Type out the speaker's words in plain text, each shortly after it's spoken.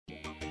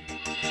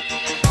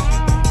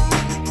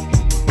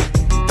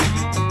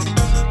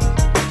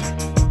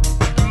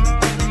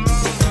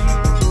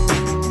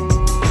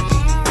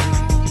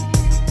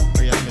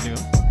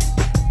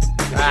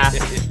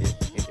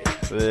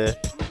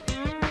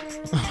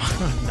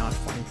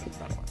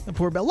funny. The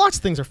poor Bell. Lots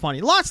of things are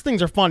funny. Lots of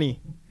things are funny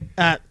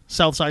at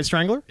Southside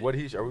Strangler. Are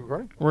we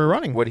running? We're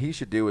running. What he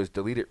should do is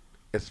delete it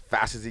as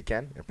fast as he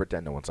can and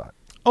pretend no one saw it.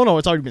 Oh, no,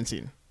 it's already been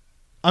seen.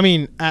 I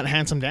mean, at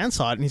Handsome Dan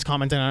saw it, and he's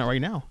commenting on it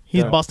right now.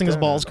 He's busting his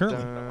balls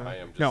currently.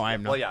 No, I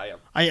am not. Well, yeah, I am.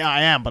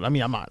 I am, but I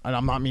mean, I'm not.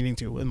 I'm not meaning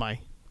to in my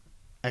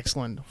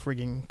excellent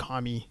frigging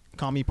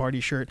commie party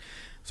shirt.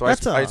 So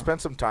I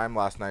spent some time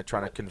last night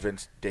trying to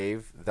convince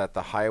Dave that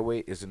the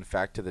highway is in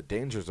fact to the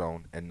danger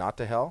zone and not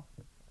to hell,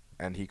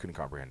 and he couldn't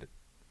comprehend it.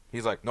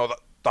 He's like, no,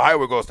 the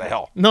highway goes to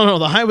hell. No,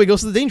 the highway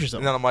goes to the danger zone.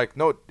 And then I'm like,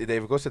 no,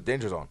 Dave, it goes to the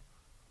danger zone.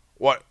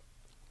 What?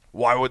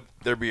 Why would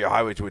there be a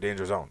highway to a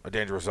dangerous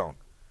zone?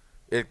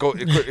 It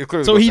clearly so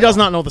goes he to does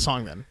hell. not know the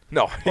song then.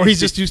 No. Or he's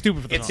just too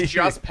stupid for the It's song.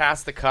 just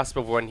past the cusp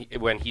of when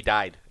he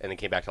died and then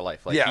came back to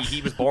life. Like Yeah. he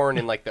was born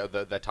in like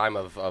the time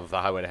of the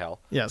Highway to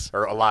Hell. Yes.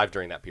 Or alive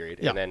during that period,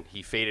 Yeah. and then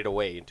he faded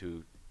away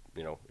into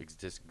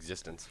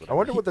existence. I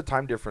wonder what the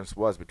time difference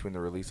was between the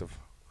release of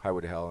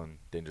Highway to Hell and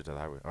Danger to the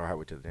Highway, or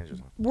Highway to the Danger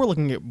Zone. We're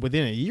looking at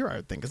within a year, I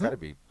would think, isn't It's it?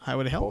 got to be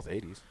Highway to Hell. both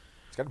 80s.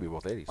 It's got to be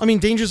both 80s. I mean,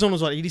 Danger Zone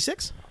was what,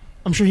 86?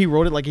 I'm sure he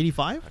wrote it like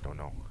 85. I don't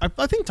know.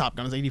 I think Top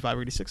Gun is 85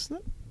 or 86, isn't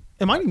it?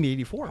 It might even be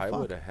 84. Highway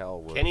Fuck. to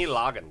Hell was Kenny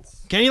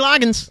Loggins. Kenny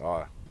Loggins.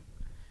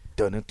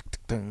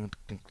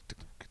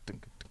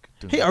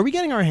 Dun-dun-dun-dun-dun-dun-dun-dun-dun-dun. Hey, are we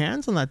getting our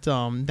hands on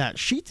that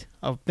sheet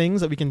of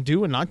things that we can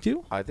do and not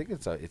do? I think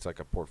it's like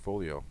a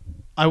portfolio.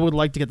 I would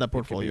like to get that It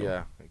could be,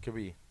 portfolio. it could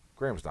be.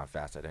 Graham's not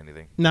fast at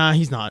anything. Nah,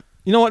 he's not.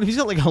 You know what? If he's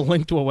got like a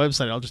link to a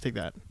website, I'll just take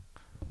that.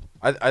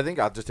 I think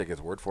I'll just take his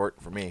word for it.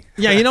 For me.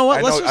 Yeah, you know what?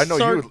 I Let's know, just I know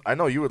start. you. I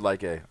know you would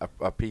like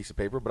a piece of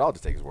paper, but I'll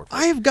just take his word for it.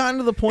 I have gotten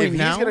to the point If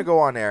now. he's gonna go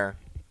on air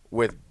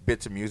with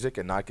bits of music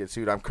and not get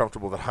sued, I'm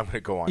comfortable that I'm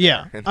gonna go on. Yeah,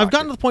 air and I've not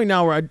gotten to get- the point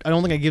now where I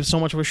don't think I give so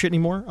much of a shit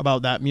anymore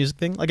about that music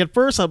thing. Like at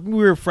first, we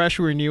were fresh,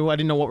 we were new. I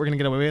didn't know what we are gonna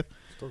get away with.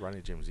 Still Ronnie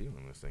James Dio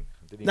in this thing.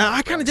 Nah,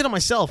 I kind of did it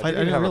myself. I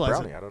didn't didn't have a realize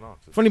brownie. it. I don't know.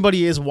 If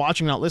anybody is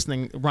watching, not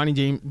listening, Ronnie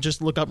James,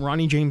 just look up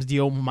Ronnie James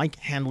Dio mic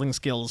handling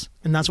skills,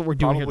 and that's what we're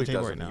doing Probably here at the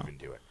table doesn't right now. even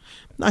do it.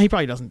 No, he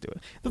probably doesn't do it.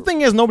 The thing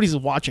is, nobody's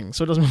watching,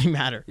 so it doesn't really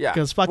matter. Yeah.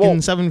 Because fucking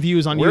Well, 7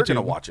 views on We're YouTube.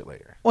 gonna watch it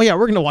later. Oh yeah,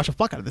 we're gonna watch the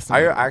fuck out of this thing.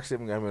 I'm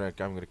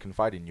gonna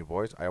confide in you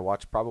boys. I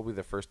watch probably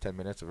the first 10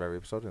 minutes of every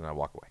episode and I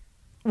walk away.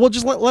 Well,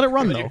 just let it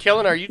run But though. you're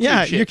killing our YouTube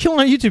yeah, shit. you're killing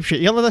our YouTube shit.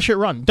 You gotta let that shit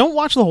run. Don't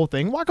watch the whole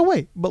thing. Walk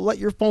away, but let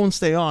your phone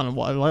stay on and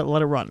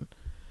let it run.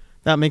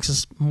 That makes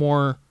us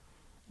more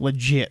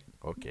legit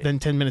Okay. than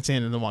 10 minutes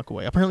in and then walk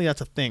away. Apparently,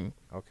 that's a thing.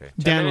 Okay.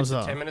 Dan was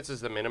 10 minutes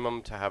is the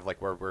minimum to have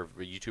like where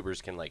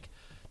YouTubers can like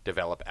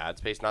develop ad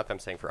space. Not them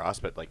saying for us,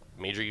 but like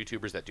major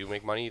YouTubers that do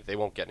make money, they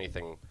won't get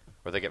anything,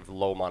 or they get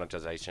low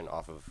monetization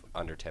off of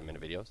under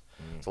 10-minute videos.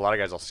 So a lot of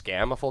guys will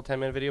scam a full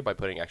 10-minute video by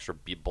putting extra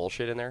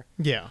bullshit in there.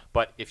 Yeah.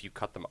 But if you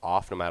cut them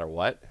off, no matter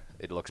what,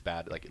 it looks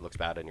bad. Like it looks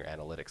bad in your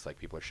analytics. Like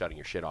people are shutting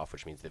your shit off,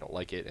 which means they don't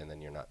like it, and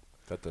then you're not.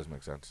 That does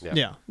make sense. Yeah.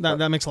 Yeah,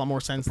 that makes a lot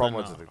more sense. The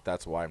problem than, is that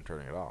that's why I'm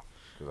turning it off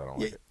because I don't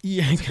like it.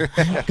 yeah,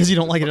 because you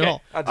don't like it at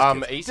all.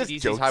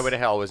 AC/DC's jokes. Highway to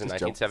Hell was in Just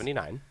jokes.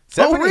 1979,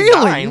 Oh,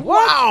 really?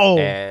 Wow.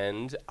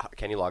 and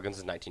Kenny Loggins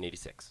is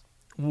 1986.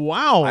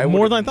 Wow. I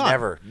More would've than I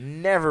thought.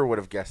 never would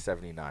have guessed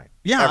 79.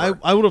 Yeah, Ever.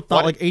 I would have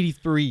thought What? like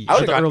 83. I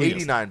would at the have gone earliest.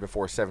 89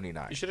 before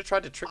 79. You should have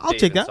tried to trick I'll Dave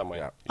take in that. some way.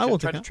 Yeah. You I should will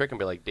have tried take to that. trick him,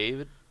 be like,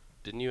 David,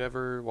 didn't you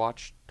ever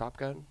watch Top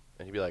Gun?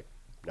 And he'd be like,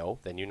 no.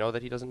 Then you know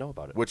that he doesn't know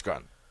about it. Which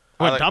gun?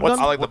 What, I like, Top what's-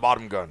 Gun? I like the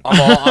bottom gun.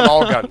 I'm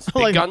all guns. Big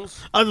Like, guns.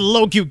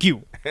 Low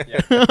QQ.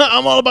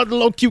 I'm all about the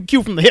low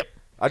QQ from the hip.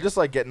 I just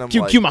like getting them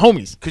QQ like, my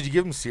homies. because you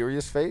give him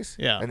serious face.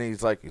 Yeah. And then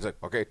he's like,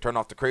 okay, turn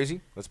off the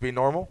crazy. Let's be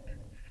normal.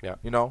 Yeah.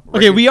 You know.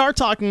 Okay, we are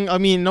talking. I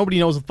mean, nobody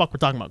knows what the fuck we're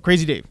talking about.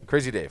 Crazy Dave,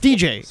 Crazy Dave.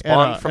 DJ,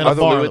 Spawned at from a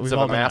the bar that fluids we've of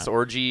all a been mass at.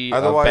 orgy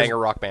of banger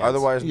rock bands.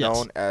 Otherwise Yes.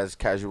 known as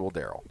Casual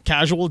Daryl.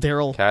 Casual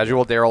Daryl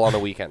Casual Daryl on the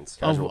weekends.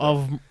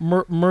 of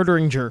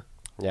murdering Jer.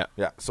 Yeah.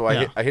 Yeah. So I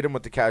Yeah. I hit him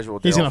with the Casual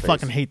Daryl. He's gonna face.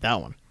 fucking hate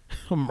that one.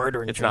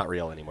 Murdering It's Jer. not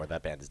real anymore.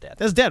 That band is dead.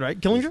 That's dead, right?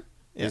 Killinger?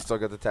 Yeah. He's still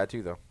got the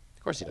tattoo though.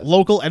 Of course he does.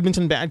 Local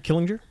Edmonton bad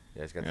Killinger.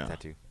 Yeah, he's got Yeah. the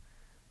tattoo.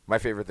 My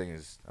favorite thing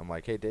is, I'm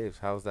like, hey, Dave,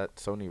 how's that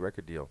Sony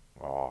record deal?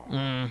 Oh,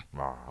 I'm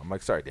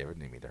like, sorry, Dave, I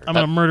didn't mean to hurt I'm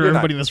gonna you. murder You're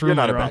everybody not- in this room You're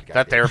not a later bad guy.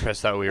 That Dave.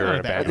 therapist that we were in a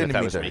Not band bad. with Didn't that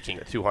mean was to- making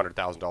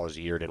 $200,000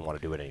 a year didn't want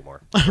to do it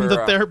anymore. I'm the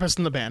For, therapist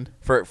in the band.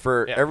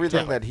 For Yeah, everything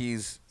exactly. that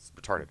he's It's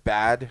retarded.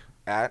 bad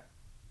at,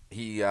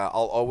 I'll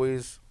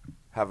always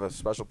have a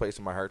special place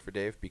in my heart for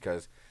Dave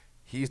because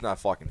he's not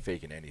fucking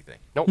faking anything.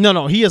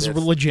 No, he is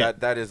That's- legit.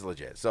 That is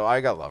legit. So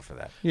I got love for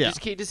that. Yeah.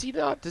 Does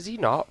he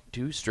not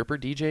do stripper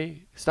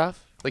DJ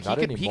stuff? Like Not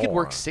he could anymore.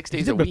 work 6 He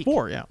days did a week.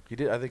 before, yeah. He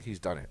did. I think he's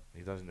done it.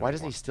 He doesn't. Why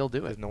doesn't he still do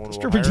it? Because no one will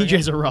Stripper hire him.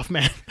 DJs are rough,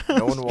 man.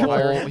 No one will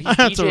hire him. Well,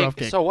 That's a rough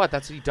gig. So what?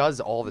 That's what he does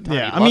all the time.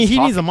 Yeah, He I mean, loves he needs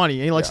talking. the money.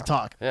 And he likes Yeah. to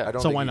talk. Yeah. I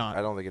don't So think why he- not?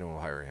 I don't think anyone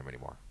will hire him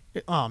anymore.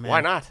 Oh man.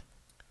 Why not?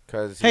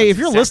 Because Hey, if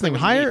you're exactly listening,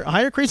 what you need.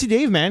 hire Crazy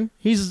Dave, man.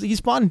 He's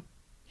fun.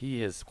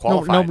 He is No,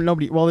 qualified.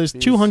 nobody. Well, there's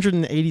He's-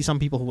 280 some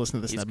people who listen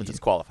to this in He's Edmonton.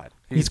 qualified.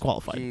 He's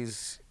qualified.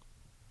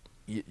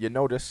 You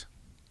notice.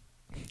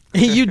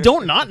 You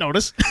don't not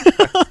notice.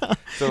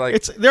 So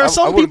like, There are I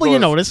some wouldn't people go you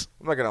as- notice.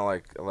 I'm not gonna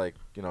like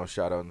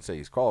shout out and say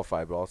he's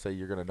qualified, but I'll say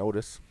you're gonna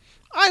notice.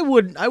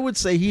 I would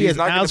say he He's is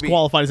not gonna as be-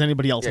 qualified as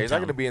anybody else Yeah, in he's not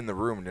town. going to be in the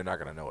room, and you're not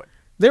going to know it.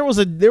 There was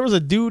a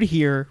dude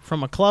here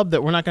from a club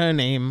that we're not going to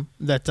name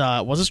that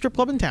was a strip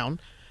club in town,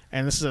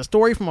 and this is a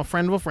story from a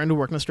friend of a friend who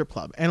worked in a strip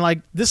club. And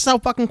like, this is how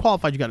fucking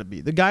qualified you got to be.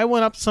 The guy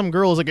went up to some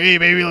girl, was like, "Hey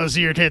baby, let's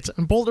see your tits,"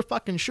 and pulled her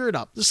fucking shirt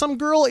up. There's some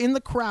girl in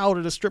the crowd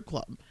at a strip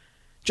club,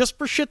 just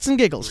for shits and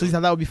giggles, because he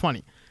thought that would be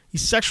funny. He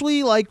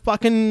sexually like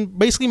fucking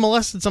basically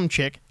molested some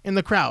chick in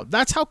the crowd.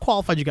 That's how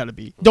qualified you got to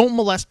be. Don't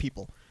molest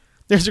people.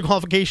 There's your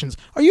qualifications.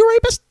 Are you a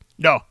rapist?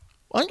 No.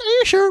 Are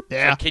you sure?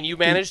 Yeah. Can you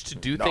manage to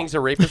do things a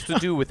rapist would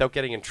do without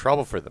getting in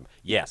trouble for them?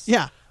 Yes.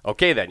 Yeah.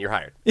 Okay, then you're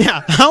hired.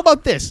 Yeah. How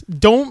about this?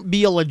 Don't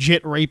be a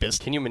legit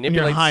rapist. Can you when you're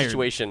manipulate the hired.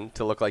 situation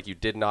to look like you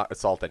did not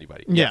assault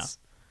anybody? Yeah. Yes.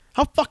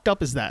 How fucked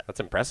up is that?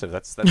 That's impressive.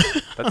 That's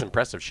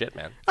impressive shit,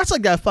 man. That's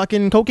like that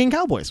fucking Cocaine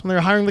Cowboys when they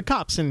were hiring the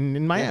cops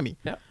in Miami.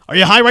 Yeah. Are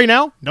you high right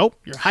now? Nope.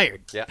 You're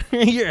hired. Yeah.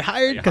 You're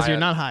hired because you're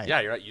not high.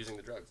 Yeah, you're not using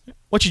the drugs.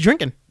 What you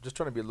drinking? Just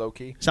trying to be low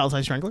key.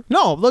 Southside Strangler?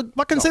 No. Look,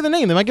 fucking say the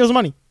name. They might give us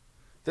money.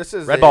 This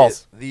is Red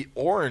Balls. the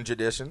orange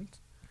edition,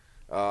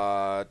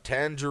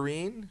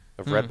 tangerine,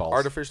 Of Red Balls.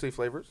 artificially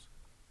flavors,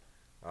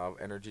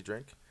 energy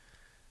drink,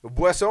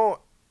 boisson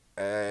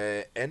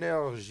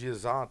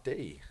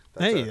énergisante.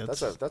 Hey,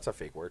 That's a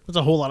fake word. That's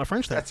a whole lot of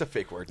French there. That's a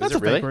fake word. That's it a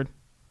really? fake word.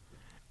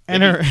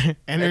 Energy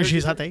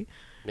Energizate.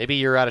 Maybe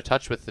you're out of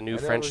touch with the new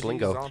French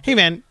lingo. Énergisante. Hey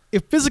man,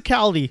 if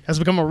physicality has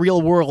become a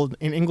real word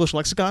in English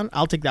lexicon,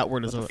 I'll take that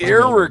word as a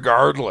real word.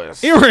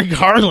 Irregardless.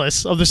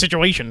 Irregardless of the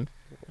situation.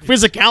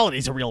 Physicality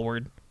is a real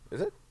word.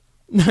 Is it?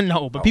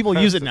 No, but people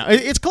use it now.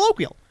 It's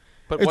colloquial.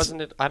 But It's-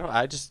 wasn't it?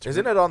 I just.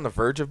 Isn't it on the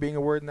verge of being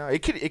a word now?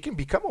 It can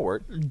become a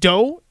word.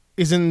 Dough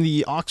is in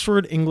the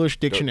Oxford English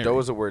Dictionary. Dough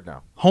is a word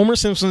now. Homer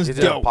Simpson's Is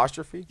it an dough.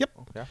 apostrophe? Yep.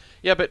 Yeah.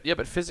 Yeah, but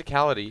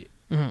physicality.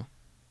 Mm-hmm.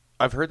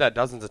 I've heard that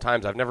dozens of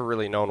times. I've never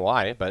really known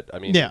why, but I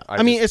mean, Yeah,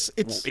 I mean, it's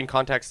in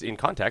context. In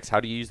context, how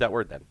do you use that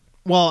word then?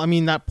 Well, I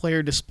mean, that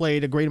player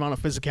displayed a great amount of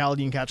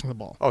physicality in catching the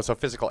ball. Oh, so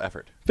physical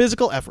effort.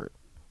 Physical effort.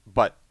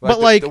 But But,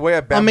 the, like, the way I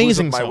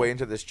amazing bamboozled my so. way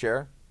into this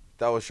chair,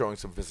 that was showing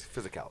some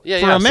physicality. yeah,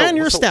 For yeah. a man so,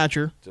 your so,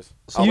 stature, Just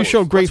you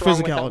showed great what's wrong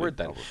with that physicality. word,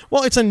 then?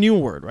 Well, it's a new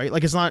word, right?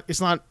 Like it's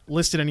not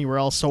listed anywhere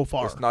else so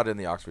far. It's not in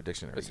the Oxford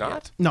Dictionary. It's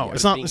not. No, Yeah,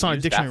 it's not- being it's not a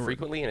used that dictionary word.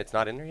 frequently, and it's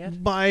not in there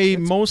yet. By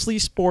mostly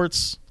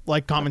sports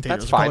like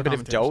commentators. That's color fine. But if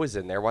commentators. dough is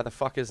in there, why the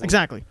fuck isn't?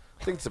 Exactly.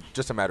 I think it's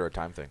just a matter of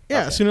time thing.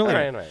 Yeah, Okay. sooner or later.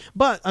 All right.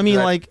 But I mean,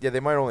 like, Yeah,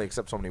 they might only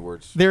accept so many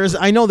words.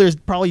 I know there's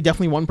probably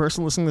definitely one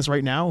person listening to this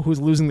right now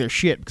who's losing their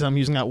shit because I'm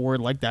using that word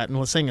like that and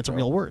was saying it's a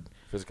real word.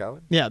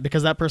 Physicality? Yeah,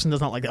 because that person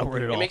does not like that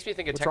word at It all. makes me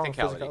think of What's wrong with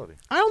technicality. physicality?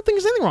 I don't think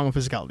there's anything wrong with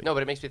physicality. No,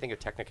 but it makes me think of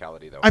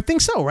technicality, though. I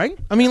think so, right?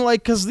 I mean,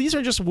 like, because these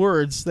are just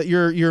words that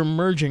you're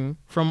merging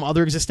from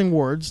other existing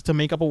words to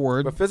make up a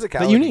word But physicality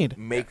that you need.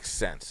 makes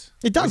sense.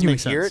 It does when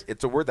make you hear sense. it,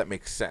 it's a word that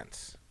makes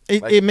sense.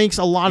 It, Like, it makes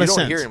a lot you of don't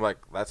sense. hear it and like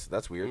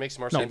that's weird. It makes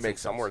more No, sense it than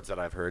makes some sense. words that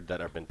I've heard that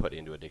have been put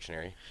into a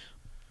dictionary.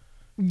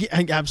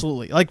 Yeah,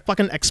 absolutely. Like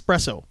fucking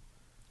espresso.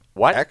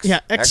 What? Ex- Yeah,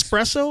 ex-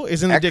 espresso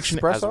is in the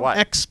dictionary. Espresso? As what?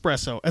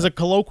 Espresso as a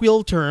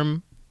colloquial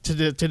term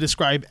to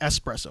describe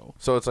espresso.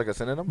 So it's like a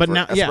synonym But for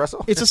now, espresso?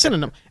 yeah, it's a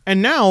synonym. And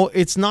now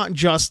it's not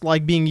just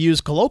like being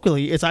used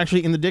colloquially; it's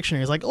actually in the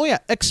dictionary. It's like, oh yeah,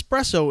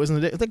 espresso is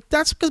in the like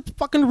that's because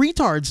fucking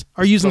retards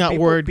are using But that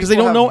people- word because they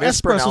people don't know have espresso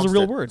is a mispronounced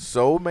real it word.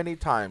 so many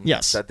times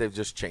Yes. that they've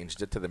just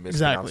changed it to the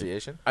Exactly.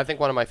 mispronunciation. I think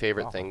one of my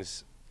favorite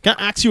things. Can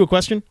I ask you a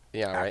question?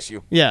 Yeah, right. Ask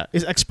you. Yeah,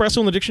 is espresso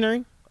in the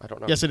dictionary? I don't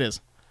know. Yes, it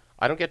is.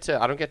 I don't get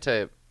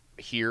to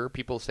hear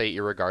people say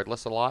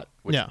irregardless a lot,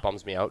 which Yeah.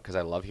 bums me out because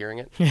I love hearing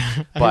it.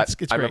 Yeah, But it's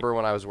I great. remember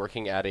when I was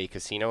working at a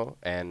casino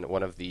and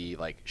one of the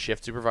like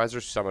shift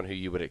supervisors, someone who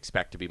you would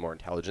expect to be more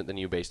intelligent than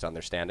you based on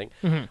their standing,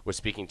 Mm-hmm. was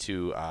speaking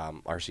to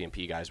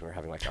RCMP guys when we were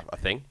having like a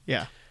thing.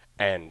 Yeah.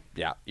 And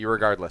yeah,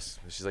 irregardless.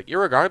 She's like,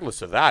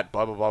 irregardless of that,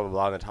 blah blah blah blah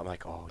blah. And then I'm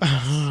like, oh yes,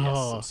 yes.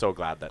 I'm so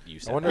glad that you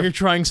said wonder that. You're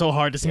trying so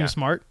hard to seem Yeah.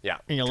 smart. Yeah,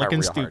 And you're try looking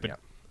real hard, stupid. yeah.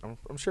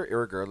 I'm sure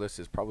irregardless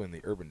is probably in the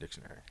Urban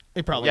Dictionary.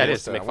 It probably Yeah, it is.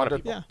 is to make fun of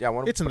people. Yeah. I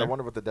wonder, It's in but I there.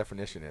 wonder what the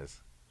definition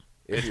is.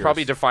 If It's you're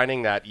probably s-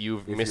 defining that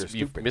you've you're missed.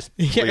 You've stupid. missed.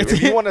 Yeah, it's-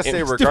 if you want to say It's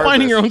regardless,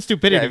 defining your own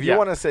stupidity. Yeah, if you Yeah.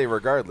 want to say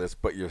regardless,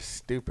 but you're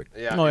stupid.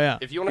 Yeah. Oh, yeah.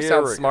 If you want to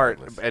sound smart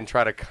Irregardless. and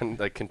try to And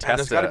contest,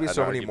 there's got to be an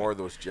so many argument. more of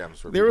those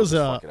gems. Where There people was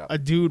just fuck it up. a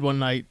dude one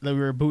night that we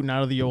were booting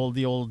out of the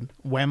old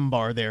Wem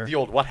bar there. The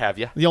old what have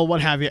you? The old what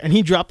have you, and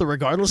he dropped the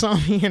regardless on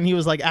me, and he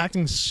was like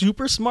acting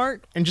super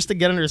smart, and just to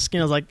get under his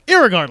skin, I was like,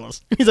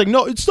 irregardless. He's like,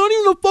 no, it's not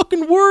even a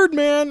fucking word,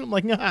 man. I'm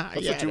like, nah,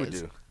 That's yeah, what you it would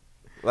is. do.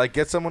 Like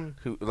get someone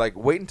who like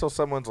wait until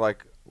someone's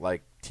like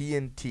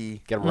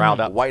TNT, Get 'em riled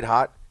up. white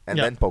hot, and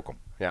Yeah. then poke them.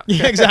 Yeah.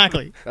 Yeah,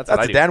 exactly. That's what That's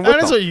I a do. Dan That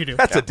Whitnell. is what you do.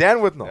 That's a Dan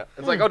Whitnell. Yeah.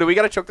 It's like, oh, do we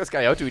got to choke this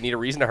guy out? Do we need a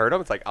reason to hurt him?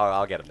 It's like, oh,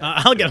 I'll get him. There.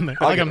 I'll get him there.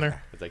 I'll get him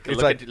there. It's like, It's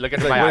look, like- look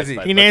it's into like, my what eyes. is he?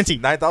 bud. He Let's- Nancy.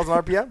 9,000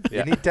 RPM.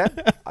 Yeah. You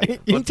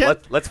need 10.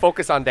 Let's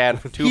focus on Dan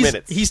for 2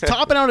 minutes. He's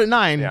topping out at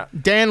 9. Yeah.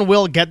 Dan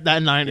will get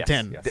that 9 Yes, to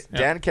 10. yes.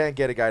 Dan can't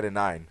get a guy to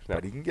 9, No.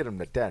 but he can get him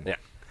to 10. Yeah.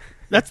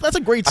 That's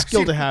a great I've skill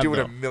seen to him have. do it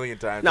though. a million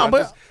times. No,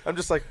 but- I'm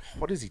just like,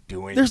 what is he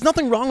doing? There's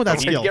nothing wrong with that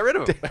We need to skill. get rid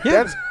of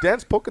him.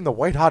 Dan's poking the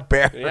white hot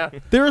bear. Yeah.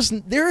 There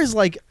is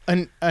like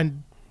a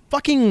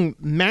fucking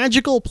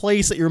magical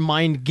place that your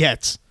mind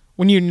gets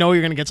when you know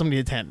you're gonna get somebody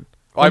to 10.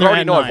 Oh, When I they're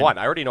already at know I've 9. won.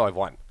 I already know I've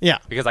won. Yeah.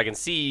 Because I can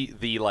see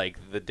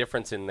the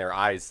difference in their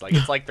eyes. Like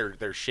it's like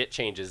their shit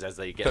changes as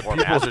they get more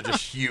People's mad. are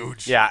just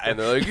huge. Yeah, and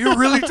they're like, "You're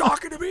really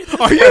talking to me?"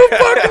 Are you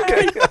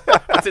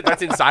fucking?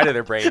 That's inside of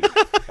their brain.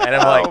 And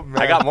I'm like,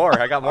 man. I got more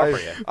for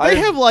you. They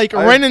have like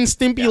Ren and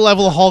Stimpy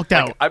level hulked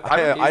out.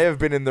 I have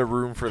been in the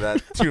room for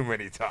that too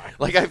many times.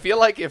 Like I feel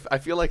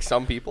like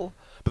some people,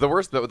 but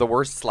the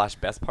worst slash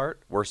best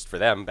part, worst for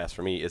them, best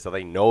for me, is that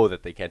they know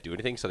that they can't do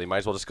anything, so they might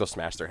as well just go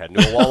smash their head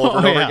into a wall over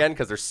and over yeah. again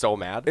because they're so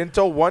mad.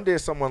 Until one day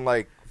someone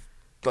like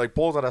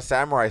pulls out a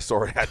samurai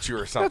sword at you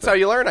or something. That's how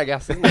you learn, I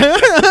guess. Isn't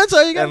it? That's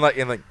how you got.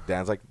 and like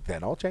Dan's like,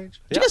 then I'll change.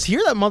 Did you guys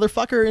hear that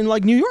motherfucker in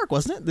like New York?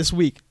 Wasn't it this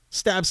week?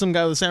 Stabbed some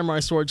guy with a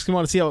samurai sword. Just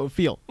want to see how it would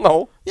feel.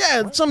 No.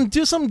 Yeah, some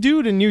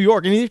dude in New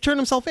York, and he turned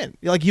himself in.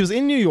 Like he was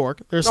in New York.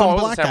 There's No, some it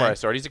was a black samurai guy.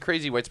 sword. He's a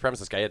crazy white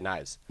supremacist guy. He had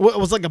knives. Well, it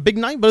was like a big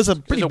knife, but it's a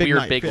pretty It's a big weird,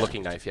 knife. big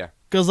looking knife. Yeah.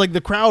 Because like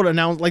the crowd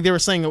announced, like they were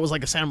saying it was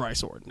like a samurai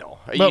sword. No.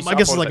 But You I saw guess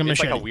it's photos, like a It's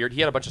machete. like a weird.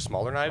 He had a bunch of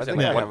smaller knives I and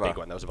think like I one have big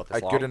one that was about a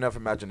this long. good enough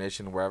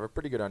imagination where I have a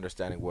pretty good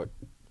understanding what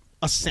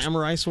A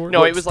samurai sword?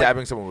 No, what it was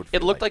stabbing like someone would it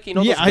feel looked like like. you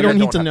know. Yeah, those I don't weird-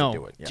 need to have know.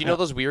 do it. Do you know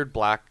those weird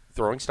black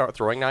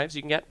throwing knives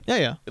you can get?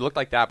 Yeah. It looked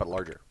like that, but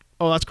larger.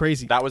 Oh, that's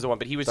crazy. That was the one.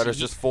 But he was. That is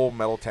he- just full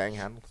metal tang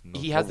handles. No,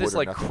 he no has wood this or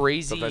like nothing.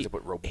 crazy Sometimes they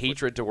put rope with it.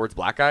 hatred towards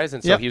black guys,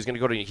 and so Yep. he was going to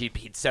go to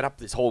he'd set up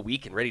this whole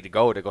week and ready to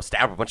go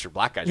stab a bunch of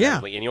black guys. Yeah.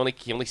 randomly, and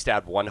he only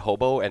stabbed one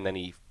hobo, and then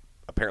he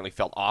apparently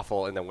felt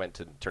awful, and then went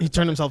to turn. He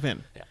turned himself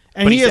in. Yeah.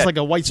 And But he he is said- like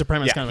a white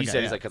supremacist Yeah, kind of he guy.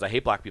 said he's like because I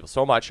hate black people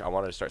so much, I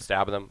wanted to start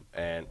stabbing them,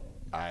 and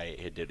I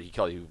did. He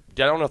killed you. I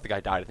don't know if the guy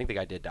died. I think the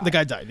guy did die. The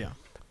guy died, yeah.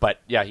 But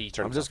yeah, he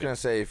turned. I'm just gonna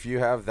say, if you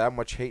have that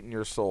much hate in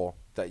your soul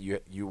that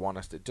you want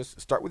us to just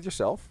start with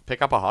yourself.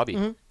 pick up a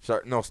hobby.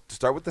 Start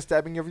with the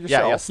stabbing of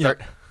Yeah, yourself. yeah.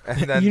 Start.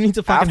 And then You need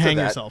to fucking after hang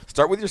that, yourself.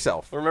 Start with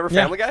yourself. Remember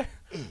Yeah. Family Guy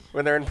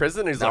when they're in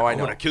prison? He's Now like, I "I'm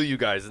know. gonna kill you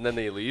guys," and then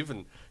they leave,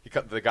 and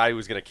the guy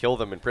who's gonna kill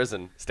them in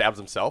prison stabs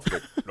himself.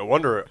 Like, no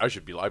wonder I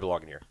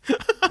belong in here.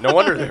 No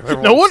wonder.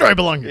 No wonder I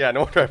belong here. Yeah,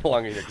 no wonder I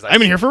belong in here.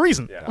 I'm in here for a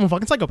reason. Yeah. I'm a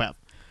fucking psychopath.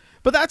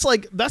 But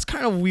that's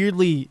kind of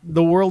weirdly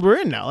the world we're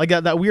in now. Like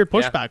that weird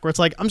pushback where it's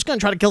like, I'm just going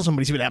to try to kill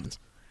somebody, see what happens.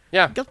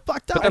 Yeah. Get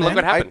fucked But up, then look man.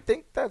 what happened. I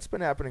think that's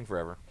been happening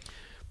forever.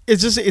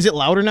 Is it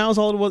louder now is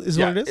all it was, is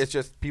yeah, what it is? it's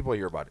just people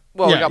hear about it.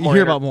 Well, Yeah, we got you more.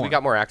 hear about more. We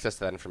got more access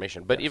to that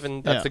information. But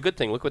even that's Yeah. the good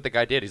thing. Look what the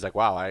guy did. He's like,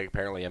 "Wow, I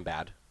apparently am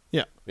bad."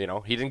 Yeah. You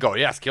know, he didn't go,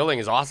 "Yes, killing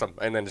is awesome,"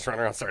 and then just run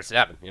around and start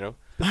stabbing. You know.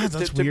 That's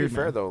to weird, be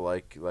fair man. though,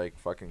 like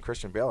fucking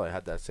Christian Bale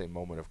had that same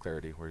moment of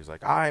clarity where he's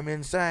like, "I'm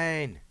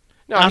insane."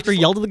 No, After he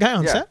he yelled at the guy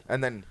on Yeah, set?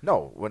 and then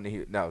when he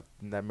in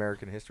the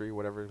American History,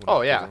 whatever. when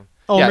Oh he yeah. was in-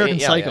 Oh, Yeah, American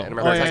yeah, Psycho. yeah, in Oh,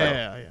 American yeah,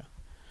 Psycho. yeah.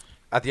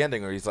 At the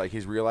ending, where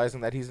he's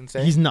realizing that he's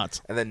insane. He's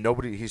nuts. And then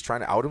he's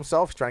trying to out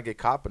himself. He's trying to get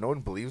caught, but no one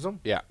believes him.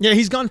 Yeah. Yeah,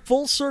 he's gone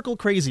full circle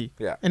crazy.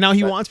 Yeah. And now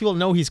he That- wants people to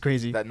know he's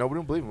crazy. That nobody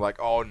will believe him. Like,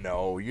 oh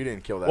no, you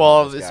didn't kill that.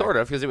 Well, homeless guy. sort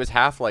of, because it was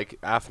half like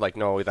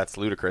no, that's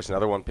ludicrous, and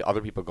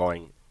other people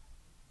going,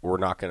 we're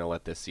not going to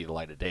let this see the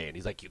light of day, and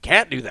he's like, you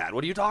can't do that.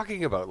 What are you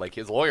talking about? Like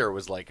his lawyer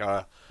was like,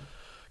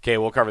 okay,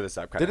 we'll cover this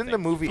up. Kind Didn't of the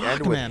thing. movie Fuck,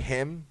 end with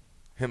man.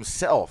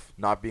 himself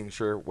not being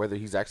sure whether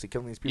he's actually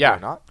killing these people Yeah, or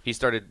not? he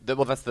started.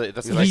 Well, that's the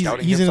He's like he's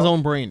doubting he's in his himself?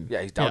 own brain.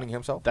 Yeah, he's doubting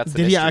himself. That's the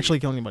Did he mystery. actually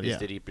kill anybody? Is Yeah.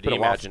 Did he Been a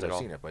while imagine since it I've all?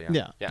 seen it, but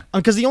Yeah. Yeah.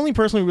 Because the only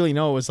person we really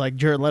know is like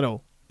Jared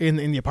Leto in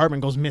the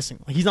apartment goes missing.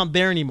 Like, he's not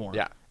there anymore.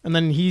 Yeah. And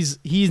then he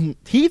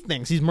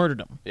thinks he's murdered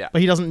him. Yeah.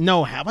 But he doesn't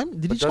know.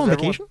 Did he But just go on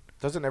vacation?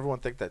 Doesn't everyone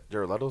think that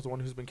Jared Leto's the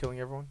one who's been killing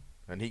everyone,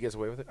 and he gets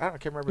away with it? I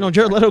can't remember. No, the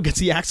Jared exact- Leto gets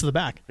the axe to the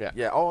back. Yeah.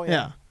 Yeah. Oh yeah.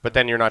 Yeah. But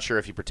then you're not sure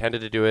if he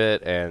pretended to do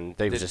it, and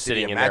they was just Did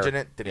he sitting in imagine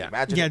there. it? Did he Yeah.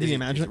 imagine Yeah, it? did he Is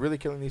imagine is it? really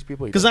killing these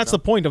people? Because that's the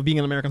point of being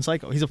an American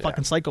Psycho. He's a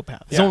fucking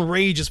psychopath. His Yeah. own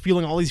rage is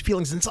feeling all these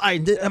feelings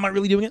inside. Am I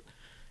really doing it?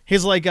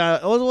 He's like,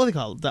 what do they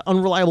call it? The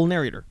unreliable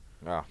narrator.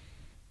 Oh.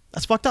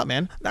 That's fucked up,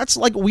 man. That's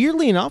like,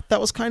 weirdly enough, that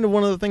was kind of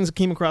one of the things that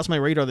came across my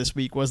radar this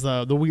week was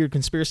the weird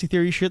conspiracy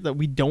theory shit that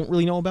we don't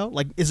really know about.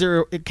 Like,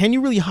 can you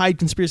really hide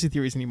conspiracy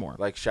theories anymore?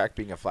 Like Shaq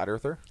being a flat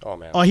earther. Oh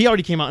man. Oh, he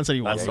already came out and said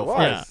he was. That's so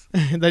funny.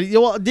 Yeah.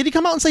 Well, did he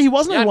come out and say he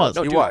wasn't? Yeah, or no, was?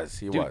 no, He dude, was.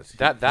 He dude, was.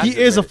 That He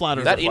is a flat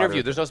earther. That He's a flat interview.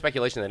 earther. There's no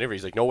speculation in that interview.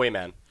 He's like, no way,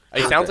 man.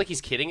 It sounds like he's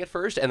kidding at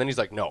first, and then he's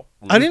like, no.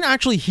 I didn't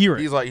actually hear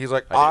it. He's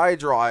like, I I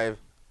drive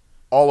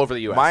all over the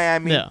U.S.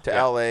 Miami Yeah. to Yeah.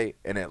 L.A.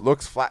 and it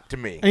looks flat to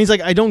me. and he's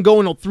like, I don't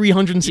go in a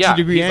 360 Yeah,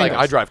 degree he's angle. like,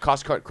 I drive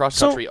cross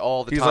country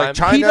all the He's time. like,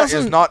 China is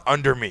doesn't- not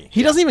under me.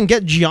 He doesn't even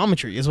get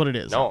geometry, is what it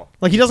is. No.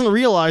 Like, he doesn't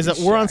realize that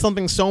we're on Shaq.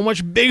 something so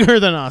much bigger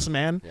than us,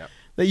 man. Yeah.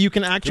 That you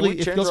can Can actually, we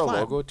it change feels our flat.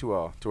 logo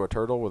to a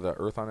turtle with an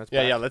earth on its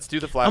Yeah, back? yeah. Let's do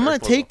the flat. I'm going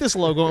Earth to take logo. this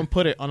logo and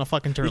put it on a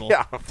fucking turtle.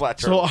 Yeah, a flat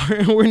So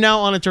turtle. we're now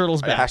on a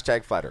turtle's back.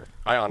 Hashtag flat earth.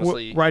 I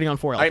honestly. Riding on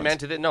 4 I elephants.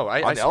 meant it. No,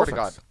 I On the swear to God.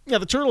 elephants. Yeah,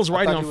 the turtle's I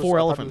riding thought on he was- 4 I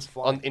thought he elephants. was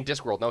flying. In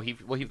Discworld,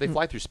 no, they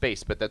fly through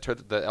space, but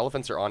the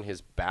elephants are on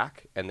his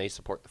back, and they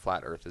support the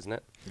flat Earth, isn't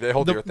it? They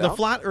hold the The, earth the down?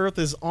 flat earth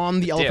is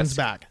on the elephant's disc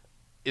back.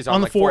 Is On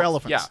the like 4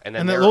 elephants. Yeah, and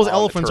then then they're those on the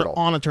elephants are turtle.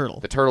 on a turtle.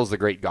 The turtle's the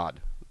great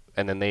god,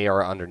 and then they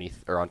are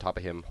underneath or on top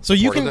of him. So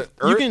you supporting can-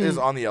 The earth can- is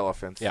on the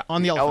elephants. Yeah.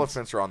 On the elephants.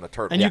 Elephants are on the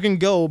turtle. And you can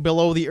go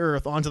below the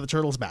earth onto the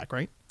turtle's back,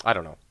 right? I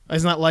don't know.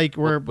 Isn't that like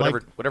where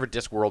Whatever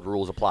Discworld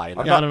rules apply. I'm,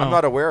 Yeah, I not, don't I'm know.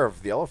 not aware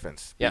of the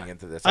elephants being Yeah.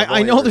 into this.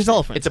 I know there's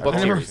elephants. It's a book I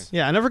never, series.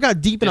 Yeah, I never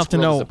got deep enough to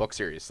Discworld know. is a book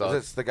series. So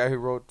It's the guy who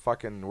wrote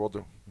fucking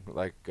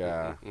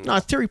No,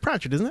 it's Terry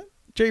Pratchett, isn't it?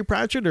 Terry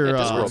Pratchett or Yeah,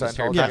 Discworld is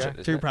Terry Scientology yeah, Pratchett,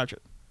 isn't Terry it?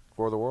 Pratchett.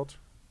 For the World.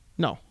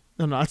 No,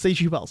 that's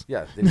H.G. Wells.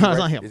 Yeah. No, it's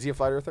not him. Is he a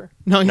flat earther?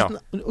 No, he's No.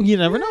 not, you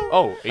never know.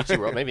 Oh, H.G.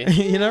 World, maybe.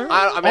 You never. Know.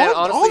 I mean,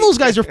 all honestly- those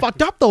guys are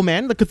fucked up though,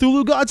 man. The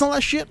Cthulhu gods, all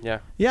that shit. Yeah.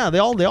 Yeah, they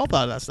all thought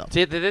of that stuff.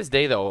 To this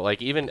day, though,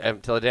 like even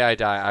until the day I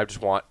die, I just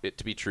want it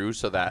to be true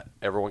so that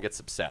everyone gets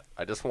upset.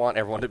 I just want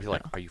everyone to be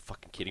like, "Are you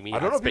fucking kidding me?" I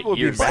don't know if spent people would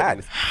be years mad. studying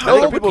this." I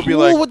think people would be cool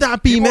like, would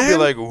that be, people man?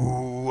 would be like,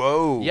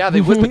 whoa. Yeah,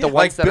 they would, but the Like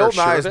ones that Bill are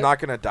sure Nye of is it- not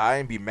gonna die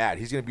and be mad.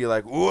 He's gonna be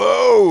like,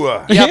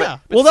 whoa. Yeah, Yeah.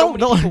 but Well, so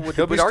they'll- many people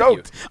He'll be would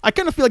argue. stoked. I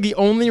kind of feel like the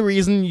only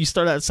reason you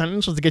start that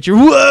sentence was to get your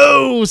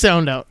 "whoa"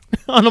 sound out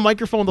on a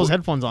microphone with those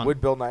headphones on. Would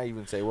Bill Nye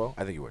even say, well?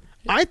 I think he would.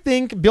 I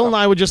think Bill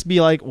Nye would just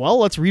be like, "Well,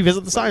 let's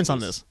revisit the science on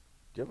this."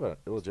 Do you have an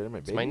illegitimate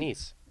It's baby? my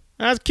niece.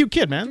 That's a cute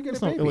kid, man. You get a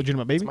That's no baby.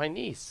 illegitimate baby. It's my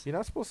niece. You're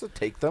not supposed to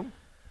take them.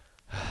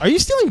 Are you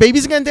stealing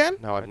babies again, Dan?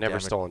 No, I've never damn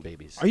it. stolen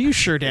babies. Are you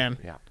sure, Dan?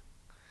 Yeah,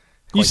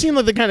 You seem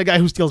like the kind of guy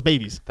who steals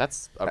babies.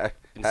 that's Hashtag.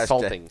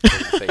 insulting. thing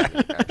to say to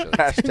me, actually.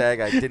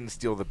 Hashtag I didn't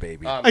steal the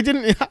baby. I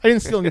didn't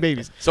steal any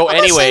babies. So I'm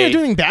not saying anyway-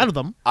 you're doing bad with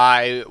them.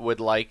 I would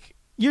like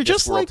You're this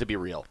just world like to be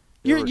real.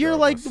 you're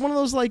like Irregardless. one of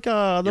those like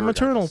the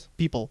maternal Irregardless.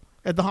 people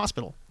at the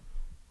hospital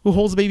who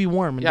holds the baby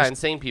warm. And Yeah, just,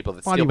 insane people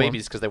that Body steal warm.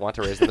 babies because they want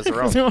to raise them as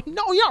their own.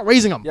 no, you're not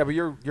raising them. Yeah, but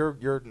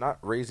you're not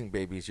raising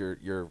babies.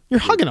 You're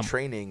hugging 'em.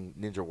 Training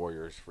ninja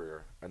warriors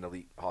for an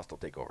elite hostile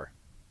takeover,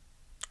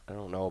 I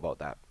don't know about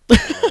that. I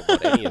don't know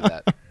about any of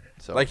that.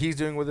 So like he's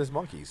doing with his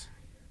monkeys.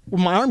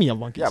 With my army of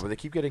monkeys. Yeah, but they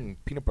keep getting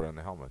peanut butter in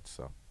the helmets.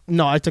 So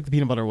no, I took the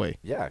peanut butter away.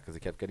 yeah, because they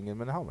kept getting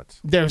them in the helmets.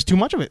 There was too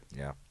much of it,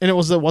 Yeah, and it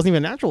wasn't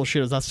even natural shit.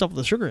 It was that stuff with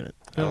the sugar in it.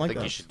 I I don't like think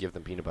that. you should give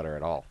them peanut butter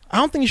at all. I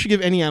don't think you should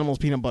give any animals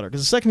peanut butter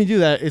because the second you do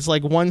that, it's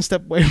like one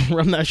step away from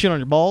rubbing that shit on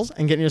your balls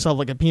and getting yourself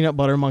like a peanut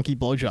butter monkey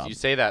blowjob. You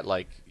say that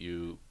like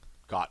you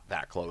got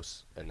that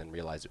close and then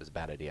realized it was a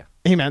bad idea.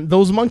 Hey man,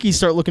 those monkeys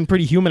start looking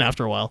pretty human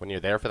after a while. When you're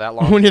there for that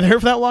long. When you're there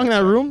for that long in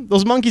that room,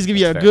 those monkeys give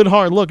you a That's good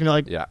hard look, and you're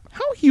like, Yeah.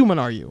 "How human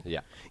are you?"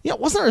 Yeah. Yeah,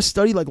 wasn't there a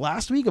study like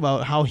last week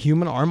about how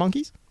human are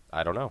monkeys?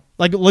 I don't know.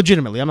 Like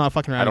legitimately, I'm not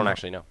fucking around. I don't anymore.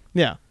 actually know.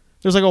 Yeah,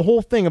 there's like a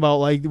whole thing about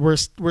like we're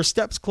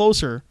steps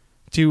closer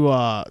to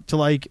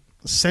like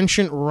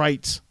sentient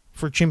rights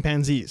for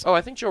chimpanzees. Oh,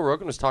 I think Joe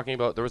Rogan was talking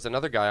about. There was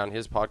another guy on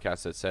his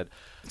podcast that said,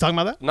 Talking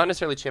about that? not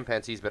necessarily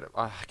chimpanzees, but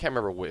I can't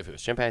remember if it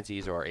was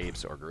chimpanzees or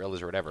apes or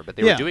gorillas or whatever. But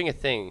they Yeah. were doing a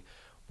thing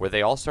where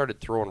they all started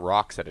throwing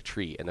rocks at a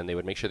tree, and then they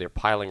would make sure they're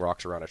piling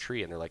rocks around a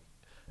tree, and they're like,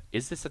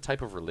 "Is this a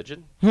type of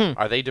religion?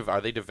 Are they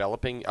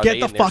developing? Are Get they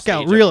the in their fuck out,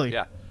 stage of-" really?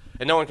 Yeah.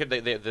 And no one could.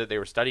 They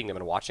were studying them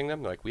and watching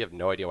them. They're like, we have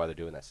no idea why they're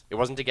doing this. It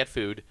wasn't to get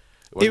food.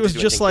 Wasn't was to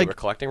do just anything. like- They were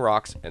collecting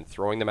rocks and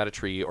throwing them at a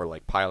tree or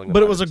like piling them.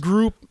 But it on was a trees.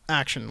 group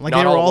action. Like Not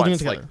they were all at doing it once,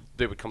 together. Like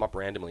they would come up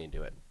randomly and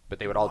do it, but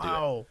they would all do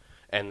Wow.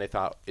 it. And they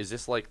thought, is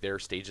this like their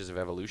stages of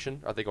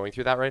evolution? Are they going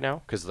through that right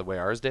now? Because of the way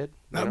ours did. You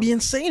That'd know? be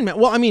insane, man.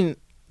 Well, I mean,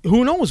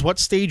 who knows what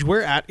stage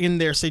we're at in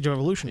their stage of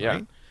evolution, Yeah.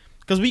 right?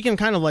 Because we can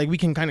kind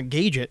of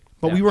gauge it,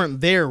 but we Yeah.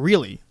 weren't there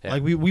really. Yeah.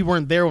 Like we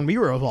weren't there when we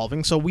were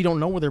evolving, so we don't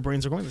know where their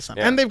brains are going this time.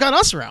 Yeah. And they've got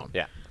us around.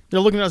 Yeah.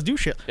 They're looking at us do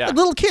shit. Yeah. Like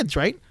little kids,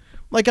 right?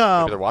 Like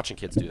Maybe they're watching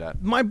kids do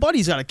that. my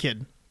buddy's got a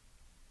kid.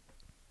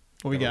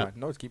 What we got?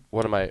 No, it's keep.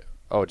 What am I?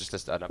 Oh, just an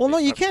update. Well, no,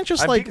 you can't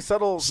just I'm like being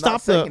subtle, not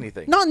stop saying the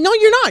anything. No,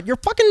 you're not. You're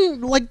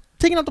fucking like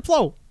taking out the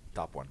flow.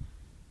 Top one.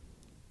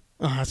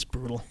 Oh, that's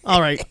brutal.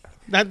 All right,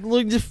 that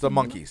look just The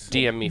monkeys.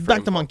 DM me for back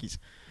to info. monkeys.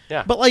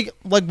 Yeah. But like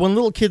when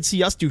little kids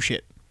see us do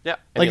shit, Yeah.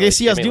 like they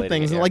see us do emulating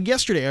things. it, And yeah. like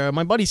yesterday,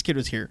 my buddy's kid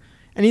was here,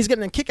 and he's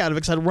getting a kick out of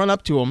it because I'd run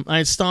up to him and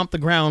I'd stomp the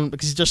ground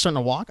because he's just starting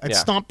to walk. I'd Yeah.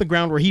 stomp the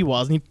ground where he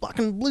was, and he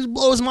fucking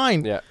blow his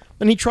mind. Yeah.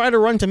 Then he tried to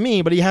run to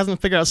me, but he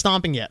hasn't figured out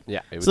stomping yet. Yeah,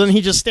 it So then was-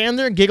 he just stand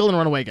there, giggle, and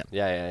run away again.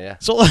 Yeah.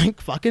 So like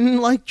fucking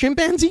like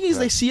chimpanzees,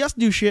 they see us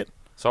do shit.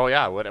 So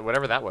yeah,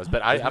 whatever that was.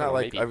 But I Isn't don't that know.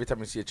 like Maybe. every time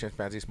you see a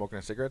chimpanzee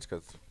smoking cigarettes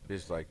because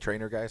his like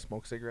trainer guy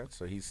smokes cigarettes,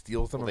 so he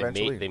steals them Well,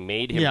 eventually. they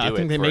made him Yeah, I do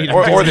think it. they for made it. him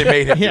or they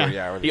made him. Yeah. do it,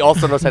 yeah. Or they He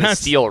also knows how to That's-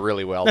 steal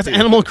really well. That's too.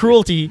 animal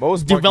cruelty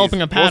most developing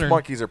monkeys, a pattern. Most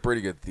monkeys are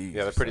pretty good thieves.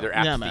 Yeah, they're pretty. so. They're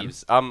apt Yeah, man.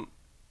 thieves.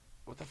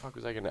 What the fuck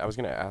was I gonna? I was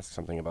gonna ask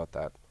something about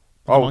that.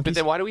 Oh, monkeys? but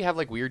then why do we have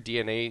like weird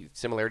DNA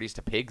similarities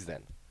to pigs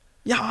then?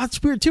 Yeah,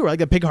 that's weird too. Like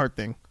a pig heart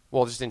thing.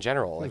 Well, just in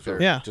general, like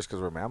they're. Yeah. Just because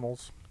we're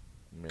mammals.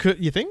 I mean,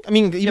 Could you think? I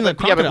mean, even Yeah, the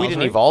but we crocodiles, didn't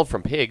right? evolve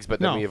from pigs, but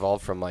then No. we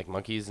evolved from like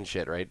monkeys and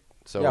shit, right?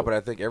 So yeah, but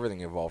I think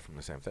everything evolved from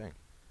the same thing.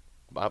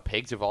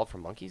 pigs evolved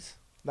from monkeys.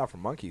 Not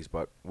from monkeys,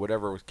 but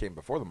whatever came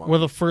before the monkeys. Where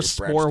the first it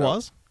branched spore out.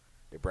 was.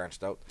 It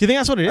branched out. Do you think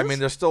that's what it is? I mean,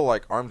 there's still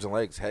like arms and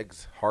legs,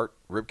 heads, heart,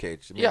 rib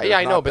cage. I mean, Yeah, there's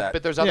I know, not but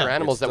that- there's other Yeah.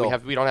 animals It's that we still-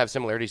 have. We don't have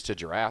similarities to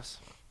giraffes.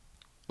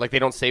 Like they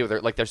don't say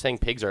they're saying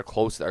pigs are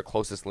our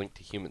closest link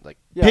to human. Like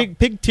Yeah.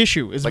 pig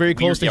tissue is like very weird-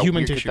 close to yeah, human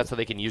weird- tissue. That's so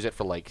they can use it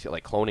for like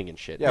cloning and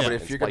shit. Yeah, but and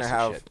if you're gonna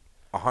splicing have shit.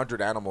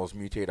 100 animals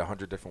mutate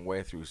 100 different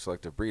ways through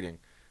selective breeding,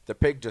 the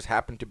pig just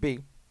happened to be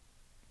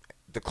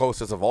the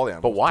closest of all the But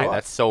animals. why? to us.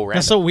 That's so random.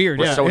 That's so weird.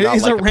 We're Yeah, so it not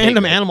is like a pig,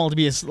 random like- animal to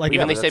be like.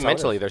 Even but they say that's how it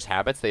mentally, is. there's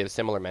habits. They have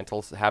similar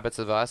mental habits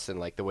of us, and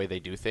like the way they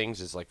do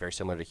things is like very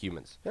similar to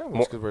humans. Yeah, More-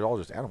 because we're all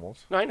just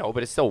animals. no, I know,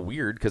 but it's still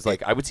weird because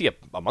like I would see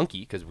a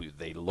monkey because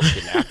they look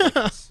and act like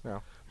us. Yeah.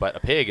 But a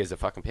pig is a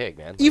fucking pig,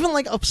 man. Even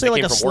like say They like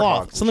came a from sloth,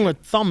 warthogs and something shit.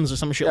 with thumbs or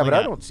some shit Yeah, like but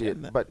that. I don't see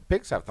it. But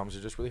pigs have thumbs;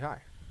 they're just really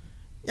high.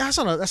 Yeah,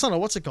 that's not a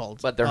what's it called?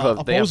 But they're hoof-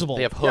 opposable.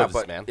 they have Yeah, hooves,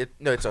 but man.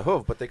 no, it's a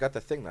hoof, but they got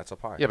the thing that's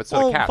up high. Yeah, but so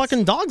Oh, do cats.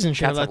 fucking dogs and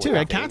shit Cats have have that too. one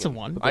Right? thing, Cats have and-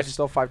 one. but I they're just-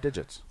 still 5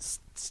 digits.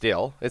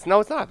 Still, it's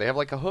not. They have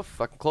like a hoof,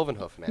 fucking cloven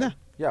hoof, man. Yeah.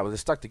 Yeah, well, they're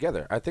stuck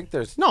together. I think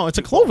there's. No, it's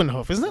a cloven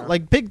hoof, isn't it?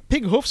 Like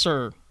pig hoofs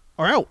are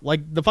out,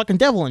 like the fucking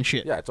devil and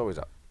shit. Yeah, it's always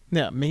up.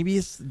 Yeah, maybe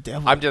it's the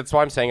devil. That's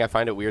why I'm saying I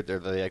find it weird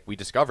that like we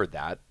discovered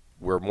that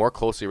we're more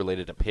closely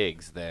related to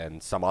pigs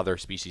than some other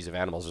species of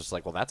animals. Just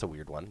like, well, that's a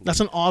weird one. That's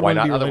an odd Why one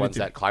to not be other related ones to.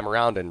 that climb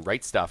around and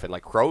write stuff and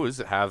like crows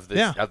have this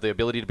Yeah. have the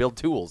ability to build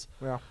tools?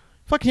 Yeah.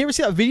 Fucking, you ever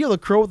see that video of the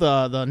crow,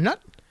 the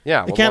nut?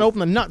 Yeah, It well, can't one- open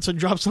the nut, so it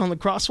drops it on the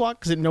crosswalk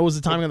because it knows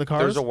the timing of the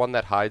cars. There's a one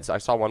that hides. I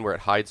saw one where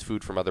it hides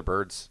food from other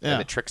birds, Yeah.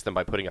 and it tricks them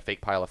by putting a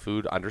fake pile of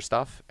food under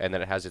stuff, and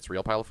then it has its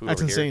real pile of food.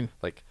 That's over here. insane.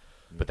 Like,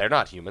 but they're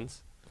not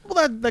humans.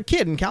 Well, that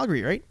kid in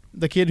Calgary, right?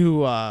 The kid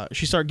who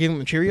she started giving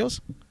them Cheerios.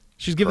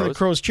 She's giving the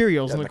crows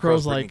Cheerios, Yeah, and the the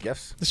crows crows bring like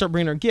gifts. they start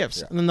bringing her gifts.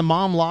 Yeah. And then the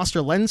mom lost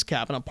her lens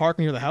cap in a park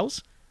near the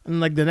house. And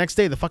like the next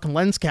day, the fucking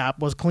lens cap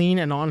was clean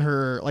and on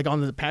her like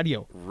on the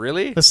patio.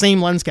 Really? The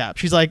same lens cap.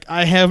 She's like,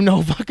 I have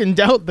no fucking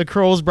doubt the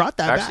crows brought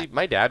that Actually, back.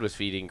 my dad was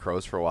feeding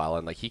crows for a while,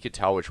 and like he could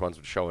tell which ones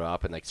would show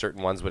up, and like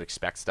certain ones would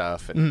expect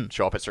stuff and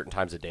show up at certain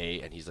times of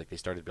day. And he's like, they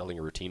started building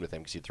a routine with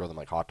him because he'd throw them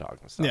like hot dogs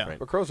and stuff. Yeah. Right?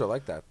 But crows are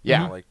like that.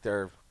 Yeah. You know, like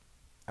they're.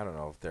 I don't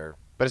know if they're.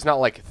 But it's not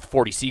like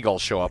 40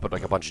 seagulls show up with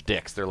like a bunch of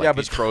dicks. They're like, Yeah, but-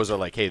 these crows are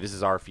like, hey, this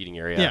is our feeding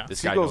area. Yeah.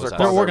 This guy Seagulls knows are us.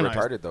 They're quasi organized.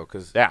 retarded though,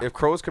 because Yeah. if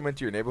crows come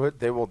into your neighborhood,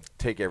 they will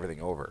take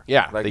everything over.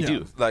 Yeah, like, they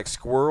do. Like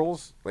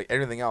squirrels, like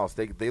anything else,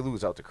 they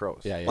lose out to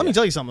crows. Yeah, yeah. Let me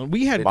tell you something.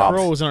 We had Mobs.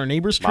 crows in our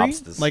neighbor's tree,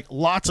 Mobsters. like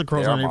lots of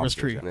crows They in are our neighbor's mobsters,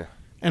 tree. yeah.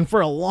 And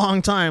for a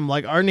long time,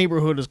 like our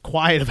neighborhood is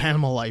quiet of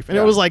animal life, and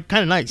it Yeah. was like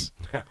kind of nice.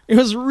 It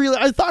was really.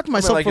 I thought to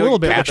myself like, for a little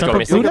bit, cats should I go put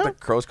missing. food Look at out?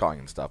 the crows calling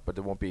and stuff, but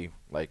it won't be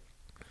like.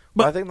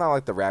 But- But I think now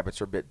like the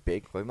rabbits are a bit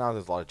big. Like now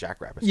there's a lot of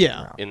jackrabbits.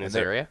 Yeah. around. in And this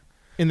they're- area.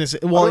 In this, I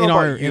don't well, know in about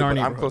our you, in our but I'm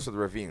neighborhood. close to the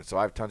ravine, so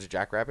I have tons of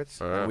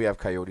jackrabbits. And we have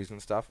coyotes and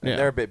stuff, and Yeah.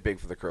 they're a bit big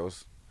for the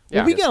crows.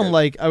 Well, we it's get them good.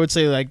 like I would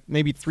say like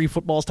maybe 3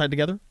 footballs tied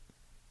together,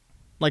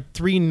 like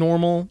 3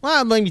 normal,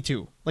 maybe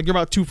 2. Like they're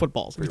about 2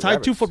 footballs. If you Three tie 2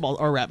 rabbits. footballs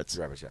or rabbits,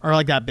 Rabbits, yeah. are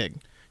like that big.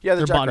 Yeah,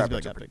 the Their bodies be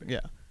jackrabbits like are that pretty big.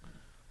 Yeah,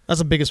 that's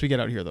the biggest we get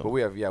out here though. But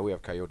we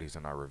have coyotes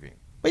in our ravine.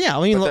 But yeah,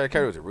 I mean, But look, the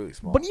coyotes are really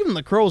small. but even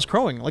the crows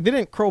crowing, like they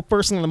didn't crow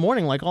first thing in the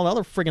morning like all the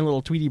other freaking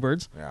little Tweety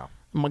birds. Yeah.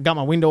 Got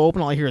my window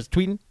open, all I hear is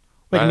tweeting,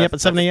 waking me up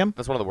at 7 a.m.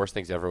 That's one of the worst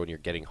things ever when you're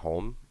getting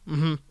home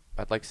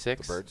at like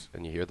 6 The birds.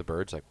 and you hear the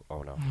birds. Like,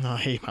 oh no, I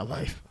hate my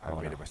life. I Oh,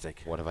 made no. a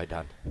mistake. What have I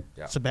done?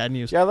 Yeah. It's a bad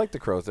news. Yeah, I like the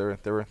crows. They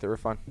were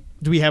fun.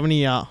 Do we have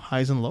any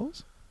highs and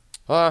lows?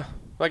 Well,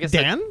 I guess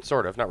Dan?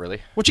 sort of, not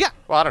really. What you got?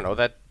 Well, I don't know.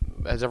 That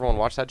has everyone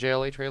watched that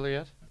JLA trailer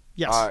yet?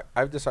 Yes,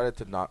 I've decided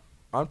to not.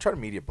 I'm trying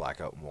to media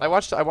blackout more. I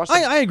watched. the-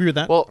 I agree with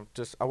that. well,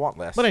 I want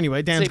less. but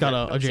anyway, Dan's Same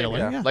got here. a Same JLA.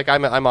 here. Yeah. Like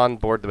I'm on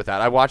board with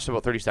that. I watched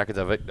about 30 seconds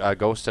of it.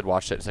 Ghost had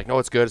watched it. It's like, no,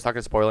 it's good. It's not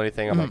going to spoil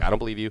anything. I'm like, I don't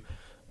believe you,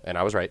 and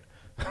I was right.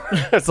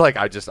 It's like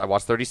I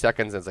watched 30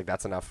 seconds and it's like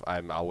that's enough.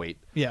 I'll wait.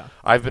 Yeah.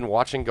 I've been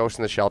watching Ghost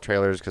in the Shell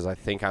trailers because I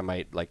think I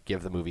might like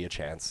give the movie a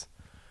chance.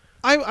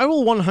 I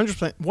will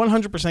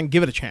 100%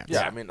 give it a chance.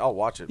 yeah, I mean, I'll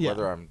watch it Yeah.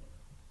 whether I'm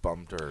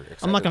bummed or excited.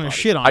 I'm not going to about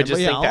shit it. on I it. just but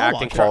yeah, think the I'll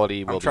acting watch it.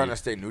 quality will I'm trying be. to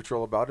stay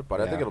neutral about it, but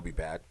I think Yeah. it'll be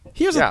bad.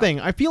 Here's Yeah. the thing.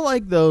 I feel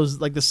like those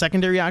like the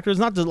secondary actors,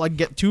 not to like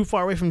get too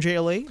far away from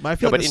JLA, but I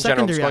feel No, like but the in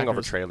general, I'm just secondary going over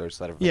actors trailers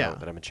that I've Yeah.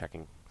 that I've been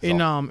checking.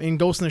 in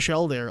Ghost in the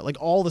Shell, there, like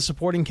all the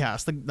supporting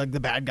cast, like the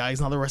bad guys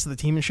and all the rest of the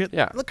team and shit,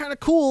 Yeah. look kind of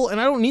cool, and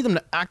I don't need them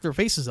to act their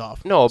faces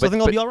off. No, so but I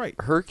think I'll but be all right.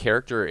 Her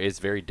character is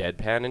very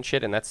deadpan and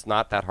shit, and that's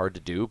not that hard to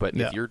do. But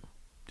Yeah.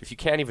 if you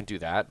can't even do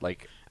that,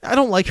 like I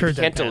don't like her. you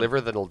can't deadpan.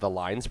 deliver the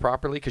lines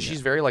properly because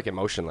she's very like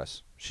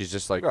emotionless. She's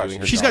just like Yeah,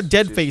 doing her She's job. got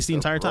dead She's face the a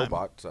entire time.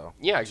 Robot, so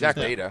Yeah,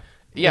 exactly. She's data.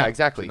 Yeah,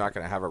 exactly. She's not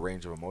going to have a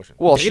range of emotion.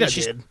 Well, Data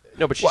she's did.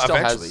 no, but she Well, still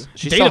eventually. has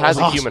she Data still has was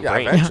a awesome. human yeah,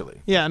 brain.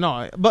 eventually. Yeah,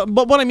 no, but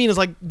what I mean is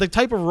like the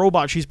type of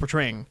robot she's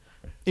portraying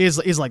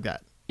is like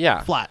that.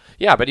 Yeah, Flat.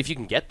 Yeah, but if you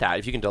can get that,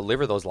 if you can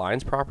deliver those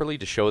lines properly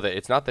to show that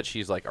it's not that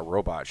she's like a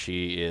robot,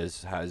 she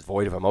has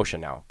void of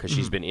emotion now because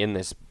she's been in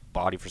this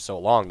body for so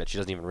long that she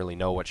doesn't even really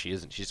know what she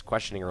is, and she's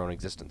questioning her own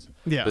existence.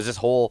 Yeah. There's this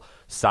whole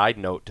side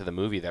note to the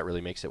movie that really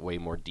makes it way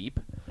more deep.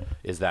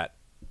 Is that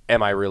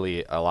am I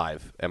really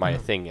alive? Am I a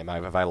thing?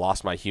 Have I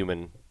lost my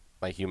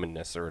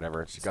humanness or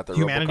whatever? She got the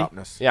Humanity.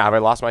 Robocopness. Yeah, have I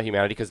lost my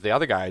humanity? Because the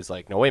other guy's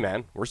like, no way,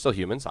 man. We're still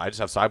humans. I just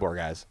have cyborg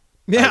eyes.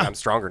 Yeah. I'm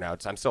stronger now.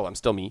 I'm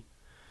still me.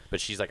 But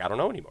she's like, I don't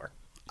know anymore.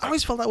 I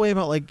always felt that way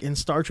about like in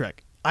Star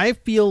Trek. I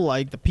feel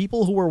like the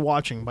people who we're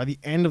watching by the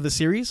end of the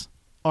series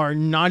are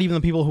not even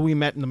the people who we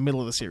met in the middle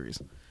of the series.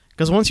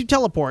 Because once you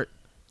teleport,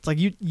 it's like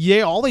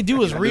all they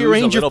do is You lose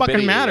rearrange a your little fucking bit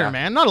of you, matter, yeah.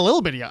 man. Not a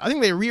little bit of you. I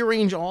think they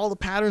rearrange all the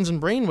patterns and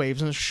brain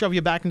waves and shove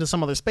you back into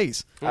some other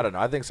space. I don't know.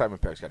 I think Simon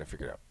Pegg's got to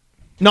figure it out.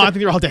 No, I think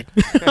they're all dead.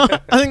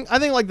 I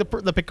think like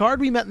the Picard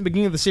we met in the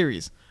beginning of the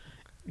series,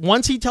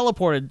 once he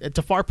teleported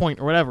to Farpoint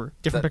or whatever,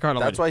 different Picard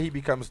already. That's why he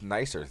becomes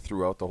nicer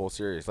throughout the whole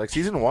series. Like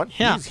season 1,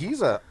 Yeah.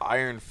 he's a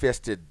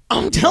iron-fisted.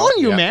 I'm telling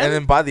you, Yeah. man. And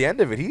then by the end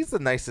of it, he's the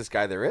nicest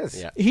guy there is.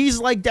 Yeah. He's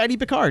like Daddy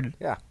Picard.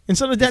 Yeah.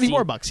 Instead of Daddy He's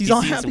Warbucks. He's he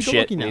all sees some happy go shit,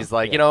 lucky and now. he's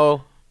like,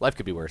 life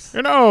could be worse.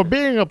 You know,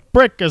 being a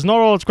prick is not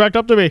all it's cracked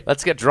up to be.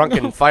 Let's get drunk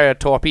and fire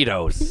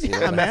torpedoes.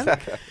 Yeah, man.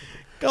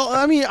 Well,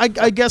 I mean, I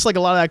guess like a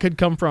lot of that could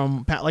come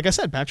from, like I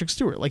said, Patrick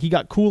Stewart. Like he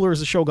got cooler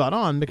as the show got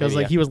on because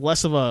Maybe, like he was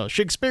less of a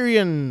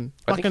Shakespearean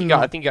I fucking.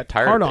 think he got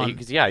tired. hard-on.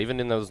 Because even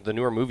in the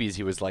newer movies,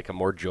 he was like a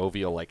more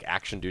jovial, like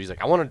action dude. He's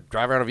like, I want to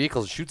drive around in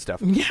vehicles and shoot stuff.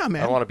 Yeah, I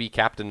man. don't want to be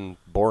Captain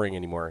Boring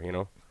anymore.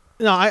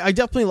 No, I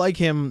definitely like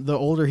him the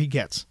older he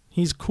gets.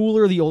 He's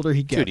cooler the older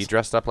he gets. Dude, he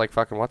dressed up like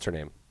fucking what's her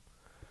name,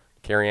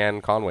 Carrie Ann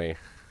Conway,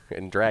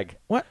 in drag.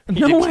 What? He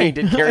No did, way. He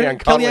did Kellyanne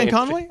Conway. Kellyanne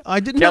Conway? I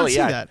did not Kelly, see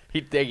yeah. that.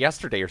 He did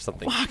yesterday or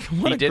something. Fuck,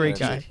 what he a did, great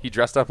guy. He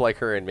dressed up like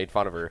her and made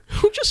fun of her.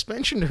 Who just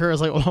mentioned her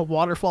as like a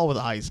waterfall with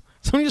eyes?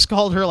 Somebody just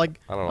called her like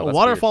I don't know, a that's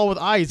waterfall with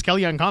eyes,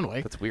 Kellyanne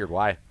Conway, That's weird.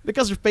 Why?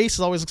 because her face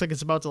always looks like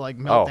it's about to like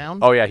melt down.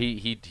 Oh yeah.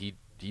 He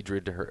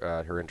drew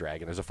her in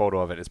drag, and there's a photo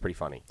of it. It's pretty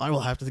funny. I will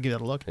have to give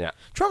that a look. Yeah.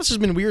 Travis has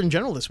been weird in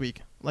general this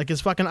week. Like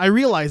his fucking. I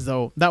realized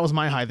though that was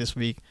my high this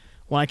week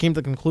when I came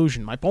to the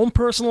conclusion. My own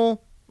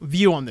personal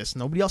view on this.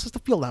 Nobody else has to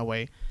feel that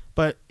way.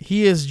 But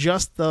he is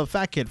just the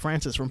fat kid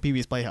Francis from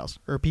Pee-wee's Playhouse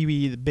or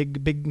Pee-wee the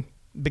big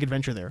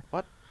adventure there.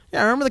 What?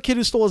 Yeah, remember the kid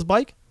who stole his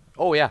bike?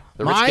 Oh yeah.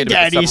 The rich My kid with the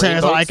daddy submarine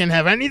says I boats? can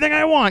have anything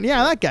I want.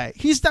 Yeah, that guy.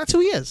 That's who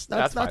he is.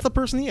 That's fine. the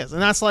person he is,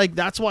 and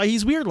that's why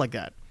he's weird like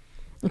that.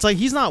 It's like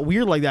he's not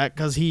weird like that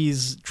because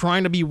he's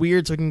trying to be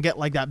weird so he can get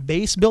like that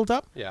base built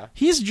up. Yeah.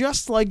 He's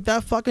just like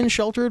that fucking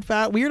sheltered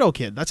fat weirdo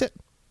kid. That's it.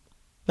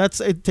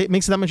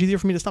 Makes it that much easier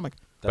for me to stomach.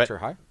 That's But- your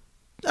high?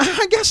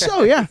 I guess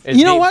so. Yeah. Is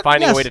You know he what?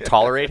 Finding Yes. a way to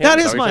tolerate him. That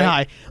Is is that my what you're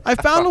high. I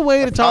found a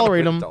way to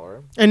tolerate him, Tolerate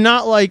him. and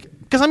not like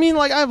because I mean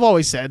like I've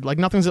always said like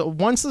nothing's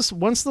once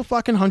the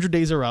fucking 100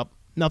 days are up,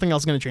 nothing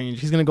else is gonna change.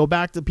 He's gonna go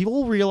back to people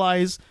will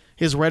realize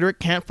his rhetoric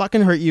can't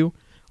fucking hurt you.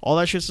 All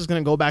that shit's just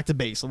gonna go back to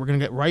base. We're gonna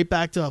get right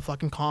back to a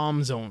fucking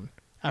calm zone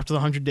after the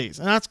 100 days,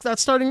 and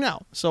that's starting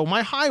now. So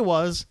my high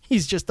was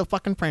he's just the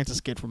fucking Francis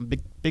kid from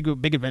Big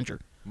Adventure.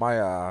 My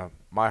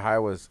high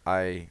was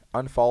I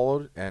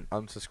unfollowed and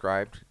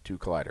unsubscribed to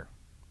Collider.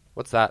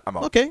 What's that? I'm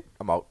out. Okay.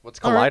 I'm out. What's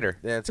All right. Collider?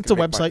 Yeah, It's gonna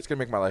a make website. It's gonna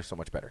make my life so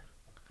much better.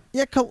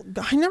 Yeah,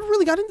 I never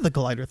really got into the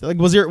Collider thing. Like,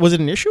 was it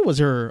an issue? Was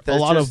there a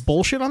There's lot of just-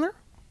 bullshit on there?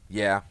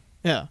 Yeah.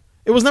 Yeah,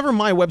 it was never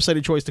my website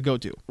of choice to go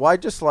to. Well, I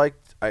just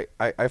liked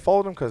I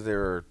followed them because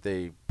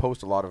they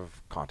post a lot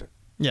of content.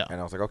 Yeah,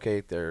 And I was like,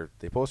 okay,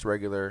 they post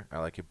regular. I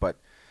like it, but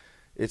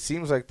it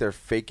seems like they're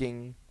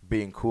faking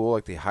being cool.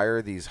 Like they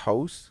hire these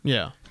hosts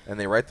yeah. and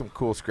they write them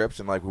cool scripts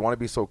and like we want to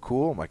be so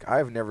cool. I'm like,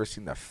 I've never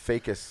seen the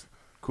fakest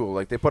cool.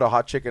 Like they put a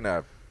hot chick in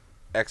a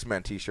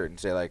X-Men T-shirt and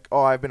say like,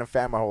 oh, I've been a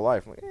fan my whole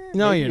life. I'm like,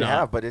 No, maybe you're you not.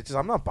 have, but it's just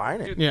I'm not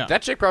buying it. Dude, Yeah.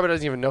 That chick probably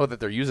doesn't even know that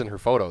they're using her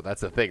photo.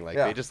 That's the thing. Like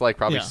Yeah. they just like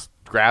probably Yeah.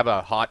 grab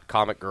a hot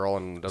comic girl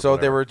and does So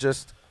they whatever.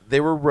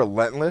 were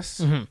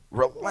relentless, Mhm.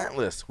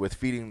 relentless with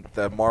feeding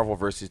the Marvel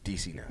versus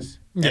DC-ness.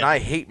 Yeah. And I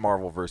hate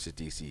Marvel versus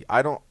DC.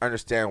 I don't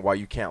understand why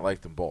you can't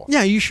like them both.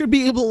 Yeah, you should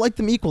be able to like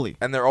them equally.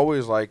 And they're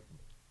always like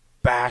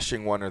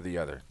bashing one or the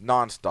other,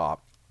 nonstop.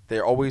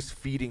 They're always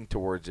feeding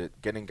towards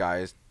it, getting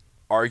guys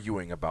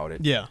arguing about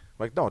it. Yeah.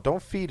 Like, no,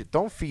 don't feed it.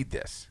 Don't feed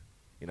this.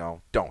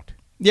 Don't.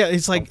 Yeah,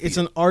 it's like Don't it's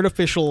feed an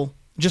artificial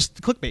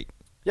just clickbait.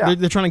 Yeah.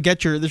 They're trying to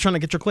get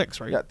your clicks,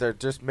 right? Yeah,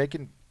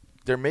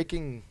 they're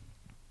making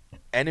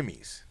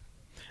enemies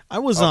I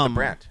was of the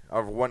brand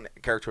of one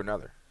character to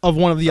another. of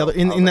one of the So, other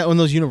I was in like-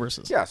 those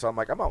universes. Yeah, so I'm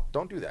like, I'm out.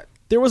 Don't do that.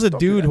 There was a Don't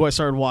do dude that. who I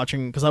started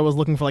watching because I was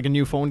looking for like a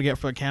new phone to get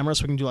for a camera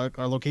so we can do like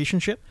our location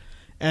shit.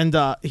 And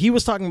he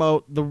was talking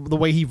about the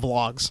way he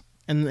vlogs.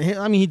 And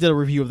he did a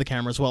review of the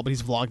camera as well, but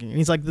he's vlogging. And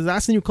he's like,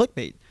 that's the new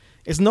clickbait.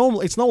 It's no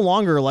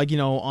longer like,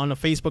 on a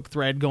Facebook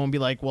thread go and be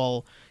like,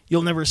 well,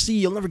 you'll never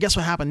guess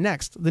what happened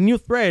next. The new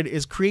thread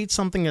is create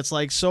something that's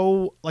like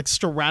so like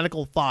just a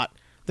radical thought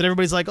that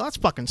everybody's like, oh, that's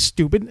fucking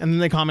stupid. And then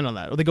they comment on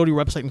that or they go to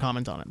your website and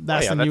comment on it.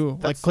 That's yeah, the new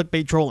that's-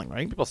 clickbait trolling,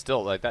 right? People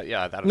still like that.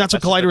 Yeah, And that's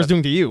what Collider is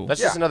doing to you. That's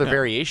Yeah. just another Yeah.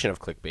 variation of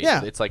clickbait.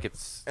 Yeah. It's like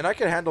it's. And I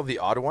can handle the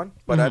odd one,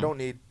 but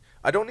Mhm.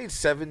 I don't need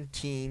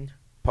 17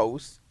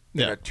 posts in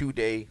Yeah. a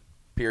 2-day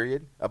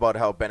period about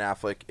how Ben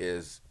Affleck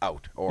is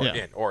out or Yeah.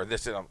 in or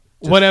this and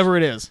Whatever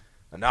it is.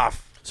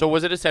 enough. So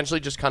was it essentially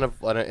just kind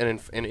of an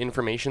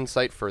information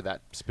site for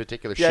that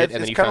particular Yeah, shit, it's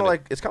and then you kind found of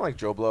like it's kind of like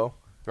Joe Blow.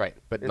 right,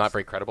 but it's- not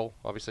very credible,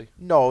 obviously.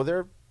 No,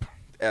 they're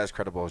as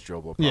credible as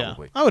Joe Blow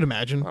probably. Yeah, I would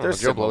imagine. I don't They're know,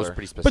 Joe Blow is similar.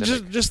 pretty But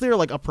specific. just their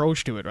like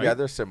approach to it, right? Yeah,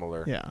 they're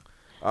similar. yeah.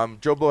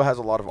 Joe Blow has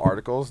a lot of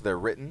articles. They're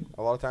written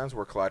a lot of times,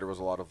 where Collider was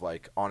a lot of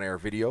like on-air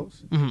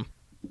videos. Mhm.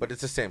 But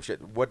it's the same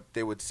shit. What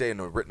they would say in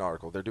a written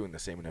article, they're doing the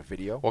same in a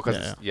video. well,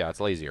 because Yeah. it's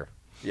lazier.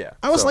 Yeah,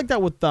 I was so- like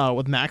that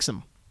with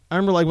Maxim. I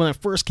remember like when it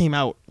first came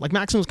out, like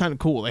Maxim was kind of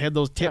cool. They had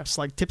those tips,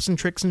 like tips and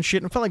tricks and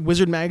shit. It felt like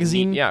Wizard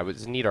magazine. Yeah, it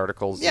was neat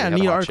articles. Yeah, and they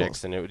had neat hot articles.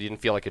 Chicks, and it didn't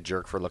feel like a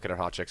jerk for looking at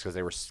hot chicks because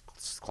they were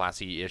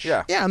classy-ish.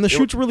 Yeah. Yeah, and the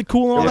shoots were really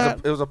cool and all that.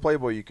 It was a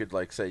Playboy you could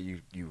like say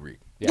you read.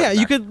 Yeah,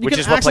 you could Which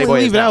is what actually Playboy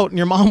is leave it now. out, and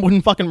your mom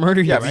wouldn't fucking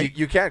murder you, Yeah, but right?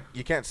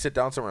 you can't sit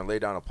down somewhere and lay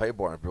down a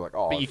Playboy and be like,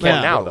 oh, But you fuck,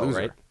 can now, what a though, loser.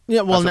 right?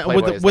 Yeah, well, That's what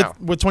with Playboy is with now.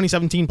 with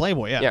 2017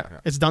 Playboy, yeah, Yeah.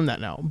 it's done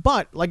that now.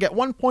 But like at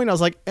one point, I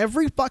was like,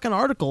 every fucking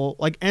article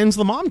like ends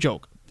the mom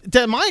joke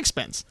at my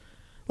expense.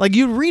 Like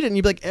you'd read it and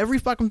you'd be like, every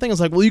fucking thing is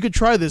like, well, you could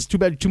try this. Too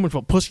bad you're too much of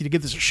a pussy to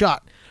give this a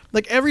shot.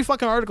 Like every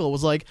fucking article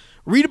was like,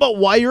 read about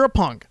why you're a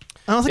punk.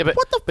 And I was like,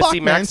 what the fuck, see,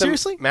 man?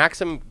 Seriously?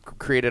 Maxim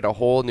created a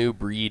whole new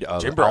breed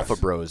of Gym bros. alpha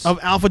bros. Of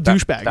alpha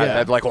douchebag, yeah.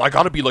 That, like, well, I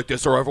gotta be like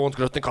this or everyone's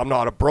gonna think I'm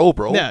not a bro.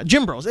 Yeah,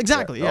 gym bros,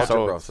 exactly. Yeah. all So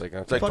gym bros. it's like,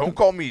 It's like, Fucking- don't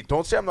call me.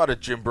 Don't say I'm not a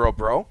gym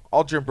bro.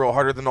 I'll gym bro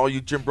harder than all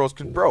you gym bros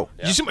can bro.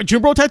 Did you see my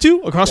gym bro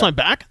tattoo across my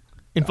back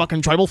in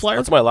fucking tribal flyers?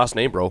 That's my last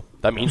name, bro.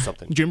 That means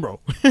something. Gym bro.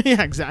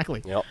 Yeah,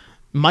 exactly. Yep.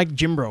 Mike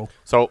Gym bro.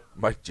 So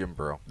Mike Jim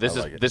Bro. this I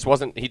is like it. this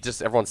wasn't. He just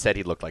everyone said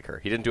he looked like her.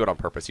 He didn't do it on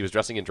purpose. He was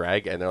dressing in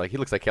drag, and they're like, he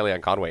looks like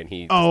Kellyanne Conway, and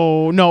he.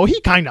 Oh no,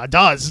 he kind of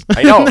does.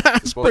 I know.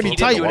 That's Well, pretty he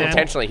tight, didn't do it man.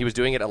 intentionally. He was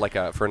doing it like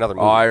for another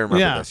movie. Oh, I remember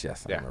Yeah. this.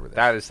 Yes, I Yeah, remember this.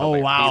 that is. Oh,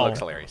 Hilarious. wow. He looks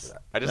hilarious.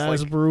 I just That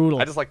is like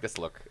brutal. I just like this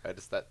look. I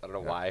don't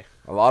know why.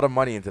 A lot of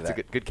money into It's that.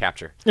 a good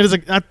capture. It is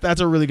that's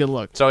a really good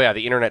look. So yeah,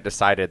 the internet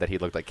decided that he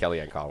looked like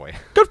Kellyanne Conway.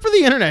 Good for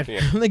the internet.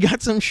 Yeah. They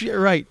got some shit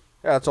right.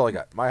 Yeah, that's all I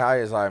got. My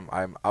high is I'm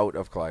out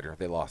of Collider.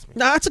 They lost me.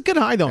 Nah, that's a good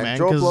high though, and man.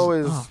 Joe 'cause- Blow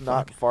is oh,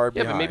 not fuck. far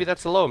Yeah, behind. but maybe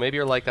that's a low. Maybe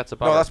you're like that's a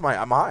bummer. No, that's my.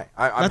 I'm high.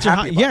 I'm That's your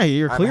happy. high. about Yeah, it.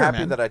 you're clear, I'm happy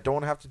man. that I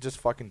don't have to just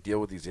fucking deal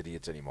with these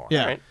idiots anymore.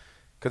 Yeah. Right?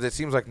 Because it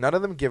seems like none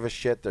of them give a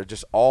shit. They're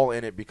just all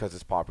in it because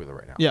it's popular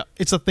right now. Yeah,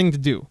 it's a thing to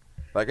do.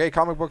 Like, hey,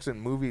 comic books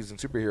and movies and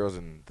superheroes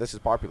and this is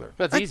popular.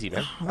 That's easy,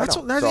 man. That's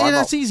know. that's, So yeah, I'm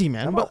that's out. easy,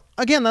 man. I'm But out.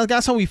 again,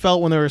 that's how we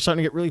felt when they were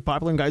starting to get really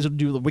popular, and guys would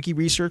do the wiki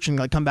research and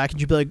like come back and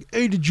you'd be like,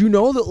 "Hey, did you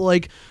know that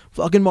like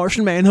fucking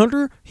Martian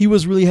Manhunter, he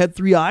really had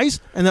 3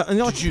 eyes?" And they're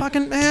like,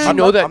 "Fucking man." you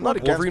know that I'm not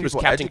against Wolverine was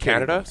people Captain educating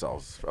Canada?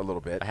 themselves a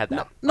little bit. I had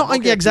that. No, I'm okay yeah,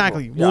 with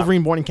exactly. people- yeah.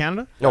 Wolverine born in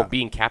Canada. No, Yeah.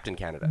 being Captain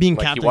Canada. Being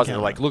like, Captain he wasn't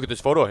Canada. like, look at this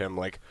photo of him.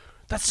 Like,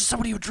 that's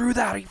somebody who drew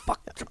that. He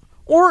fucked.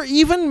 Or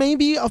even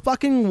maybe a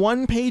fucking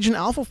 1 page in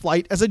Alpha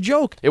Flight as a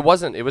joke. It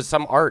wasn't. It was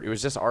some art. It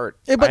was just art.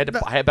 Yeah,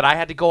 but I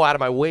had to go out of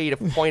my way to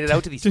point it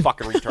out to these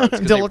fucking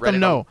retards To let them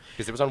know.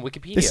 because it was on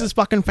Wikipedia. This is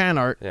fucking fan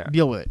art. Yeah.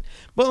 Deal with it.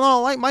 But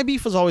no, like my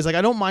beef was always like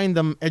I don't mind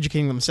them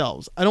educating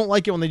themselves. I don't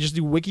like it when they just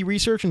do wiki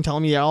research and tell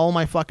me all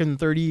my fucking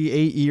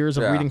 38 years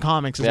of Yeah. reading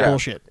comics is Yeah.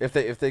 bullshit. If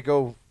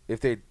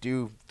they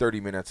do 30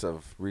 minutes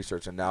of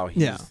research and now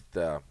he's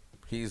the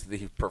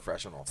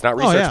professional. It's not Oh,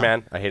 research, yeah.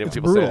 man. I hate it when It's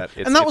people brutal. say that.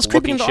 It's, and that it's was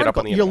creeping looking into the shit up on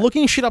article. the You're internet.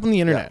 looking shit up on the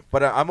Yeah, internet.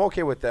 but I'm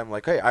okay with them.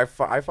 Like, hey, I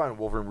find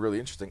Wolverine really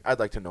interesting. I'd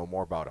like to know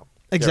more about him.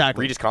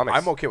 Exactly. Read his comics.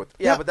 I'm okay with it.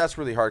 Yeah. Yeah, but that's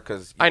really hard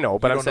because I know,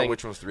 but you I'm don't saying- know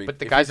which ones to read. but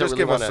the If guys you that just really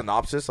give a wanna-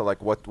 synopsis of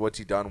like what's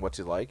he done, what's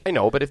he like. I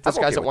know, but if those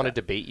I'm guys okay that with want to that.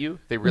 debate you,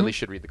 they really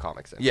should read the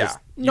comics. Then, 'cause Yeah.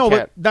 you No,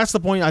 can't- but that's the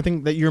point I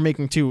think that you're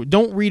making too.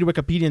 Don't read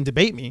Wikipedia and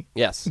debate me.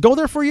 yes. Go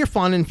there for your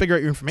fun and figure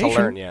out your information,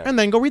 learn, yeah. and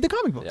then go read the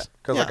comic books. Yeah.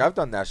 Because like I've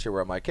done that shit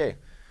where I'm like, hey,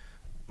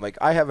 like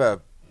I have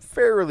a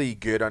fairly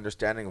good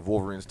understanding of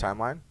Wolverine's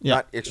timeline. Yeah.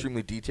 Not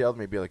extremely detailed,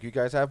 maybe like you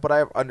guys have, but I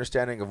have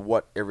understanding of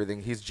what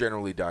everything he's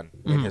generally done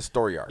in his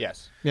story arc.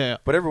 Yes. yeah.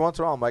 But every once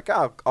in a while, I'm like,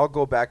 I'll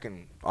go back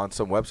and on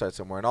some website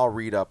somewhere and I'll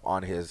read up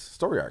on his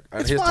story arc,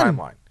 on It's his fun.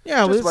 timeline.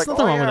 Yeah, Just there's like,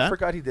 nothing oh wrong yeah, with I that.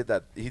 forgot he did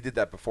that. He did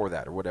that before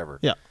that or whatever.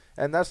 Yeah.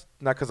 And that's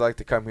not because I like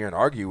to come here and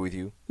argue with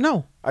you.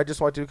 No, I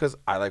just want to because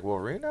I like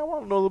Wolverine. I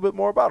want to know a little bit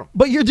more about him.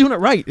 but you're doing it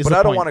right. Is But the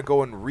I don't point. want to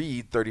go and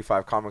read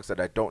 35 comics that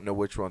I don't know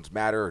which ones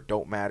matter or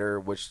don't matter,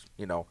 which,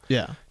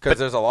 Yeah. because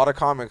there's a lot of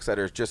comics that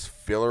are just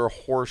filler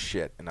horse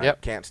shit, and I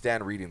Yep. can't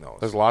stand reading those.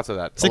 There's lots of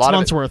that. 6 a lot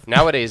months of it, worth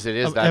Nowadays, it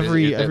is of that.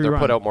 every They're run.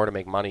 put out more to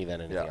make money than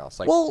anything Yeah. else.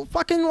 Like Well,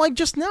 fucking like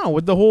just now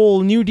with the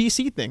whole new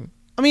DC thing.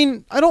 I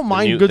mean, I don't the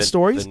mind new- good the-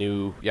 stories. The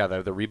new, the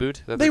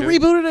reboot. That They they're doing.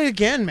 rebooted it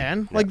again,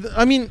 man. Like,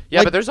 I mean, Yeah,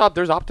 like, but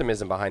there's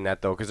optimism behind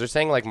that though, because they're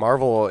saying like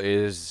Marvel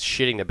is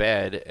shitting the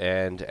bed,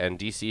 and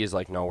DC is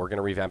like, no, we're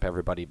gonna revamp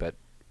everybody, but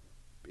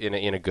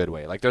in a good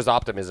way. Like there's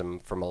optimism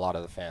from a lot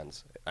of the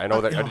fans. I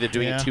know that they're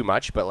doing yeah. it too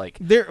much, but like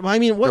I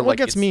mean, what they're like,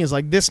 gets me is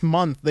like this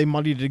month they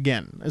muddied it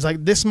again. It's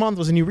like this month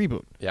was a new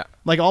reboot. yeah,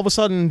 Like all of a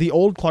sudden, the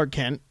old Clark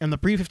Kent and the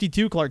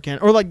pre-52 Clark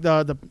Kent, or like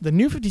the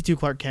new 52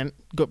 Clark Kent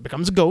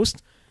becomes a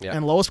ghost, Yeah.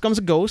 and Lois becomes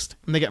a ghost,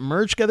 and they get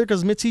merged together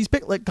because Mitzi's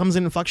Picklet comes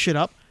in and fucks shit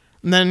up,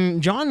 and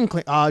then John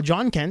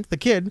Kent, the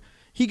kid,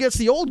 he gets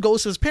the old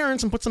ghost as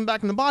parents and puts them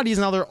back in the bodies,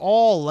 and now they're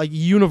all like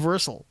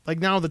universal. Like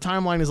now the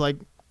timeline is like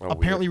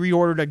apparently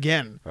reordered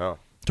again, oh,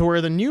 to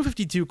where the new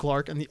 52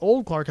 Clark and the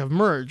old Clark have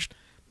merged.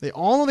 They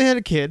all know they had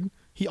a kid.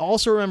 He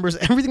also remembers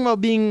everything about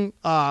being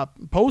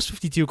post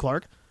 52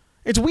 Clark.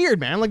 It's weird,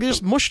 man. Like they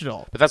just mushed it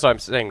all. but that's what I'm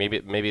saying.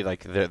 Maybe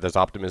like there's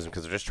optimism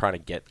because they're just trying to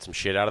get some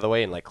shit out of the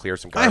way and like clear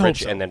some I hope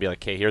garbage, so. and then be like,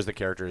 okay, here's the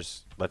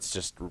characters. Let's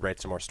just write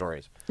some more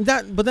stories.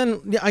 But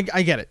then, yeah,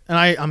 I get it, and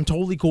I'm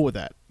totally cool with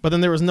that. But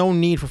then there was no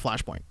need for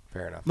Flashpoint.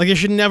 Fair enough. Like, they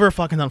should never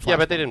fucking done Flashpoint. Yeah,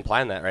 but they didn't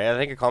plan that, right? I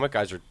think comic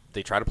guys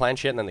they try to plan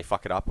shit and then they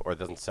fuck it up or it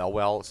doesn't sell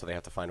well, so they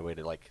have to find a way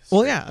to like.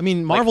 Well, yeah, I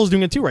mean, Marvel's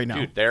doing it too right now.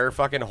 Dude, their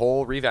fucking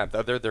whole revamp.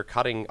 They're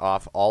cutting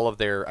off all of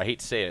their. I hate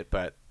to say it,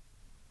 but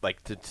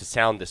like to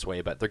sound this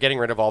way, but they're getting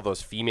rid of all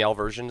those female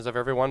versions of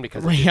everyone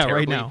because they did Yeah, right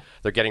terribly. now.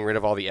 They're getting rid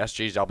of all the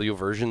SJW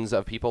versions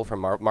of people from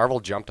Marvel.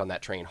 Jumped on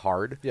that train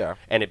hard, Yeah.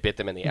 and it bit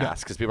them in the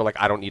ass because people are like,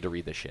 I don't need to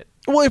read this shit.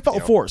 Well, it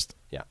felt forced.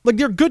 Yeah. Like,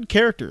 they're good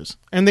characters,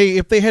 and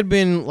if they had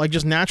been like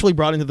just naturally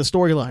brought into the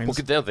storylines,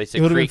 Well, they say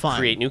it would've been fine.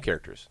 create new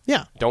characters.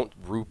 Yeah. Don't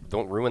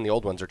ruin the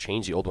old ones or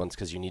change the old ones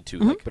because you need to.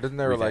 Like, But isn't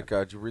there revamp. like?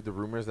 Did you read the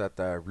rumors that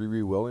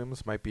Riri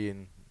Williams might be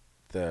in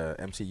the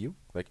MCU,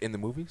 like in the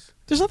movies?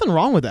 there's nothing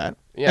wrong with that.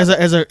 Yeah.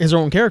 As her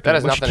own character, that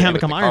has but she nothing to can't do with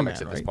become the Iron comics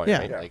Man, at this right? point,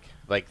 Yeah. right?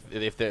 Like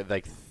if they're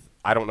like,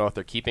 I don't know if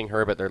they're keeping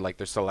her, but they're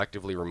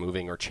selectively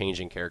removing or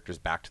changing characters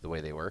back to the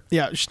way they were.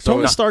 Yeah,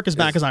 Tony no, Stark is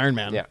back as Iron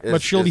Man, yeah.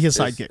 but she'll be his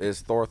sidekick.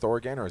 Is Thor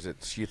again, or is it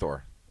she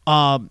Thor?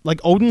 Like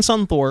Odin's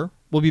son Thor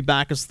will be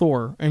back as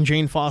Thor, and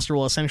Jane Foster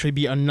will essentially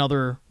be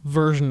another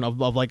version of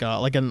like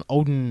an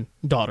Odin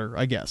daughter,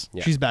 I guess.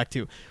 Yeah. She's back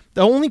too.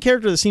 The only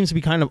character that seems to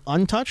be kind of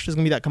untouched is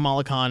gonna be that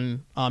Kamala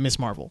Khan, Miss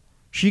Marvel.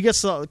 She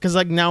gets because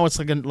like now it's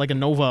like a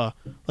Nova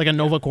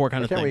Corps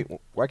kind of thing.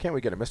 Why can't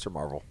we get a Mr.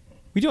 Marvel?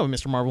 We do have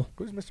Mr. Marvel.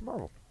 Who's Mr.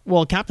 Marvel?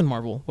 Well, Captain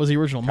Marvel was the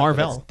original.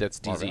 Marvel. That's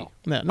DZ. Marvel.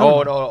 Yeah,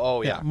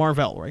 Oh, yeah.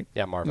 Marvel, right?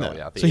 Yeah, Marvel,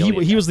 yeah. The So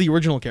alien he guy. was the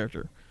original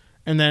character,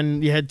 and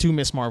then you had two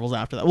Miss Marvels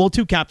after that. Well,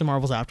 two Captain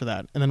Marvels after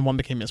that, and then one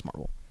became Miss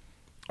Marvel.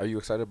 Are you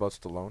excited about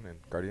Stallone and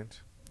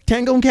Guardians?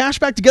 Tango and Cash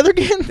back together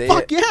again?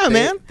 Fuck yeah,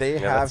 man. They Yeah,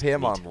 have that's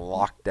him neat. on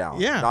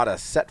lockdown. Yeah. Not a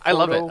set I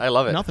love it. photo, I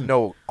love it. Nothing.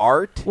 No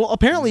art. Well,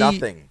 apparently,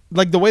 nothing.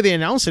 like the way they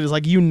announced it is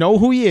like you know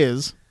who he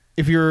is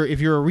if you're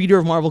a reader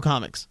of Marvel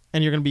comics,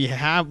 and you're gonna be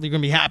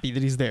happy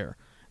that he's there.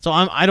 So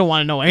I don't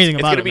want to know anything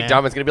It's about gonna it. be man.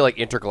 dumb. It's gonna be like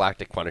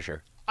Intergalactic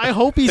Punisher. I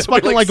hope he's It'll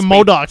be fucking like space,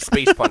 MODOK.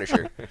 Space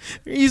Punisher.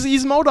 he's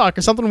MODOK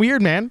or something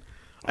weird, man.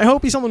 I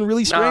hope he's something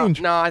really strange.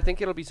 No, I think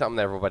it'll be something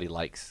that everybody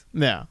likes.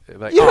 Yeah.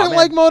 Like, You oh, didn't man.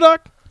 like MODOK?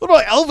 What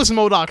about Elvis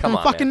MODOK Come from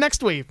on, fucking man.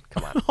 Next Wave?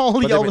 Come on. All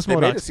the But Elvis they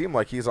made it MODOK. seem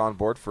like he's on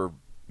board for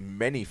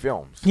many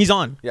films. He's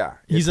on. Yeah.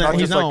 He's It's not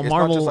he's just now like, a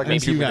Marvel it's not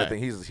just like a MCU 2-minute guy. thing.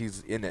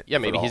 He's in it. Yeah,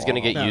 for maybe the he's gonna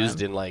whole- get Yeah, used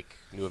man. in like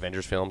new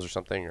Avengers films or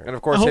something. And Or,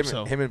 of course, I hope him,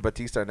 so. him and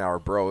Batista now are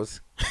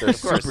bros. They're course.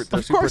 super, they're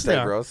Of super course they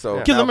tight are. bros. So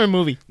Yeah. Give them now, a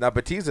movie. now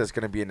Batista's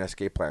going to be in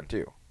Escape Plan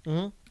too.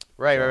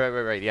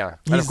 right. Yeah.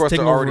 And He's of course,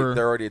 taking they're over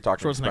already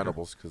talking Schwarzenegger.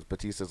 Expendables because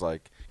Batista's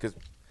like because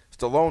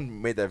Stallone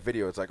made that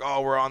video. It's like,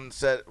 oh, we're on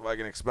set like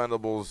in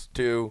Expendables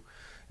 2,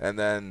 and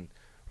then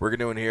we're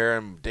doing here,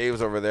 and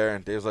Dave's over there,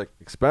 and Dave's like,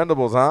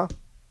 Expendables, huh?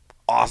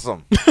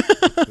 Awesome.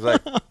 He's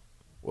like,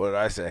 what did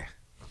I say?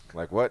 I'm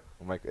like, what?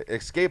 I'm like,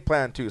 Escape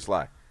Plan 2,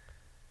 Sly.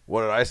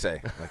 What did I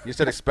say? I'm like, you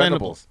said Expendables.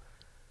 Expendables.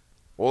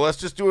 Well, let's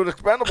just do it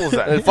Expendables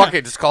then. Fuck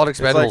it, just call it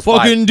Expendables. like 5.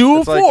 Fucking do it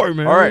It's like, for,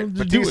 man. all right,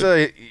 Just do it.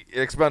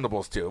 Batista,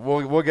 Expendables too.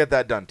 We'll get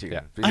that done too.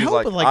 Yeah. He's I hope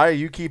like, it, like-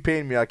 you keep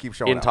paying me, I'll keep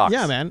showing In up. talks.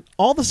 Yeah, man.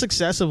 All the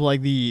success of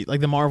like the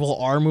Marvel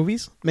R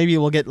movies. Maybe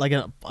we'll get like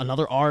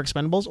another R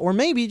Expendables, or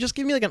maybe just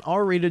give me like an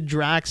R-rated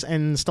Drax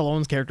and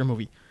Stallone's character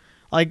movie.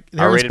 Like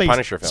they're in R-rated space.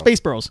 Punisher film. Space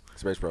Bros.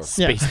 Space Bros.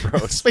 Yeah. Space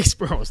Bros. Space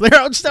Bros. They're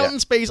just out Yeah. in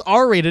space,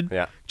 R-rated.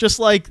 Yeah. Just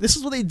like this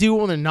is what they do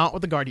when they're not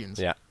with the Guardians.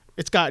 Yeah.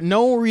 It's got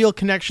no real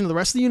connection to the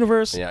rest of the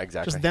universe. Yeah,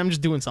 exactly. Just them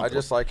just doing I something.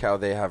 just like how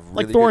they have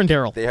Like really Thor good, and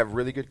Daryl. They have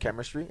really good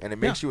chemistry, and it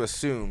makes you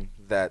assume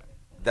that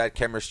that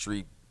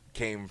chemistry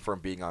came from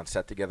being on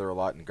set together a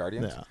lot in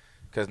Guardians. Yeah.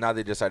 Because now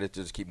they decided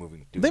to just keep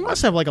moving. They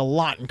must have like a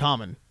lot in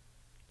common.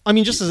 I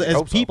mean, just You as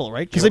hope so. people,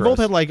 right? Because Gym they both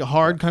bros. had like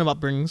hard kind of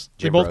upbringings.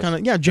 They Gym both bros.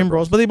 kind of gym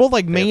bros, but they both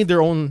like made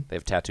their own. They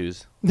have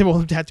tattoos. They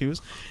both have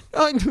tattoos.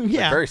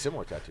 Yeah, very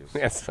similar tattoos.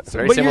 Yes, it's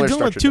very but similar you're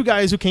dealing with structure two to-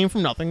 guys who came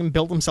from nothing and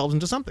built themselves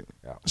into something.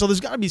 Yeah. So there's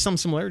got to be some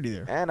similarity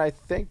there. And I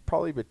think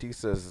probably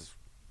Batista's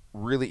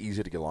really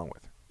easy to get along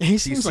with. He He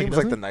seems seems like, like it,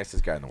 the doesn't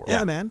nicest guy in the world. he?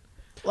 Yeah, man.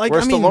 Like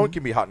Whereas I mean, Stallone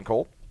can be hot and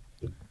cold.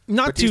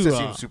 not Batista to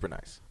seems super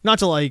nice. not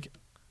to like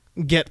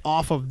get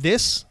off of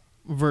this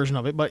version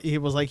of it, but it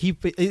was like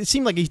it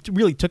seemed like he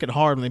really took it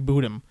hard when they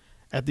booed him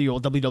at the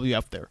old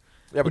WWF there.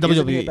 Yeah, but Or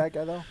isn't he a WWE. bad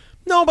guy though?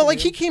 No, but like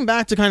he came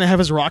back to kind of have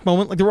his Rock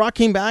moment. Like the Rock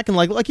came back and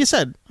like you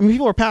said, I mean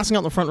people were passing out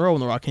in the front row when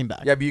the Rock came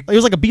back. Yeah, but you- it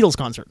was like a Beatles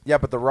concert. Yeah,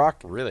 but The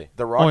Rock. Really?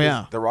 The Rock. Oh,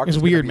 yeah. The Rock It's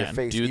is gonna weird, be a man.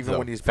 face Dudes, even though.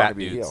 when he's Fat trying to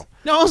be a dudes. heel.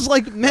 No, it was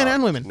like men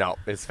and women. No,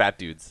 it's fat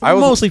dudes. I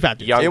was- Mostly fat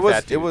dudes. Young It was.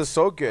 fat It dudes. was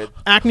so good.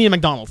 Acne and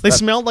McDonald's. They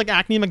smelled like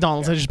Acne and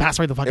McDonald's. They just passed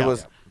right the fuck It out.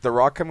 was The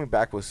Rock coming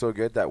back was so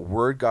good that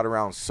word got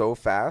around so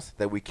fast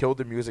that we killed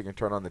the music and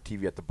turned on the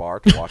TV at the bar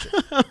to watch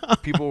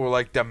it. People were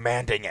like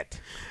demanding it.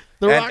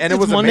 The Rock and it is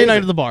was Monday night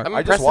amazing. at the bar. I'm I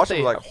impressed just watched that it.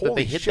 they- Like, that they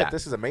holy hid shit, that.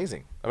 this is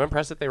amazing. I'm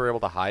impressed that they were able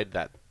to hide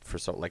that for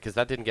so because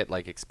that didn't get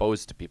like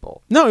exposed to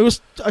people. No, it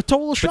was a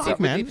total shock, But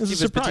see, man. It was a was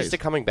surprise. Batista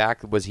coming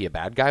back? Was he a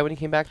bad guy when he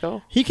came back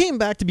though? He came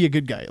back to be a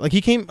good guy. Like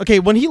he came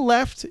when he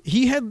left,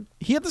 he had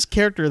this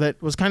character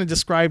that was kind of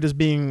described as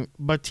being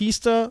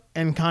Batista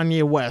and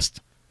Kanye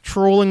West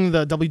trolling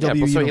the WWE Yeah, but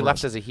so he universe.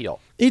 left as a heel.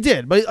 He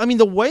did, but I mean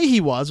the way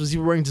he was he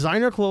wearing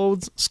designer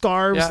clothes,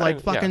 scarves, Yeah, like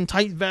yeah. fucking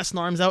tight vest and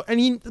arms out, and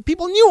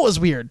people knew it was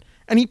weird.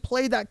 and he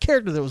played that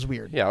character that was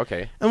weird. Yeah,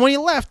 okay. And when he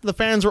left, the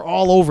fans were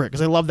all over it because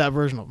they loved that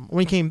version of him.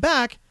 When he came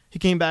back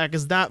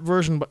as that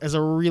version, but as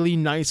a really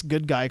nice,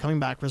 good guy coming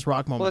back for his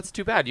Rock moment. Well, that's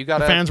too bad. You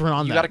gotta fans weren't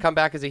on You that. gotta come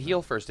back as a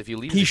heel first. If you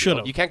leave, He as a heel.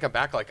 should've. You can't come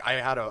back like I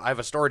have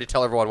a story to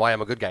tell everyone why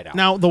I'm a good guy now.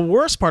 Now, the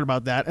worst part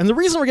about that, and the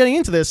reason we're getting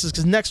into this is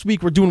because next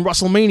week we're doing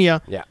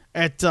WrestleMania Yeah.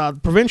 at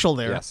Provincial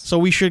there. Yes. So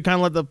we should kind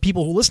of let the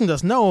people who listen to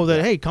us know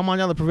that, hey, come on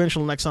down to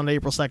Provincial next Sunday,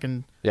 April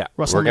 2nd. Yeah,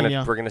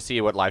 WrestleMania. we're gonna see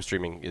what live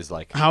streaming is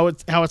like. How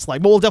it's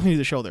like. But we'll definitely do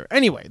the show there.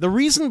 Anyway, the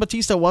reason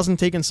Batista wasn't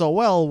taken so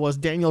well was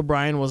Daniel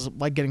Bryan was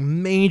like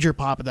getting major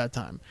pop at that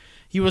time.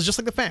 He was just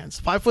like the fans,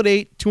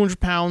 5'8", 200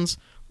 pounds,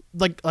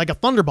 like a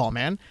thunderball,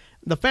 man.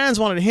 The fans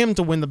wanted him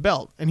to win the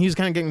belt, and he was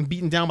kind of getting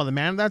beaten down by the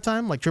man at that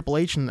time, like Triple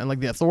H and like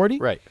the Authority.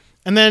 Right.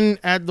 And then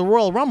at the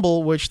Royal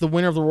Rumble, which the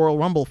winner of the Royal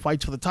Rumble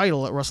fights for the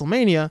title at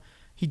WrestleMania,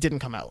 he didn't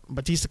come out.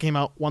 Batista came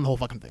out, won the whole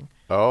fucking thing.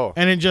 Oh.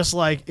 And it just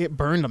like, it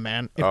burned him,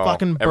 man. It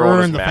fucking Everyone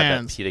was burned the mad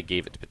fans. that he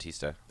gave it to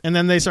Batista. And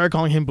then they started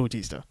calling him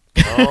Bautista.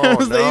 Oh,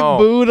 Because they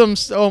booed him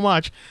so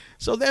much.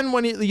 So then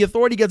when the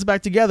Authority gets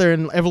back together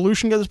and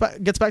Evolution gets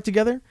back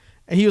together,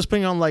 and he was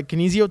putting on like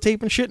kinesio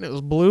tape and shit, and it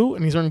was blue,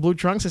 and he's wearing blue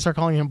trunks, they start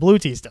calling him Blue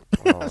Tista.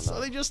 So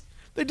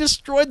they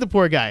destroyed the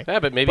poor guy. Yeah,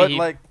 but maybe But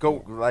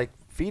he,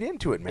 feed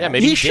into it, man. yeah,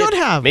 maybe He did. should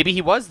have. Maybe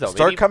he was though.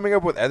 Start maybe, coming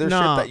up with other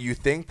Nah. shit that you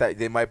think that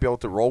they might be able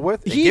to roll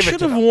with. And He give it should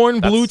to have them. worn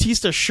Blue That's-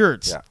 Tista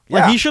shirts. Yeah.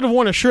 Like Yeah. he should have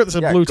worn a shirt that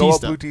said Yeah, Blue go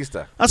Tista. Blue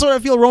Tista. That's what I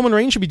feel Roman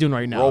Reigns should be doing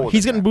right now. Roll with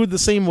He's it, getting man. booed the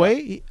same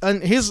way.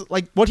 And his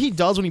like what he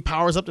does when he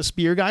powers up to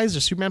spear guys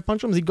or Superman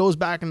punch them, he goes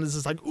back and does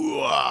this like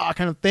ooh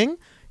kind of thing.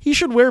 He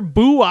should wear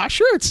boo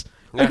shirts.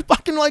 Like Yeah.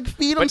 fucking like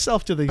feed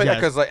himself to these But yeah,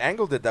 guys. because like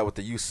Angle did that with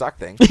the "You Suck"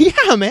 thing.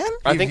 Yeah, man.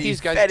 I think he these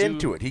guys fed do-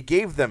 into it. He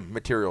gave them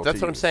material. That's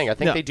to what I'm use. saying. I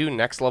think Yeah. they do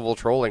next level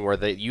trolling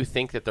where you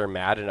think that they're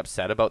mad and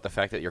upset about the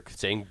fact that you're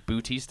saying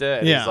Bautista,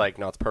 and Yeah. he's like,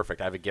 no, it's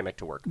perfect. I have a gimmick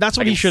to work. That's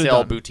what I he can should've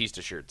sell done. Bautista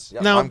shirts.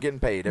 Yeah, Now, I'm getting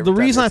paid. Every The time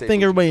reason they I say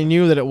think Blue everybody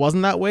knew that it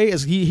wasn't that way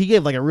is he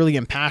gave like a really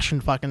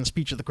impassioned fucking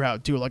speech to the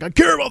crowd too. Like, I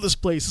care about this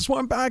place. That's why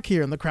I'm back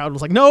here. And the crowd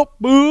was like, nope,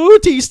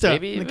 Bautista.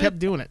 Maybe and they kept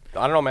doing it.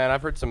 I don't know, man.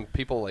 I've heard some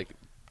people like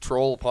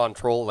troll upon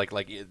troll, like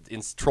in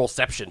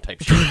trollception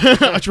type shit, where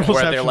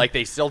Trollception. they're like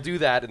they still do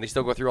that and they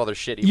still go through all their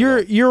shit. even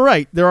though- You're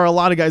right. There are a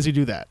lot of guys who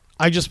do that.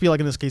 I just feel like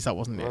in this case that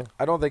wasn't it.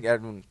 I don't think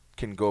everyone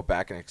can go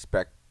back and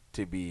expect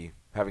to be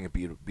having a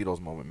Beatles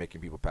moment,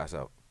 making people pass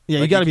out. Yeah,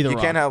 you Like, got to be the You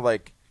Rock. can't have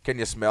like, can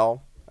you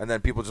smell? And then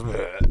people just.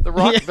 The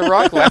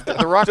Rock left.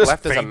 The Rock Just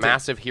left as a fainted.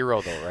 massive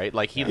hero, though, right?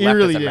 Like he He left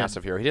really as a did.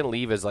 massive hero. He didn't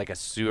leave as like a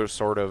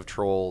sort of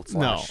troll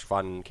 /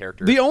 fun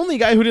character. The only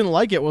guy who didn't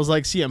like it was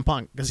like CM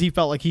Punk because he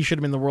felt like he should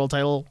have been the world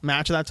title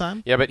match at that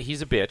time. Yeah, but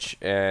he's a bitch,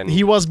 and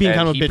He was being and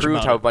kind of a he bitch proved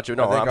about how it. much.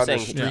 No, I think I'm on saying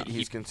the he, street, he-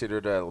 he's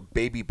considered a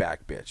baby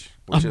back bitch,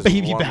 which is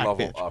baby one back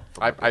level bitch. up.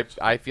 from a bitch.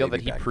 I feel that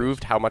Baby he back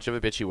proved how much of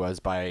a bitch he was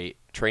by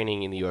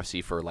training in the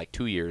UFC for like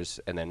 2 years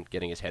and then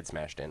getting his head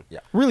smashed in. Yeah.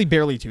 Really,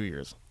 barely 2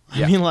 years.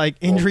 Yeah. I mean, like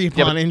injury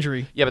yeah, upon but-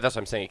 injury. Yeah, but that's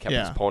what I'm saying. He kept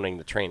Yeah. postponing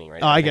the training,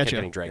 right? Oh, I And it get kept you.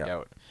 getting dragged Yeah.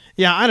 out.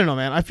 Yeah, I don't know,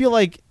 man. I feel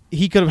like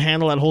he could have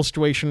handled that whole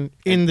situation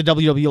in the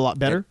WWE a lot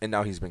better, And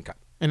now he's been cut.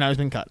 and now he's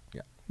been cut.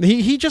 Yeah.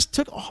 He just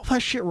took all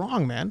that shit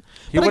wrong, man.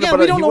 He But went again, about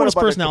we it- don't he know what went his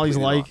about it personality's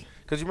completely like. wrong.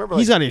 Because you remember,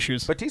 He's like, got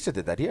issues. Batista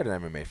did that. He had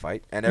an MMA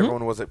fight, and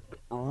everyone was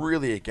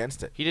really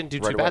against it. He didn't do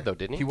right too bad, away. though,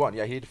 didn't he? He won.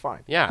 Yeah, he did fine.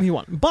 Yeah. He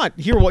won. But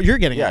hear what you're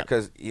getting Yeah, at.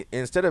 because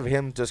instead of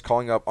him just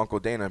calling up Uncle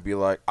Dana and be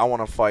like, I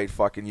want to fight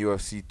fucking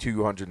UFC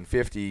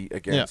 250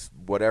 against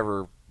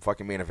whatever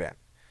fucking main event.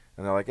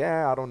 And they're like,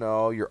 yeah, I don't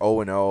know. You're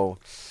 0-0.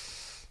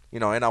 You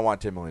know, and I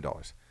want $10 million.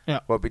 Yeah.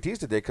 What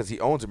Batista did, because he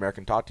owns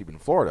American Top Team in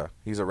Florida,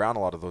 he's around a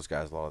lot of those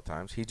guys a lot of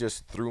times. He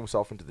just threw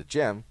himself into the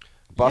gym,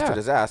 busted Yeah.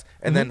 his ass,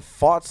 and then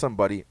fought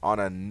somebody on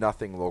a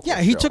nothing local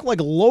Yeah, he show. took like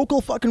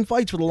local fucking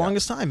fights for the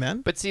longest time,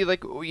 man. But see,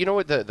 like, you know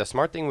what the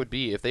smart thing would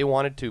be if they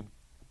wanted to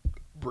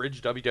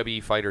bridge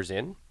WWE fighters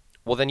in.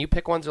 Well, then you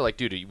pick ones that are like,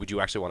 dude, would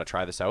you actually want to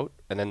try this out?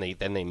 And then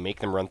they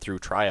make them run through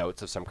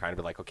tryouts of some kind.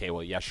 Be like, okay,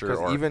 well, yeah, sure. 'Cause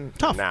Or even-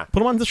 Tough. nah.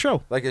 Put him on the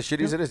show. Like, as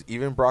shitty as it is,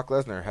 even Brock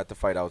Lesnar had to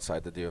fight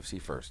outside the UFC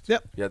first.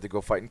 Yep. He had to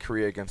go fight in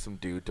Korea against some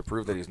dude to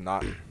prove that he's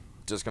not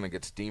just going to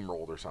get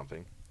steamrolled or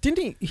something. Didn't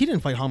he? He didn't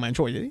fight Hangman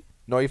Choi, did he?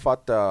 No, he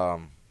fought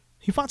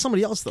He fought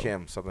somebody else though.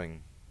 Kim,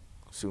 something,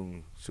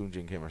 Soon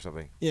Jin Kim or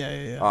something.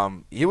 Yeah.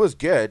 He was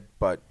good,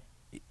 but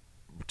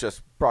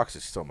just Brock's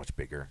is so much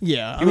bigger.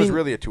 Yeah, He I was mean-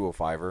 really a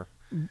 205er.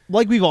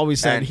 Like we've always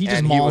said, And- he just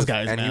and mauls was,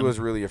 guys, and man. he was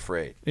really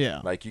afraid. Yeah.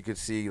 Like, you could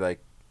see,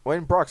 like,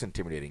 when Brock's an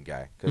intimidating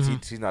guy, because Mm-hmm.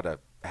 he's not a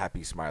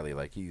happy, smiley,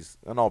 like, he's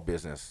an all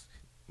business.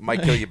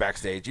 Might kill you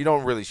backstage. You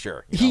don't really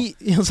sure. You know?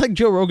 It's like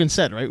Joe Rogan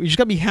said, right? We just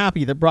gotta be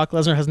happy that Brock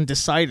Lesnar hasn't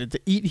decided to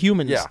eat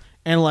humans Yeah.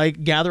 and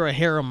like gather a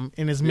harem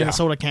in his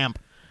Minnesota camp.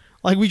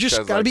 Like we just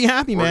 'Cause, gotta like, be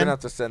happy, We're man. gonna have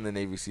to send the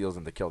Navy SEAls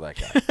in to kill that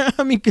guy.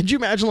 I mean, could you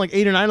imagine like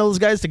 8 or 9 of those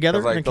guys together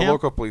 'Cause, in a like, the camp?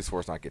 local police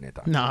force not getting it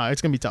done. Nah,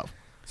 it's gonna be tough.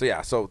 So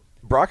yeah, so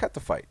Brock had to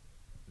fight.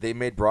 They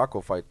made Brock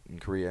go fight in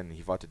Korea, and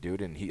he fought the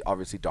dude, and he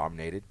obviously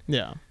dominated.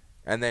 Yeah.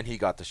 And then he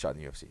got the shot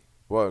in the UFC.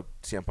 Well,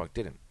 CM Punk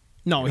didn't.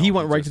 No, You know, he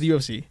went he right just- to the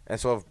UFC. And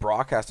so if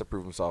Brock has to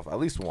prove himself at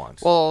least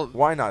once, Well,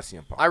 why not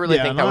CM Punk? I really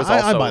Yeah, think no, that was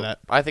I also. buy that.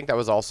 I think that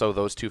was also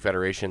those two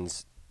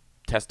federations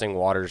testing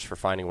waters for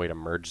finding a way to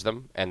merge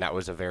them, and that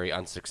was a very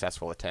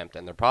unsuccessful attempt.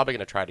 And they're probably going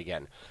to try it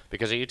again.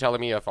 Because are you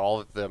telling me if all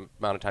of the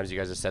amount of times you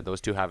guys have said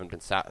those two haven't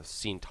been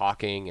seen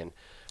talking and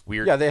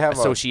weird Yeah, they have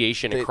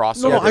association and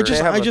crossover? No, I they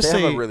have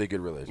say a really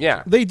good relationship.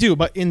 Yeah. They do,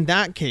 but in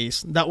that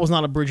case, that was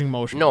not a bridging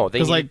motion. No, they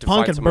because needed like to Punk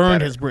find had someone burned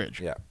better. his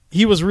bridge. Yeah.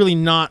 He was really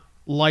not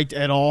liked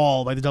at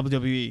all by the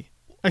WWE,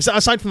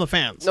 aside from the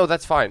fans. No,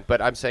 that's fine.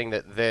 But I'm saying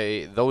that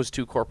those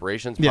two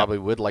corporations Yeah. probably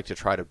would like to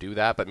try to do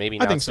that, but maybe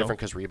I now think it's so. different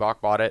because Reebok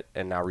bought it,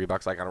 and now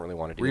Reebok's like, I don't really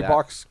want to do that.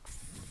 Reebok's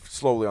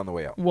slowly on the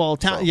way out. Well,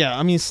 So- yeah,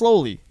 I mean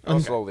slowly.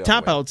 Slowly on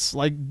Tap the way. outs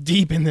like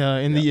deep in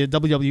the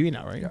WWE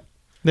now, right? Yeah.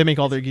 They make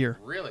all their gear.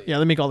 Really? Yeah,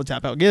 they make all the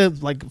tap out.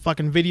 Get like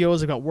fucking videos.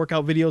 They got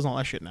workout videos and all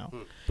that shit now.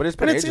 But it's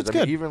been And it's- ages. it's I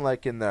mean, good. even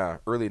like in the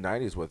early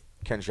 '90s with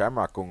Ken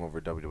Shamrock going over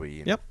WWE.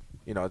 And, Yep.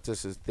 You know,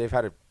 they've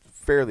had a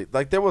fairly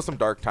there was some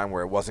dark time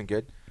where it wasn't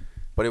good,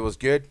 but it was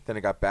good. Then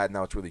it got bad.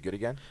 Now it's really good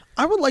again.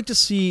 I would like to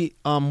see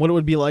what it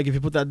would be like if you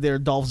put that there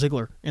Dolph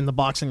Ziggler in the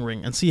boxing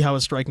ring and see how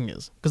his striking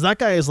is, because that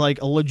guy is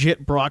like a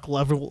legit Brock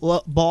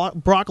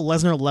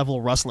Lesnar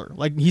level wrestler.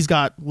 Like he's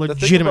got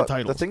legitimate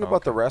titles. The thing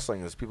about the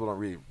wrestling is people don't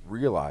really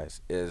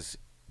realize is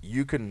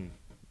you can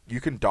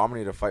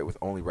dominate a fight with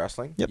only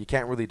wrestling. Yep. You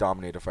can't really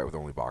dominate a fight with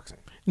only boxing.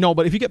 No,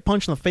 but if you get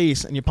punched in the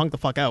face and you punk the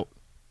fuck out,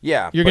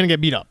 Yeah, you're but gonna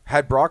get beat up.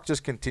 Had Brock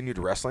just continued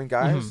wrestling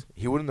guys,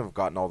 he wouldn't have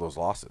gotten all those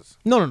losses.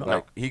 No.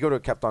 Like he could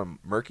have kept on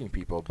murking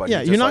people, but Yeah,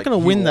 he you're just, not like, gonna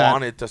he win that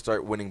wanted to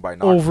start winning by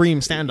knockout.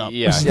 Overeem stand up.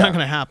 Yeah. It's Yeah. not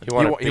gonna happen. You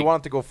want- He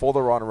wanted to go full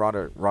the Ronda Rousey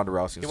and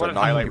start wanted to knocking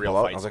highlight people real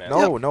out. fights, I was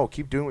like, man. no,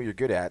 keep doing what you're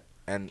good at,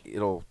 and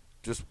it'll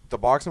just the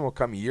boxing will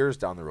come years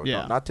down the road.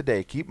 Yeah. Not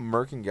today. Keep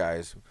murking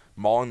guys,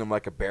 mauling them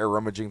like a bear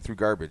rummaging through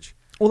garbage,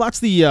 Well, that's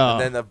the and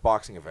then the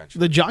boxing eventually.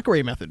 the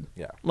Jacare method.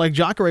 Yeah. Like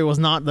Jacare was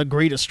not the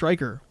greatest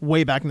striker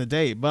way back in the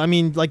day, but I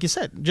mean, like you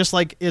said, just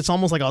like it's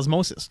almost like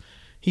osmosis.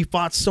 He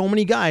fought so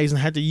many guys and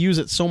had to use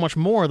it so much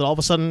more that all of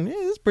a sudden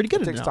it's pretty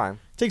good. It takes now. time.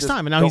 It takes Just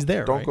time, and now don't- he's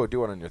there. Don't right? go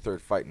do it on your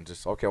third fight and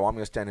just okay. Well, I'm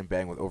going to stand and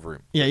bang with Overeem.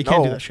 Yeah, you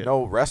can't do that shit.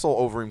 No, wrestle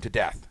Overeem to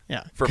death.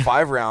 Yeah. For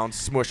 5 rounds,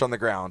 smush on the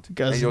ground,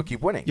 Because and you'll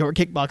keep winning. Your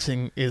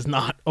kickboxing is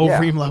not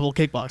Overeem level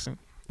kickboxing.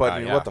 But I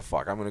mean, yeah. what the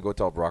fuck? I'm going to go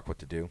tell Brock what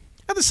to do.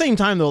 At the same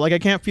time, though, like I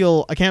can't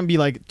be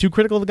like too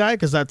critical of the guy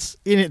because that's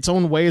in its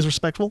own way is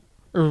respectable.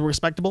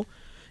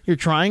 You're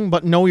trying,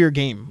 but know your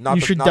game. Not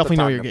You the, should not definitely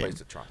the know time your and game. place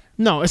to try.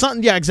 No, it's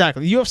not. Yeah,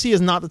 exactly. The UFC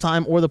is not the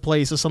time or the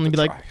place to suddenly be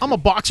like, try. I'm a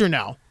boxer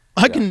now.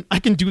 I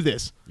can do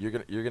this. You're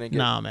gonna get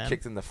Nah, man.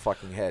 kicked in the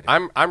fucking head.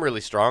 I'm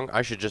really strong.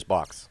 I should just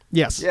box.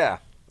 Yes. yeah.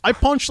 I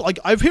punched like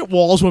I've hit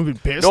walls when I've been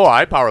pissed. No,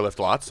 I powerlift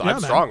lots. Yeah, I'm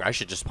man. strong. I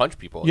should just punch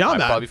people. Yeah, I'd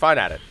man. probably be fine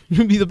at it.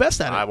 You'd be the best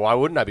at it. Why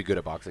wouldn't I be good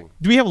at boxing?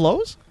 Do we have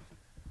lows?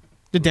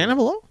 Did Dan have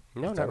a low?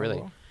 No, not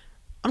really.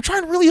 I'm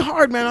trying really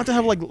hard, man,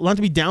 not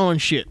to be down on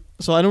shit.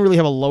 So I don't really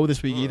have a low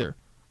this week either.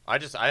 I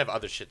have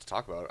other shit to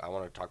talk about. I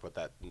want to talk about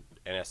that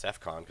NSF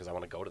con because I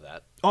want to go to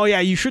that. Oh yeah,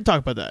 you should talk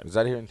about that. Is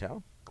that here in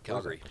town?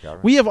 Calgary.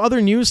 We have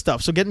other news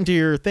stuff, so get into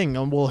your thing,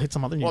 and we'll hit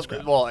some other news.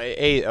 crap.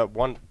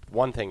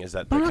 One thing is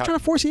that But I'm not trying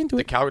to force you into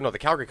the it.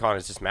 Calgary con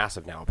is just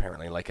massive now.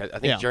 Apparently, like I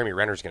think Yeah. Jeremy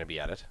Renner's going to be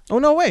at it. Oh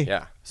no way.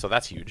 Yeah, so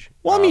that's huge.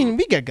 Well, I mean,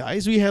 we get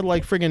guys. We had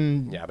like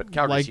friggin' yeah, but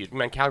Calgary's like, huge.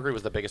 Man, Calgary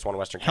was the biggest one in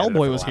Western Canada Hellboy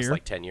for the was last here.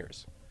 like 10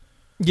 years.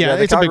 Yeah,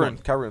 the it's a big one.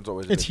 Calgary's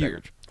always a It's bit bigger.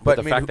 huge. But I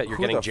the mean, fact that you're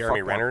who getting the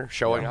Jeremy fuck Renner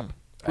showing up.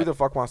 Who the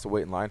fuck wants to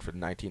wait in line for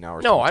 19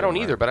 hours? No, to I don't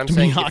Jeremy either. But I'm To be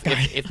saying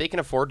Hawkeye. if they can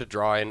afford to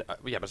draw in,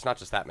 yeah, but it's not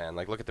just that, man.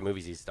 Like look at the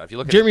movies he's done. If you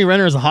look at Jeremy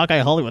Renner is a Hawkeye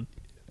of Hollywood.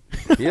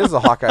 He is the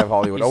Hawkeye of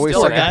Hollywood. he's Always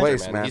still an second actor,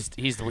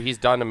 place, man. He's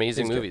done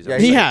amazing He's good. movies. Yeah, I'm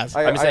He saying- has.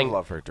 I I'm saying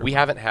love her too. we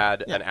haven't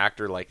had an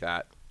actor like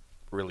that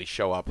really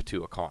show up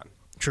to a con.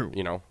 True.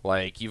 You know,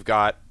 like you've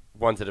got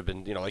ones that have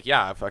been, like,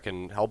 yeah,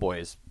 fucking Hellboy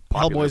is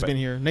popular, Hellboy's but- been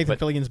here. Nathan but-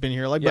 Fillion's been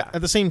here. Like, Yeah. but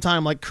at the same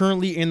time, like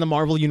currently in the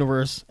Marvel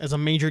universe as a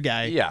major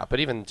guy. Yeah, but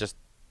even just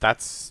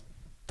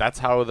that's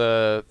how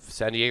the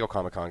San Diego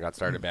Comic-Con got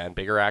started, man.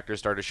 Bigger actors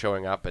started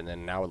showing up, and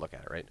then now look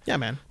at it, right? Yeah,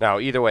 man. Now,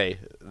 either way,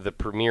 the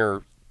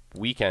premiere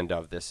weekend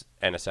of this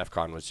NSF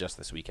Con was just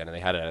this weekend, and they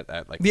had it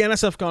at like The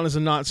NSF con is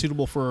not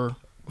suitable for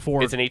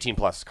it's an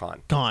 18+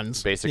 con,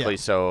 cons. basically. Yeah.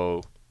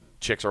 So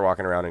chicks are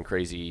walking around in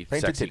crazy,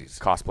 Painted sexy titties.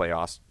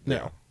 cosplay,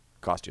 Yeah.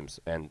 costumes,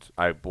 and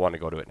I want to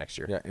go to it next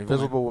year. Yeah,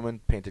 Invisible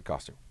Woman painted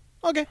costume.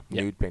 Okay.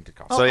 Yeah. Nude painted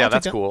costume. So I'll yeah, take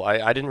that's that. cool.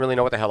 I didn't really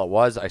know what the hell it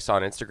was. I saw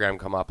an Instagram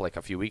come up like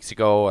a few weeks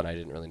ago, and I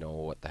didn't really know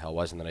what the hell it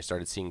was. And then I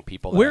started seeing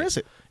people. Where is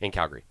it? In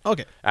Calgary.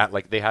 Okay.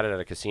 They had it at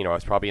a casino. I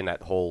was probably in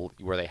that whole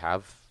where they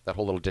have that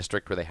whole little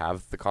district where they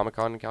have the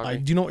Comic-Con in Calgary. I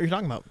do know what you're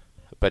talking about.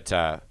 But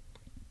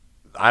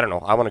I don't know.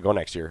 I want to go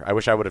next year. I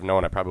wish I would have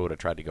known. I probably would have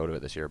tried to go to it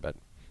this year, but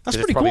That's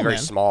 'cause pretty it's probably cool, very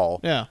man. small.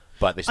 Yeah.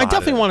 But they I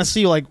definitely want to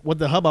see like what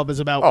the hubbub is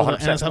about. Oh, with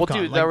the 100%. NSF Well, con.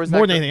 dude, Like, there was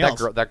more that, than anything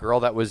else. that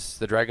girl that was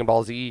the Dragon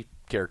Ball Z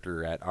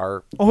character at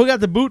our. Oh, who got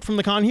the boot from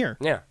the con here?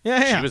 Yeah.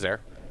 Yeah. She was there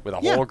with a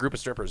Yeah. whole group of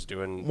strippers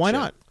doing. Why shit.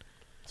 not?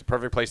 It's a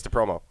perfect place to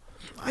promo.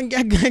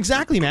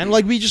 Exactly, man.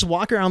 Like we just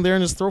walk around there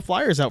and just throw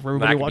flyers out for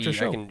everybody to watch our I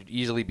show. can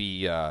easily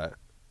be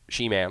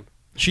She-Man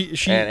She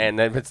and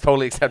then it's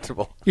totally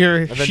acceptable. you're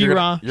And then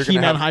She-Ra,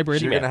 He-Man have,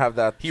 hybrid. You're gonna have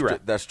that He-Ra.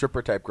 that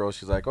stripper type girl.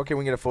 She's like, okay, we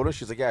can get a photo.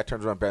 She's like, yeah.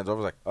 Turns around, bends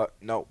over. Like,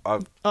 no,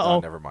 Uh-oh.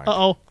 never mind.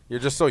 Uh-oh. You're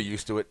just so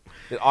used to it.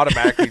 It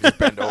automatically just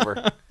bend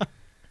over.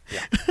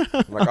 Yeah.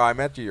 I'm like, oh, I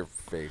meant your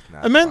face.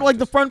 Nah, I meant like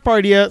the front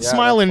part, yeah, that's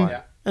smiling, fine.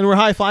 Yeah. and we're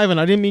high-fiving.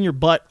 I didn't mean your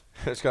butt.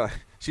 It's kinda,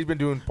 she's been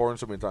doing porn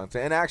so many times.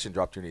 In action,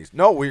 drop to your knees.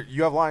 No,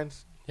 you have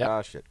lines. Yeah.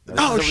 Ah, shit. Oh, This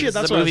is a- shit, this is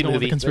that's a what I was going with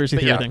the movie. conspiracy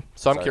But theory yeah, thing.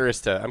 So I'm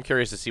Sorry.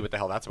 curious to see what the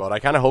hell that's about. I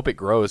kind of hope it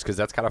grows because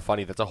that's kind of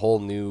funny. That's a whole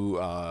new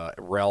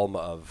realm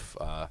of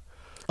conning?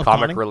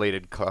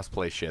 comic-related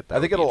cosplay shit. That I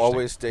think would be it'll interesting.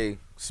 always stay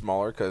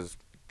smaller because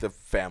the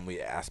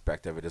family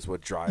aspect of it is what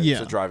drives Yeah.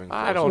 the driving force.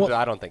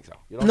 I don't think so.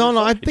 You don't No, think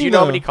no, so? I Do think you know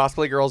how the- many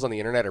cosplay girls on the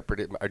internet are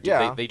pretty?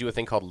 Yeah. They do a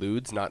thing called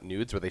lewds, not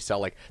nudes, where they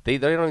sell like they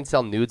don't even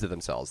sell nudes of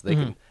themselves. They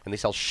can and they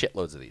sell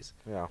shitloads of these.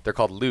 Yeah. They're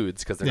called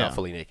lewds because they're Yeah. not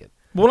fully naked.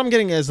 But what I'm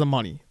getting is the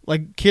money.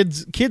 Like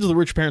kids with the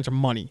rich parents are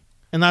money,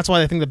 and that's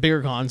why I think the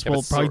bigger cons Yeah,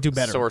 will but probably so, do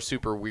better. So are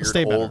super weird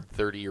stay better. old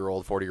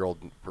 30-year-old,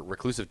 40-year-old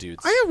reclusive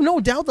dudes I have no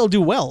doubt they'll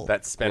do well.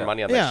 that spend Yeah.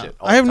 money on yeah, that shit.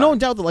 all I have the no time.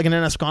 doubt that like an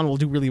NSCon will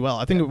do really well.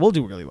 I think it will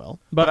do really well.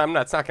 But I'm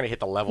not. It's not going to hit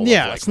the level.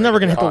 Yeah, of, like, it's never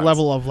gonna hit the regular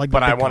level cons. of, like, the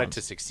But I big want it cons.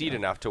 to succeed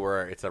enough to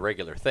where it's a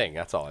regular thing.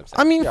 That's all I'm saying.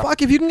 I mean, Yeah.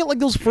 fuck, if you can get like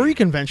those furry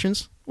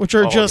conventions, which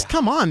are Oh, just yeah.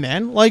 come on,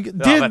 man. Like, oh,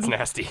 did that's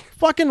nasty.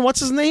 fucking what's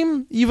his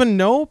name even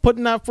know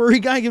putting that furry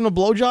guy giving a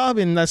blowjob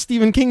in that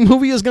Stephen King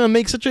movie is gonna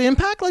make such an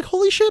impact? Like,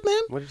 holy shit, man!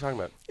 What are you talking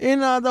about? In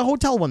the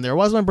hotel one there,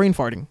 why is my brain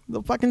farting?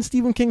 The fucking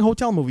Stephen King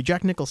hotel movie,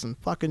 Jack Nicholson,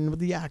 fucking with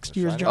the axe,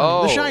 Years Shining? Johnny,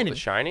 Oh, The Shining. The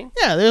Shining.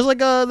 Yeah, there's like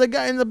the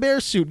guy in the bear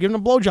suit giving a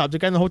blowjob to the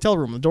guy in the hotel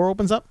room. The door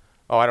opens up.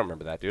 Oh, I don't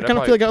remember that, dude. I kind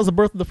of feel like that was the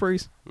birth of the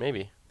furries.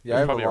 maybe. Yeah, I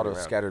have a Probably lot of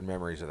around. scattered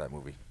memories of that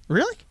movie.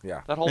 Really?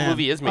 Yeah. That whole Man,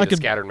 movie is I made of could-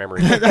 scattered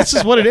memories. That's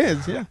just what it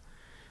is. Yeah.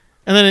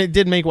 And then it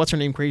did make what's her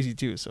name crazy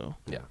too. So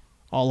yeah.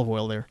 olive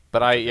oil there.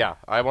 But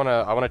I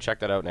wanna check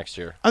that out next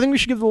year I think we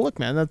should give it a look,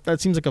 man.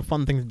 That seems like a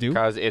fun thing to do.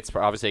 because it's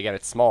obviously again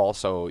it's small,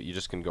 so you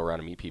just can go around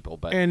and meet people.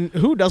 But And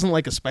who doesn't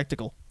like a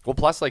spectacle? well,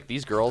 plus like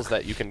these girls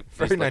that you can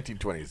Very these, like,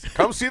 1920s.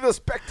 Come see the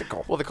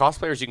spectacle. well, the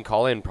cosplayers you can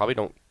call in probably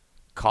don't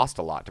cost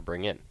a lot to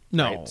bring in.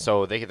 No. right?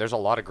 So there's a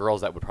lot of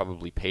girls that would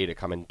probably pay to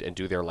come in and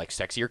do their like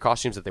sexier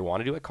costumes that they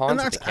want to do at cons. And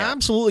but that's they can't.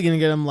 absolutely gonna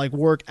get them like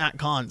work at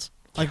cons.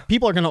 Like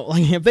people are gonna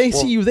like if they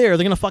see you there,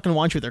 they're gonna fucking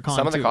want you at their con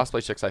Some of the too.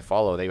 cosplay chicks I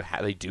follow,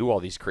 they do all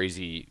these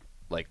crazy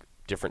like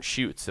different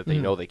shoots that they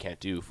Mm-hmm. know they can't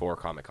do for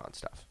Comic-Con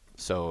stuff.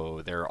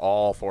 So they're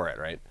all for it,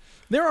 right?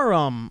 There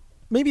are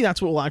maybe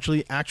that's what we'll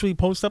actually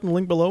post up in the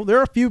link below. There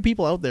are a few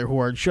people out there who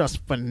are just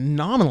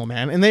phenomenal,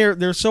 man, and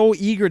they're so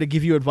eager to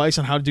give you advice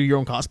on how to do your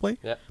own cosplay.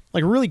 Yeah.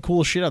 Like really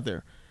cool shit out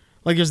there.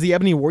 Like there's the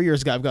Ebony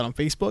Warriors guy I've got on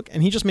Facebook,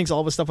 and he just makes all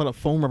of his stuff out of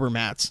foam rubber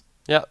mats,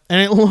 Yeah. and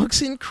it looks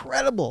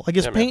incredible. Like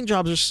his Yeah, man. paint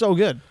jobs are so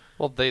good.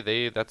 Well,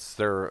 that's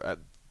their.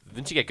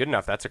 Once you get good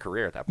enough, that's a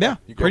career at that point. Yeah,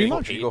 You go pretty full-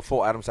 much. You go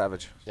full Adam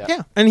Savage.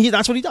 Yeah, and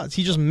that's what he does.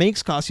 He just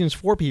makes costumes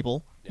for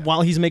people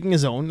while he's making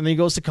his own, and then he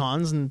goes to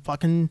cons and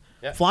fucking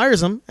Yeah.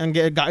 flyers them, and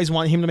guys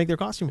want him to make their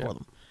costume for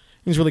them.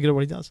 He's really good at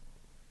what he does.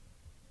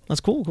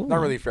 That's cool. Not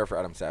really fair for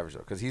Adam Savage though,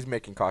 because he's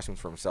making costumes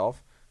for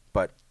himself,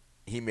 but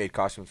he made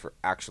costumes for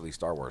actually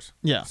Star Wars.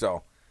 Yeah.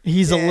 So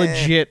He's a Eh,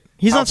 legit.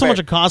 He's how not so fair? much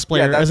a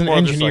cosplayer that's as an more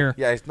of just engineer. Like,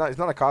 yeah, he's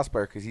not a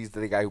cosplayer because he's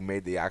the guy who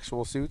made the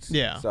actual suits.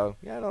 Yeah. So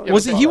yeah, I don't Yeah,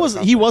 Was but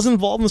it? He was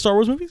involved in the Star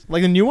Wars movies,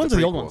 like the new ones or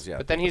the old ones. Yeah.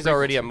 But then he's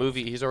already a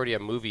movie. He's already a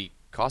movie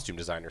costume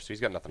designer, so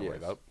he's got nothing to worry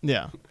Yes. about.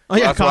 Yeah. Oh Well,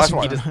 yeah, that's costume.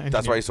 why, engineer.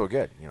 that's why he's so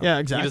good. You know? Yeah,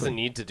 He exactly. doesn't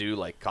need to do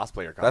like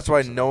cosplayer costumes. That's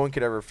why so- no one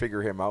could ever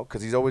figure him out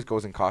because he always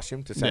goes in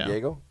costume to San Yeah.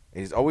 Diego. And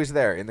he's always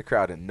there in the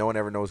crowd, and no one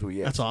ever knows who he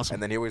is. That's awesome.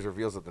 And then he always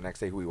reveals it the next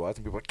day who he was,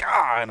 and people are like,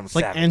 "God, I'm like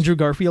savage." Andrew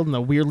Garfield in the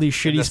weirdly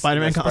shitty the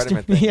Spider-Man costume.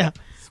 Spider-Man thing, yeah,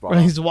 spot where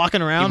on. he's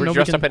walking He around. was Nobody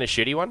dressed can, up in a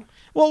shitty one.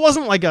 well, it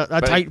wasn't like a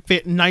But- tight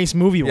fit, nice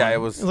movie one. Yeah,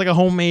 it was- like a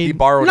homemade. he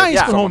borrowed it nice,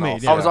 from but someone homemade.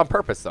 else. Yeah. I was on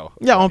purpose though.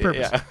 Yeah, on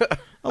purpose. Yeah.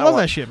 I love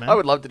would- that shit, man. I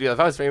would love to do that if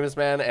I was famous,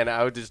 man, and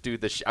I would just do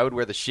I would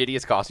wear the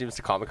shittiest costumes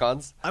to Comic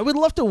Cons. I would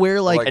love to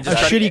wear like, Like a just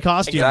try to shitty get-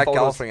 costume. get Zach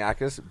photos.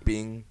 Galifianakis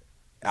being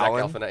Zach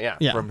Alan Galifianakis, yeah.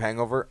 Yeah. from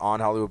Hangover on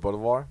Hollywood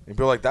Boulevard, and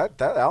people are like that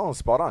Alan's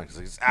spot on because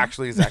he's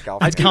actually Zach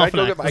It's Galifianakis.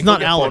 Galifianakis. It's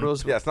not Alan.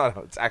 Yeah,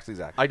 it's actually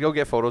Zach. I'd go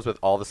get photos with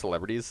all the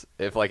celebrities.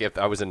 If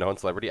I was a known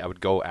celebrity, I would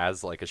go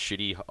as like a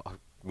shitty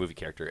movie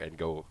character and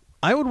go.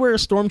 I would wear a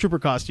stormtrooper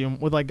costume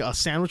with like a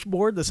sandwich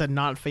board that said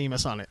 "not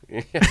famous" on it,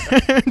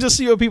 just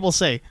see what people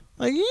say.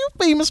 Like, you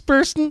famous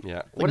person.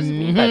 Yeah. What does it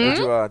mean by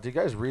that? Did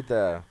you guys read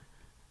the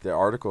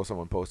article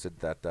someone posted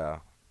that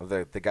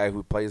the guy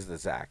who plays the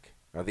Zach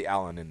or the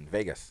Alan in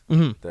Vegas,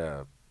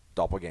 the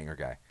doppelganger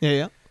guy,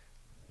 Yeah.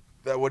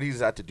 that what he's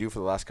had to do for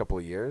the last couple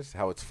of years,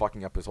 how it's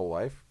fucking up his whole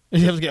life. Did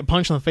he have to get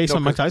punched in the face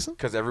on Mike Tyson?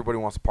 Because everybody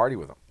wants to party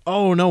with him,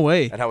 Oh no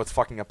way! and how it's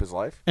fucking up his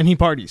life. And he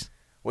parties.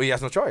 Well, he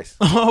has no choice.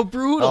 Oh,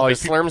 brutal! Oh, he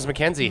slurms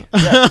Mackenzie.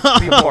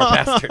 People, Poor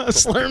bastard.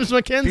 Slurms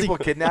Mackenzie. people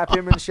kidnap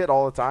him and shit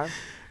all the time.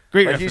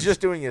 Great Like reference. he's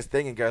just doing his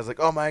thing, and guys like,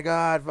 "Oh my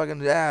god,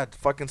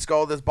 fucking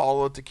skull this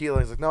bottle of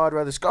tequila." He's like, "No, I'd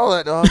rather skull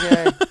it."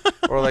 Okay.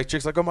 Or like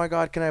chicks like, oh my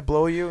god, can I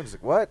blow you? And he's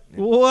like, what?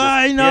 And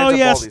Why? he No, ends up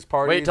yes. all these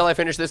parties. Wait till I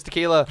finish this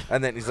tequila.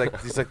 And then he's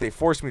like, they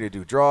forced me to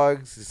do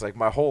drugs. He's like,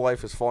 my whole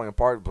life is falling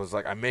apart. But it's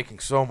like, I'm making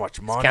so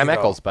much money. Cam though.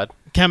 Eccles, bud.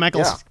 Cam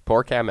Eccles. Yeah.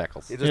 Poor Cam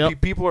Eccles. It just,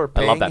 Yep. people are I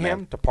paying love that him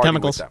man. to party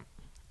Chemicals. with them.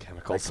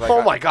 Chemicals. Like,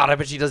 Oh my god, I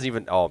bet she doesn't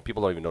even. Oh,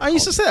 people don't even know. I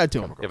used to say that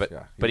to him. Yeah, but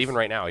Yeah, but he's- even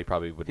right now, he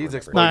probably would. He's remember.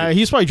 exploited. Nah,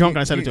 he's probably drunk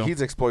when I said it to him.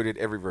 He's exploited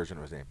every version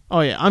of his name.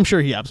 Oh yeah, I'm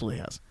sure he absolutely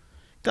has.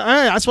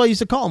 That's why I used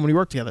to call him when we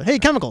worked together. Hey,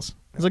 Chemicals.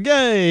 He's like,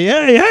 hey,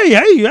 yeah,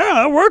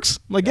 that works.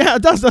 I'm like, yeah,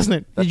 it does, doesn't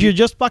it? Did you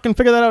just fucking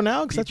figure that out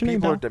now? Because that's your name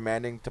People now. are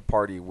demanding to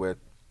party with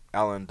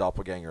Alan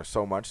Doppelganger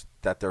so much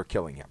that they're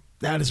killing him.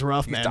 That is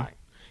rough, He's man. dying.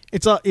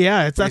 It's that's He's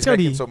gotta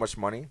making be. so much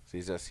money. So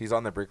he's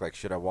on the brink. Like,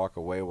 should I walk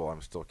away while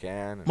I'm still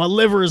can? And My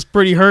liver is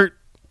pretty hurt.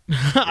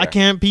 I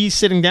can't be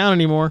sitting down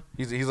anymore.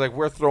 he's like,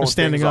 we're throwing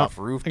standing things up. off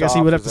I rooftops. guess he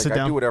would have He's to like, sit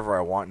I down. do whatever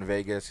I want in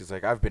Vegas. He's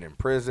like, I've been in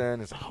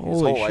prison. His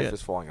Holy whole life shit.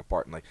 is falling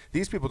apart. And like,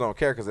 these people don't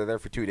care because they're there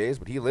for 2 days.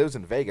 But he lives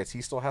in Vegas.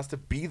 He still has to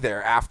be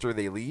there after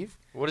they leave.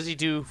 What does he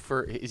do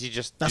for? Is he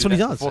just? That's do what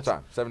he that does. Full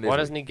time, 7 days. Why a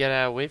doesn't week. he get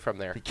away from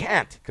there? He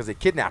can't because they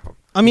kidnap him.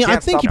 I mean, I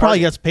can't think stop he probably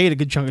partying. gets paid a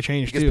good chunk of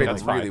change He gets too. paid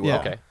That's like really fine. well.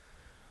 Okay.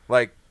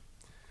 Like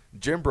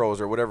gym bros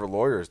or whatever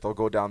lawyers, they'll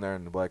go down there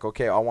and be like,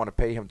 okay, I want to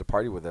pay him to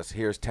party with us.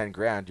 Here's 10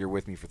 grand. You're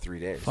with me for 3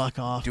 days. Fuck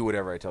off. Do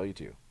whatever I tell you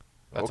to.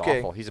 That's okay.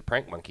 awful. He's a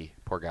prank monkey.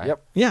 Poor guy.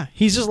 Yep. Yeah,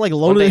 he's just like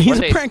One loaded. day- He's one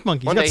a day- prank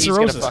monkey. He's One got day he's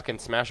cirrhosis. gonna fucking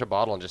smash a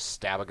bottle and just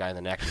stab a guy in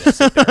the neck. And, just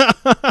sit there.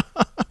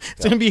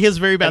 It's gonna be his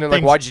very bad and then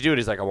thing. like, why'd you do it?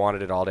 He's like, I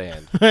wanted it all day.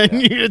 And I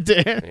needed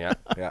to. yeah.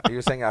 Yeah. He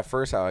was saying at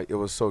first how it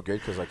was so good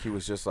because like he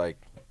was just like,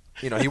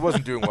 you know, he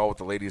wasn't doing well with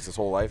the ladies his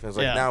whole life. And it's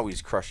like Yeah. now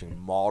he's crushing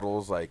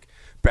models, like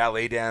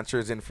ballet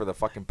dancers in for the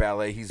fucking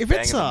ballet. He's If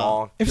banging it's them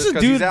all. if it's just a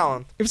 'cause dude, he's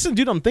Alan. if it's a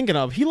dude I'm thinking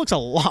of, he looks a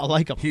lot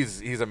like him. He's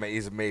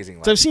amazing.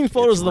 Like, So I've seen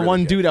photos it's of the really one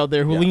good. dude out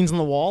there who Yeah. leans on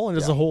the wall and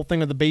does Yeah. the whole thing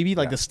with the baby,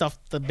 like Yeah.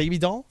 the baby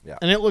doll. Yeah.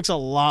 And it looks a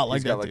lot like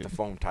He's that got like dude. the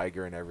foam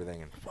tiger and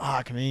everything. And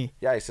Fuck me.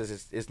 yeah, he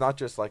says it's not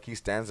just like he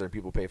stands there and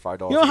people pay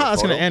 $5. You know to get how a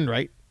that's gonna photo. end,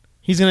 right?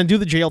 He's gonna do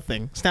the jail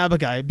thing, stab a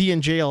guy, be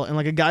in jail, and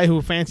like a guy who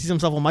fancies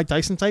himself a Mike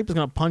Tyson type is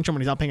gonna punch him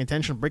when he's not paying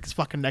attention, break his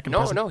fucking neck in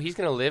prison. No, he's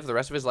gonna live the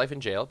rest of his life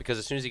in jail because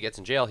as soon as he gets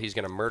in jail, he's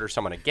gonna murder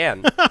someone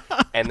again,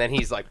 and then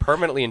he's like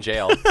permanently in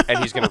jail, and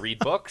he's gonna read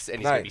books, and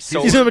he's gonna be Nice.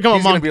 so He's gonna become a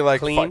He's gonna monk. be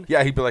like, clean.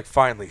 yeah, he'd be like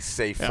finally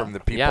safe from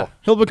the people. Yeah.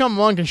 He'll become a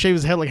monk and shave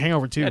his head like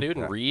Hangover 2. yeah, dude,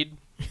 and read.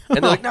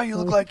 And they're like, no, you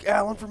look like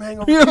Alan from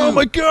Hangover. Yeah, 2." oh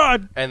my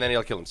god! And then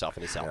he'll kill himself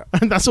in his cell. Yeah.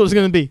 That's what it's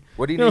gonna be.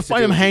 What he You're gonna needs to find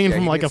do him is hanging yeah,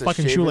 from he like a needs to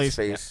fucking shave shoelace.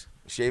 His face,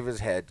 shave his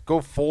head, go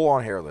full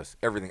on hairless,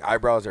 everything,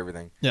 eyebrows,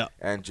 everything. Yeah.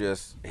 And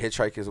just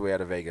hitchhike his way out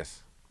of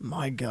Vegas.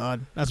 My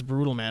god, that's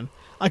brutal, man.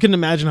 I couldn't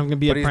imagine I'm gonna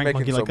be But a he's prank making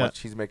monkey so like that. much.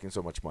 He's making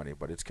so much money,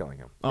 but it's killing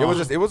him. Oh.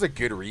 It was a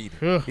good read.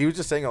 Ugh. He was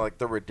just saying like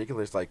the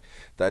ridiculous, like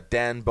that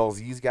Dan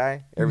Belzies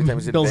guy. Every time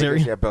he's in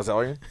Belzerian. Vegas, yeah,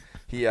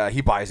 Belzerian.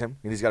 He buys him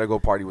and he's got to go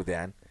party with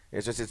Dan.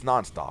 It's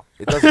nonstop.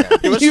 It doesn't end.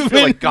 It was You've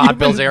feel like been- God, you've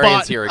been Bilzerian's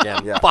bought. here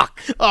again. Yeah. Fuck.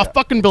 Oh,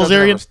 fucking It doesn't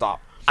ever Bilzerian.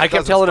 stop. I It kept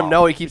doesn't telling him stop.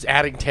 no. He keeps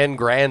adding 10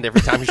 grand every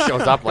time he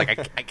shows up. Like,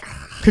 I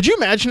Could you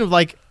imagine if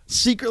like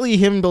secretly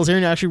him and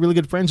Bilzerian are actually really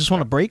good friends, just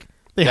want to break?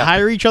 They Yeah.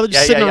 hire each other,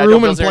 just sit in a no,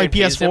 room and play Bilzerian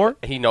pays him. PS4.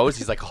 He knows.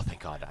 He's like, oh,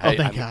 thank God. Oh,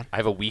 thank God. I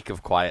have a week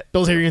of quiet.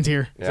 Bilzerian's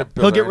here. Yeah. He'll get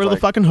Bilzerian's rid of the like-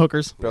 fucking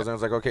hookers.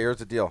 Belzerian's like, okay, here's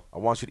the deal. I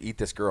want you to eat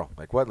this girl.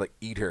 Like what? Like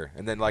eat her,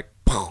 and then like.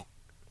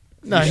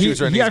 No, he shoots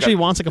her and he's actually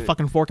got- wants like a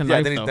fucking fork and Yeah,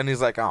 knife. then, though. then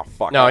he's like, oh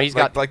fuck. No, Like- he's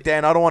got- like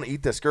Dan. I don't want to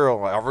eat this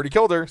girl. I've already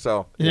killed her.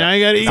 So Yeah, I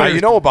gotta eat Now her.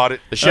 you know about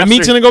it. The That chefs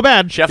meat's are, gonna go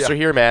bad. chefs are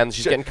here, man.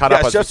 She's getting cut yeah,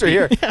 up. on chefs some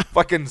are feet. here.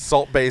 Fucking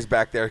Salt Bay's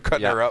back there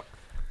cutting Yeah. her up.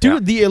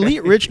 Dude, the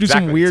elite rich do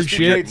Exactly. some weird Just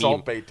shit. a Great meme.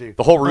 Salt Bay too.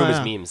 The whole room Oh, is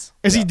yeah. memes.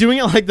 Is he doing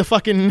it like the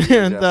fucking Salt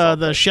the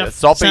Bae. chef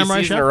Salt Bay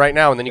samurai season chef? right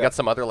now, and then you got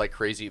some other like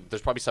crazy.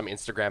 There's probably some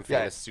Instagram Yeah,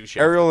 famous sous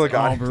chef. Ariel that's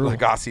like, brutal.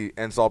 Lagasse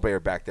and Salt Bay are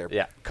back there.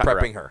 Yeah, cut her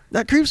prepping up. her.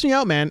 That creeps me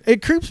out, man.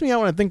 It creeps me out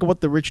when I think of what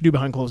the rich do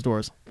behind closed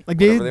doors. Like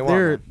Whatever they want,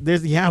 they're man.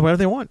 there's yeah, whatever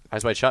they want.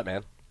 Eyes wide shut,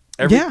 man.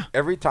 Yeah.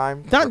 Every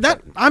time. That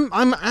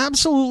I'm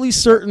absolutely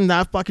certain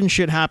that fucking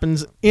shit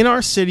happens in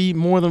our city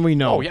more than we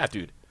know. Oh yeah,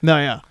 dude. No,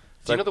 yeah.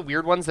 Do you know the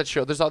weird ones that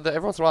show? There's all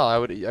every once in a while.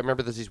 I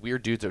remember there's these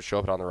weird dudes that show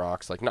up on the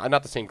rocks. Like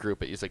not the same group,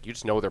 but it's like you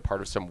just know they're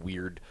part of some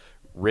weird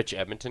rich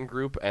Edmonton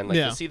group, and like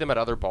Yeah. you see them at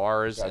other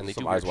bars, Yeah, and they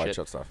some do eyes weird wide shit.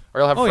 shut stuff.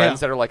 Or you'll have Oh,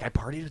 friends yeah. that are like, I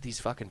partied with these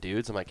fucking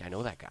dudes. I'm like, I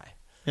know that guy.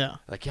 Yeah.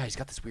 Like, yeah, he's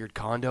got this weird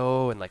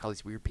condo, and like all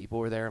these weird people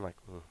were there. I'm like,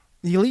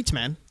 The elites,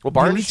 man. well,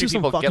 bar the elites industry do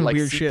some people fucking get like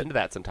weird seeped shit. Mm-hmm. into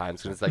that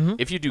sometimes. Because it's like,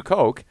 if you do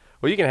coke,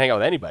 well, you can hang out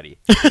with anybody.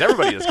 'Cause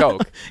everybody does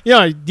coke.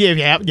 Yeah, if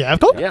you have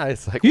coke? Yeah,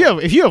 it's like,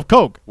 If you have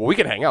coke, well, we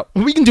can hang out.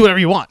 we can do whatever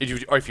you want.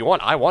 Or if you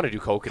want, I want to do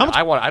coke, and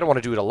How much- I don't want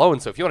to do it alone.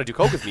 So if you want to do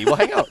coke with me, we'll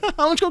hang out.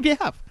 How much coke do you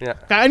have? Yeah.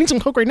 I need some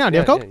coke right now. Do you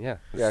have coke? Yeah.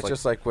 Yeah, it's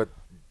just like what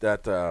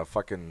that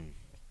fucking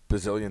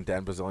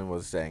Dan Bazillion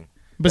was saying.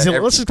 Bazillion.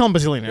 That Let's just call him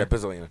Bazillion. Yeah,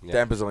 Bazillion. Yeah.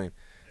 Dan Bazillion.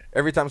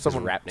 Every time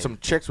rap name. some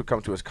chicks would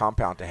come to his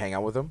compound to hang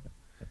out with him,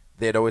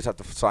 they'd always have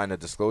to sign a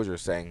disclosure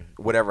saying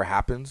whatever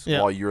happens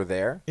Yeah. while you're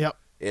there, Yep.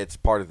 it's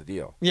part of the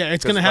deal. Yeah,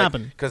 it's gonna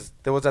happen. Because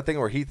there was that thing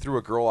where he threw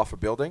a girl off a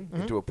building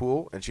Mm-hmm. into a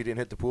pool and she didn't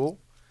hit the pool.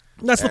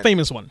 That's the And-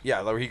 famous one.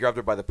 Yeah, where he grabbed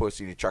her by the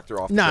pussy and he chucked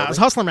her off. the Nah, it building. was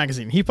Hustler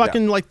magazine. He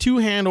fucking like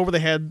 2-hand over the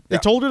head. They Yeah.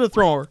 told her to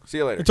throw her. See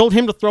you later. They told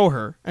him to throw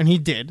her, and he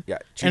did. Yeah,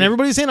 And cheated-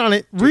 everybody's in on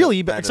it,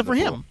 really, but banned except in for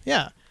the him. pool.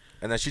 Yeah.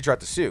 And then she tried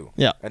to sue.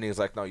 Yeah. And he was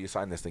like, "No, you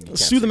signed this thing. You can't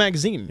Sue the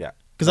magazine. Yeah.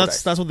 Because No that's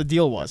dice. that's what the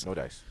deal was. No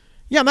dice.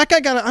 Yeah, that guy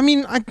got. I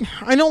mean,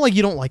 I know like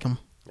you don't like him,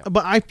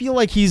 but I feel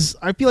like he's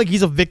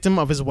a victim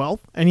of his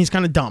wealth, and he's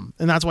kind of dumb,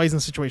 and that's why he's in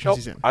the situations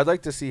he's in. I'd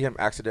like to see him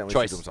accidentally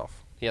Choice. shoot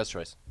himself. He has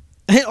choice.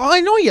 Hey, oh, I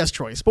know he has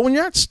choice, but when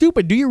you're not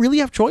stupid, do you really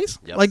have choice?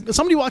 Yes. Like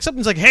somebody walks up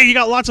and is like, "Hey, you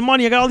got lots of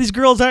money. I got all these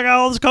girls. I got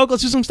all this coke.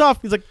 Let's do some stuff."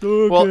 He's like,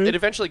 "Okay." Well, it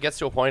eventually gets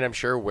to a point, I'm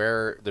sure,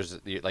 where there's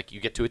like you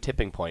get to a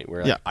tipping point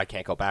where like, Yeah. I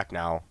can't go back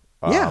now.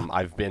 Yeah.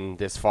 I've been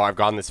this far. I've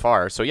gone this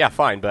far. So yeah,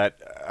 fine. But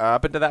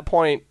up until that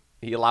point,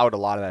 he allowed a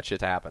lot of that shit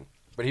to happen.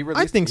 But he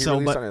released, think he so,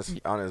 released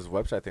but- on his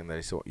website thing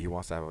that he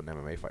wants to have an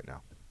MMA fight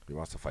now. He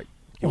wants to fight.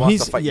 He Well, wants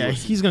he's to fight UFC.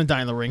 he's gonna die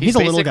in the ring. He's a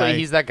little basically- guy.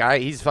 He's that guy.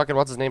 He's fucking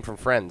what's his name from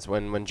Friends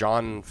when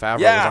John Favreau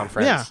Yeah. was on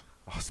Friends. Yeah.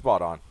 Oh,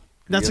 spot on.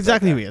 That's is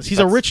exactly that who guy. he is. He's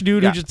a rich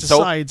dude Yeah. who just So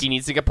decides. he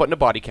needs to get put in a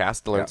body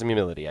cast to learn Yeah. some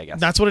humility, I guess.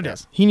 That's what it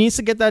is. He needs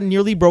to get that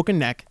nearly broken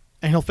neck,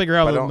 and he'll figure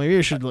out I that don't- maybe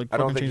I should like I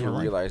don't fucking think change he my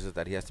life. realizes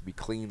that he has to be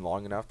clean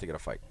long enough to get a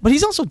fight. But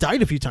he's also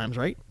died a few times,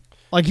 right?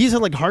 Like he's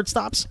had like heart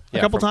stops a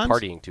couple from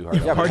times. partying too hard.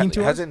 Yeah, Yeah, but partying too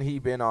hard? hasn't he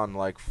been on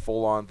like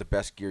full on the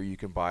best gear you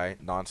can buy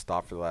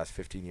nonstop for the last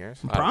 15 years?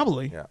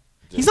 Probably. Yeah.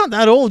 He's not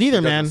that old either,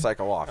 He man. doesn't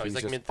cycle off. No, he's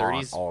like just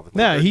mid-30s. on all the time.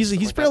 Yeah, he's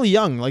something like fairly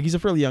young. Like he's a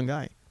fairly young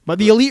guy. But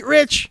the elite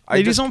rich,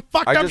 they do some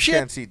fucked I up just shit.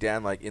 can't see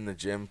Dan like in the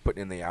gym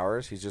putting in the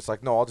hours. He's just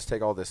like, no, I'll just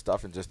take all this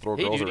stuff and just throw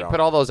Hey, girls dude, he around.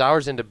 put all those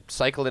hours into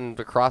cycling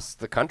across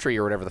the country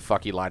or whatever the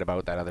fuck he lied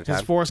about that other His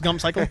time. Forrest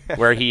Gump cycle.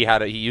 Where he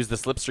used the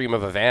slipstream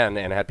of a van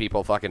and had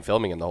people fucking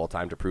filming him the whole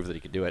time to prove that he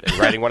could do it. And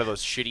riding one of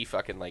those shitty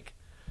fucking like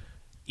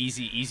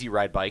easy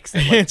ride bikes that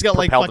like, It's got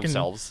like propel fucking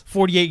themselves.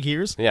 48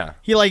 gears. Yeah.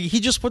 He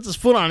just puts his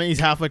foot on it. He's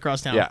halfway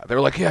across town. Yeah, they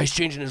were like, yeah, he's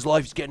changing his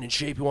life. He's getting in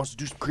shape. He wants to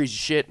do some crazy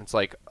shit. And it's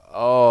like,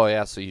 oh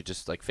yeah, so you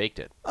just like faked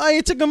it. I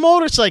took a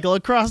motorcycle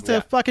across to Yeah.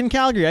 fucking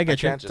Calgary. I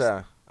get you. Can't,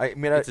 Just- I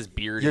mean, it's his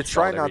beard You installed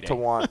try every not day. to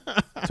want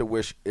to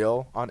wish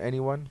ill on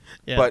anyone,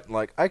 Yeah. but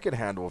like I could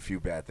handle a few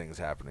bad things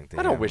happening to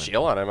I him. don't wish and-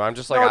 ill on him. I'm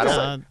just like, No, I just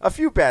don't. like, a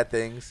few bad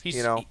things. He's-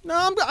 You know,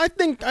 No, I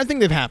think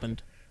they've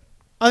happened.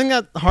 I think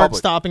that heart Public.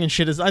 stopping and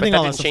shit is. I But think that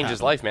all that didn't stuff change his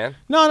happened. life, man.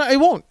 No, it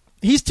won't.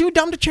 He's too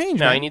dumb to change.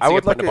 No, man. he needs I to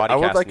would get put like in a body I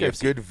would cast like in a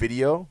UFC. good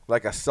video,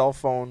 like a cell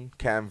phone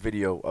cam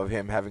video of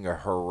him having a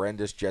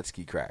horrendous jet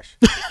ski crash.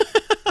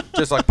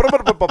 Just like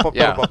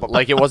Yeah,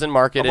 like it wasn't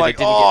marketed. I'm like, it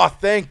didn't oh,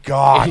 thank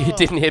God. it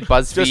didn't hit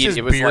Just BuzzFeed. his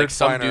It was beard like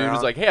some flying dude was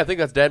around. like, hey, I think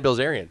that's Dan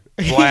Bilzerian.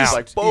 Blast.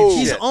 Like, boom.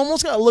 He's Shit.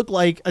 almost got to look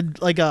like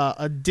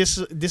a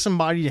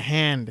disembodied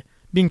hand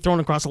being thrown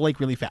across a lake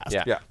really fast.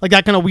 Yeah. Yeah. Like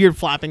that kind of weird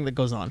flapping that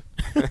goes on.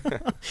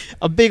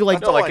 A big like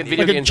That's all I in need.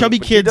 video like a games, chubby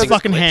when he kid's does his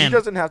fucking glitch, hand. He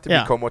doesn't have to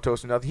Yeah. be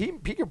comatose or nothing.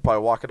 He could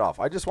probably walk it off.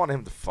 I just want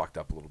him to fucked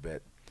up a little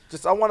bit.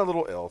 Just I want a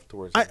little ill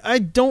towards him. I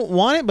don't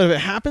want it, but if it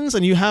happens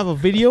and you have a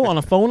video on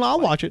a phone, I'll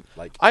watch it.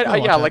 Like I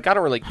watch yeah, that. like I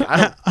don't really. I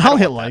don't, I'll I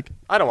hit don't want like. that.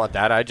 I don't want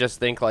that. I just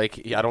think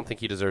like I don't think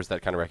he deserves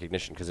that kind of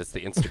recognition because it's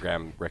the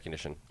Instagram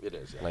recognition. it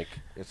is. Yeah. Like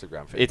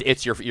Instagram. Famous.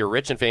 it's you're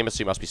rich and famous, so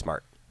you must be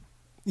smart.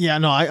 Yeah,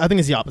 no, I think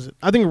it's the opposite.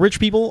 I think rich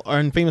people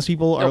and famous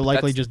people No, are but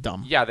likely that's- just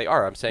dumb. Yeah, they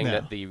are. I'm saying Yeah.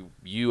 that the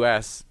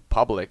U.S.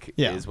 public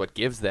Yeah. is what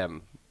gives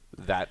them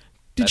that.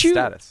 Did that you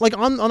status. like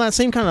on that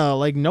same kind of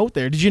like note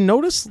there? Did you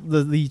notice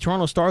the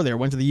Toronto Star there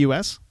went to the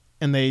U.S.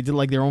 and they did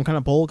like their own kind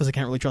of poll because they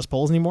can't really trust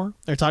polls anymore?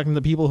 They're talking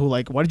to people who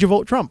like, why did you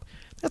vote Trump?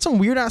 They had some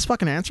weird ass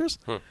fucking answers.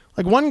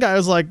 Like one guy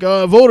was like,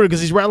 voted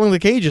because he's rattling the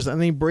cages, and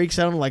then he breaks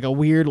out in like a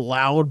weird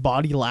loud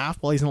body laugh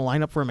while he's in the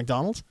lineup for a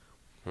McDonald's.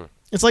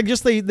 It's like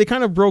just they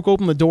kind of broke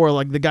open the door,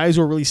 like the guys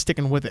who are really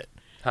sticking with it.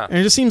 Huh. And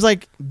it just seems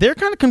like they're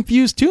kind of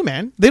confused too,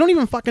 man. They don't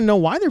even fucking know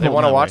why they're They voting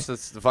want to that watch way.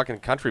 the fucking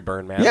country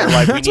burn, man. Yeah, They're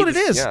like, we that's need what it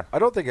this- is. Yeah. I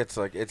don't think it's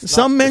like it's.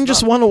 Some not, men it's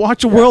just not- want to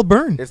watch the world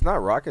burn. It's not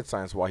rocket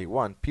science why he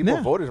won. People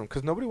Yeah. voted him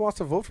because nobody wants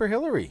to vote for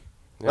Hillary.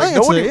 I Like think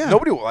it's nobody, yeah.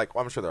 nobody. Like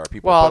I'm sure there are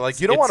people, Well, but like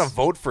you don't want to it's-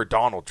 vote for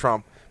Donald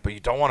Trump, but you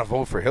don't want to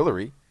vote for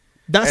Hillary.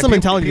 That's And the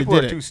mentality People that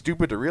are did too it.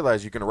 stupid to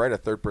realize you can write a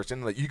third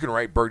person. Like you can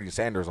write Bernie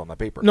Sanders on the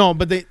paper. No,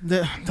 but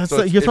that's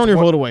So you're it's throwing your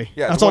one- vote away.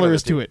 yeah, it's That's all one of there the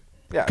is to two. it.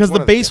 Yeah, Because it's one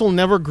the of the base two. will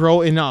never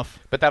grow enough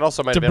But that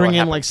also might to have been bring what in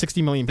happened. like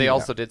 60 million They people.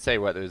 also did say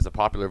what it was the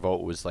popular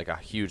vote was like a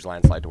huge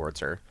landslide towards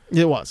her,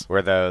 It was.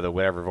 where the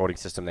whatever voting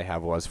system they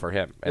have was for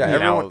him. And Yeah,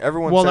 now-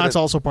 everyone. Well, said that's it,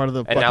 also part of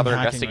the. And now fucking they're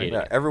hacking, investigating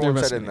right? Yeah, everyone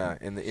They're said in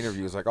investigating. the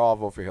interviews like, "Oh, I'll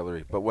vote for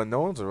Hillary," but when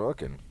no one's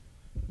looking,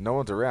 no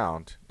one's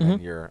around, Mm-hmm.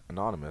 and you're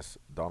anonymous,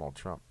 Donald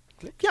Trump.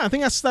 Yeah, I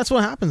think that's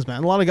what happens,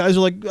 man. A lot of guys are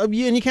like,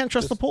 yeah, and you can't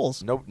trust the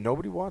polls.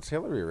 Nobody wants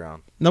Hillary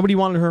around. Nobody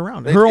wanted her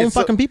around. It- Her own it's so-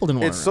 fucking people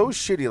didn't want It's her so around.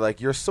 shitty.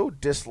 Like you're so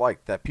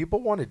disliked that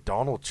people wanted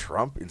Donald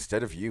Trump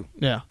instead of you.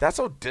 Yeah. That's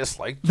how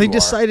disliked They you are.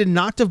 decided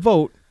not to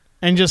vote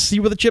and just see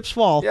where the chips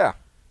fall, Yeah,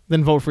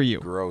 then vote for you.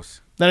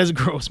 gross. That is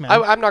gross, man.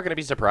 I'm not going to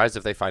be surprised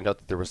if they find out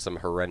that there was some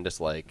horrendous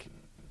like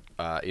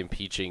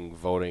impeaching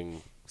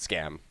voting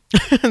scam.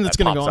 and it's that going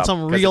to pops go on up. some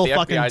 'Cause if real the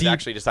fucking FBI is deep.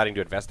 actually deciding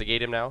to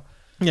investigate him now.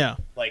 Yeah.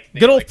 Like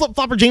Good old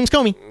flip-flopper James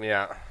Comey.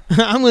 Yeah.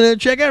 I'm going to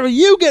check out.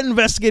 You get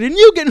investigated. And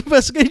you get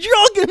investigated. You're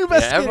all getting Yeah,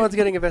 investigated. everyone's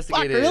getting Fuck,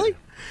 investigated. really?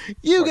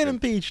 You get Fucking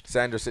impeached.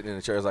 Sandra sitting in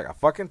the chair is like, I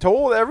fucking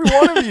told every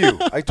one of you.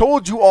 I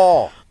told you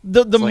all.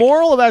 The like-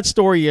 moral of that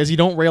story is you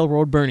don't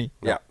railroad Bernie.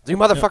 Yeah. You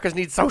motherfuckers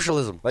need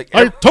socialism. Like,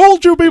 I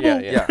told you,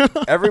 people. Yeah. yeah,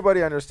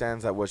 everybody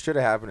understands that what should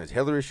have happened is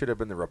Hillary should have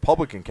been the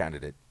Republican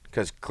candidate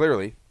because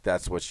clearly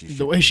that's what she should.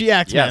 The way she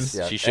acts, Yes.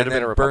 man. Yeah. She should have And been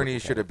then a Republican Bernie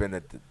should have been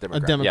the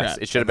Democrat. A Democrat. Yes,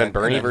 it should have been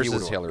Bernie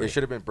versus Hillary. It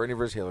should have been Bernie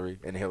versus Hillary,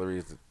 and Hillary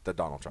is the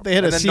Donald Trump. They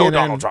had and a then no CNN,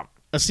 Donald Trump.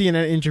 a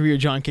CNN interview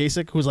with John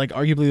Kasich, who's like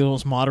arguably the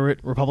most moderate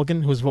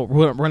Republican, who's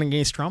running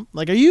against Trump.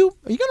 Like, are you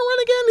gonna run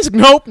again? He's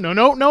like, nope,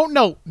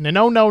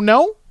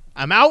 no.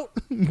 I'm out,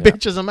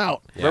 bitches. I'm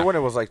out. Yeah. Remember when it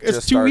was like It's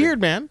just too starting,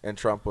 weird, man. and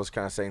Trump was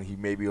kind of saying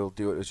maybe he'll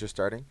do it. It was just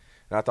starting,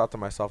 and I thought to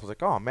myself, I was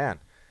like, oh man,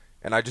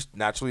 and I just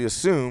naturally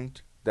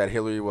assumed that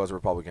Hillary was a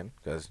Republican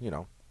because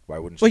why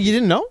wouldn't she? Well, you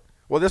didn't know?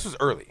 Well, this was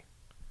early.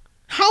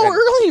 How And-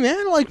 early,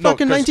 man? Like No,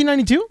 fucking 'cause-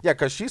 1992? Yeah,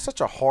 because she's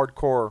such a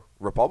hardcore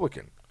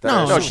Republican. that No. I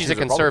No, assumed she's a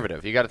Republican.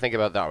 conservative. You got to think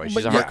about it that way. She's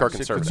But a yeah, hardcore she's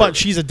conservative. But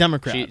she's a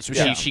Democrat.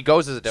 She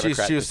goes as a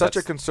Democrat. She was 'cause such a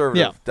that's-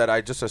 conservative Yeah. that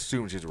I just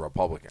assumed she's a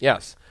Republican.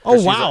 Yes. Oh,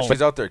 'Cause wow.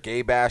 She's out there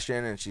gay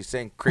bashing and she's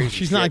saying crazy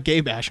She's shit. not gay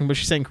bashing, but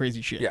she's saying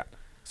crazy shit. Yeah.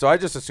 So I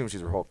just assumed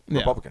she's a Yeah.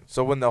 Republican.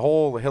 So when the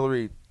whole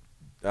Hillary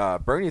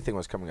Bernie thing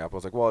was coming up, I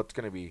was like, well, it's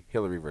going to be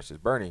Hillary versus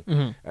Bernie.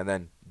 Mhm. And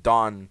then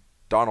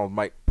Donald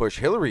might push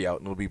Hillary out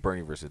and it'll be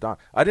Bernie versus Don.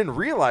 I didn't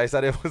realize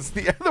that it was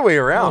the other way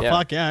around. Oh,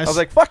 fuck yeah. I was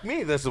like, fuck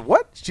me. This is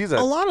what? She's a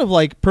lot of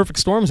like perfect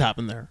storms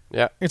happen there.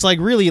 Yeah. It's like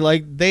really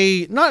like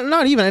they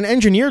not even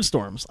engineered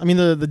storms. I mean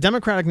the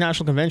Democratic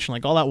National Convention,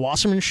 like all that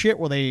Wasserman shit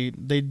where they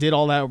did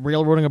all that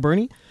railroading of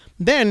Bernie.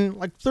 Then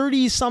like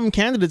 30 some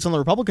candidates on the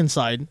Republican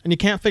side, and you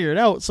can't figure it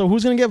out. So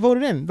who's gonna get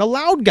voted in? The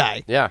loud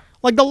guy. Yeah.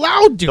 Like the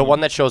loud dude. The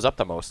one that shows up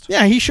the most.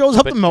 Yeah, he shows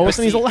up But- the most,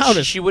 but and he's the see,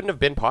 loudest. She wouldn't have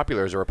been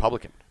popular as a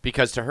Republican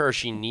because to her,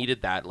 she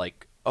needed that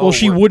like. Oh, well,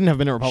 she we're- wouldn't have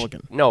been a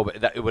Republican. No, but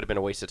it would have been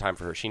a waste of time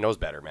for her. She knows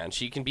better, man.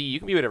 You can be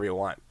whatever you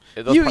want.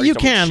 Those You parties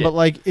don't mean can, shit. but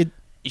like it.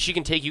 you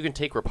can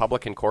take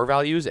Republican core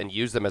values and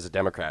use them as a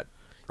Democrat.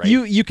 Right?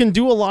 You can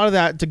do a lot of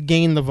that to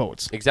gain the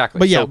votes. Exactly.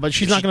 But yeah, So but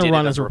she's if not she going to did it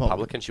run as a Republican.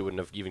 Republican. She wouldn't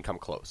have even come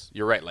close.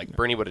 You're right. Like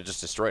Bernie would have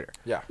just destroyed her.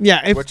 Yeah.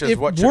 Yeah, if, Which is if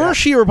what should were happen.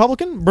 she a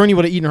Republican, Bernie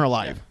would have eaten her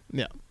alive.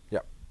 Yeah. Yeah.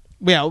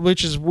 Yeah,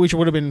 which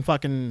would have been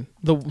fucking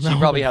the. She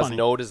probably has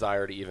no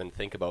desire to even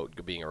think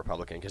about being a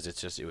Republican because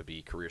it would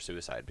be career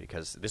suicide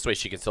because this way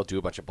she can still do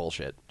a bunch of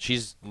bullshit.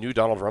 She's new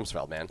Donald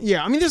Rumsfeld, man.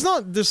 Yeah, I mean, there's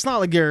not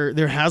like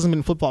there hasn't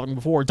been flip flopping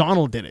before.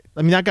 Donald did it.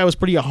 I mean, that guy was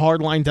pretty a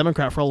hardline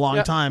Democrat for a long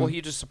Yeah, time. Well, he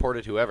just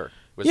supported whoever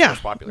was yeah,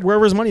 most popular.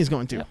 wherever his money's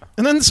going to. Yeah.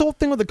 And then this whole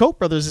thing with the Koch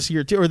brothers this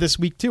year too, or this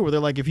week too, where they're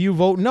like, if you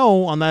vote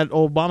no on that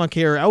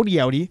Obamacare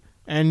Audi,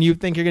 and you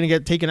think you're going to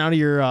get taken out of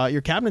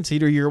your cabinet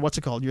seat or your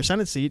your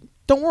Senate seat,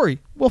 don't worry,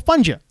 we'll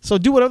fund you. So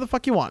do whatever the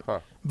fuck you want. Huh.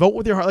 Vote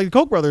with your heart. Like the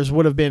Koch brothers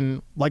would have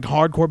been like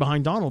hardcore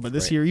behind Donald, but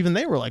this Right. year even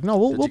they were like, no,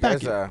 we'll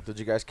back you. Did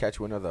you guys catch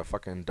wind of the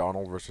fucking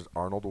Donald versus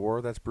Arnold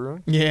war that's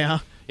brewing? Yeah,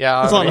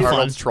 Yeah, It's a lot of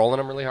Arnold's fun. trolling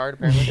him really hard.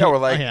 Apparently. Yeah, we're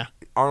like Oh, yeah.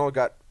 Arnold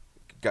got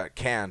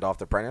canned off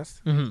The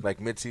Apprentice Mhm. like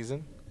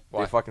mid-season.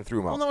 Why? They fucking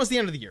threw him out. well, that was the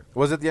end of the year.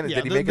 Was it the end? Yeah,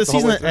 Did he the make it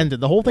season whole way that through? ended.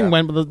 The whole thing Yeah.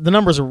 went, but the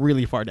numbers are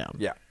really far down.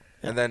 Yeah.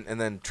 And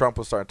then Trump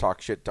was starting to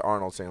talk shit to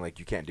Arnold, saying like,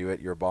 "You can't do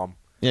it. You're a bum."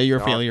 Yeah, you're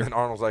a And failure. And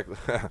Arnold's like,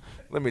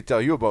 "Let me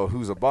tell you about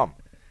who's a bum."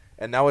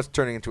 And now it's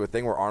turning into a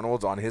thing where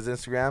Arnold's on his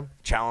Instagram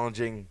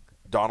challenging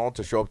Donald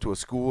to show up to a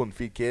school and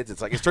feed kids. It's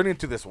like it's turning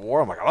into this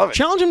war. I'm like, I love it.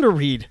 Challenge him to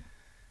read.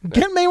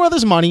 Get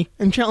Mayweather's money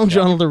and challenge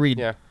Donald to read.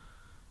 Yeah.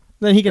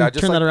 Then he can Yeah, I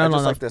just turn like, that around I just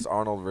on like this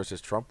Arnold versus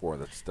Trump war.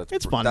 That's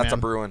It's fun, That's a man.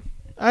 brewing.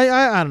 I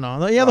don't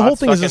know. Yeah, the Well, whole that's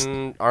thing is just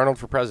fucking Arnold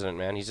for president,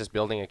 man. He's just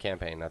building a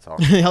campaign. That's all.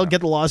 he'll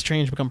get the laws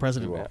changed, become He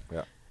president. will.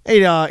 Yeah.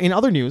 Hey, in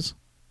other news,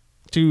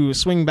 to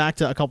swing back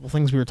to a couple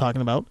things we were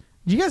talking about,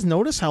 do you guys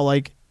notice how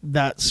like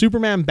that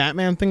Superman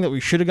Batman thing that we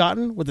should have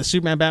gotten with the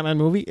Superman Batman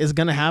movie is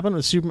going to happen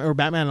with Superman or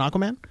Batman and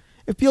Aquaman?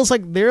 It feels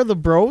like they're the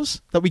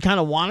bros that we kind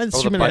of wanted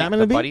Superman and Batman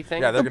the to be. buddy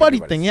thing. Yeah, they're The gonna be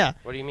buddy thing, buddies. yeah.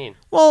 What do you mean?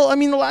 Well, I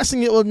mean, the last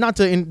thing, well, not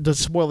to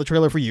spoil the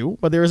trailer for you,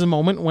 but there is a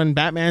moment when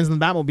Batman's in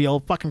the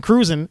Batmobile fucking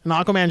cruising, and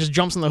Aquaman just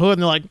jumps in the hood,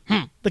 and they're like,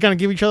 They kind of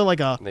give each other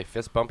like a They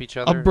fist bump each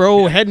other.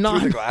 bro head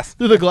nod the glass.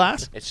 through the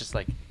glass. It's just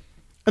like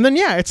And then,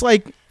 yeah, it's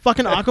like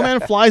fucking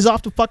Aquaman flies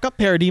off to fuck up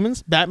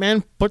parademons.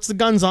 Batman puts the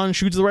guns on,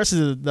 shoots the rest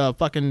of the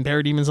fucking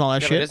parademons and all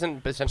that yeah, but shit.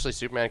 isn't essentially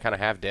Superman kind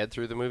of half dead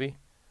through the movie?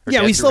 Or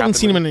Yeah, dead we through still half haven't the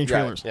seen him in movie? any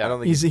trailers. I don't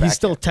think He's back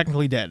still yet.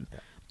 technically dead.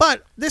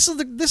 But this is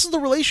the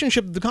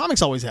relationship the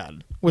comics always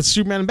had with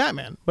Superman and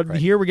Batman. But Right.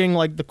 here we're getting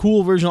like the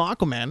cool version of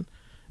Aquaman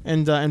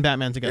and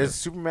Batman together. Is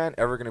Superman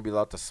ever going to be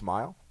allowed to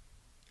smile?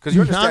 Because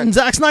you Not in understand.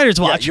 Zack Snyder's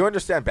Yeah, watch. you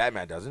understand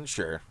Batman doesn't,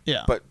 sure.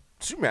 Yeah. But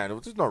Superman,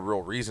 there's no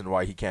real reason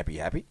why he can't be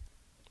happy.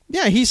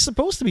 Yeah, he's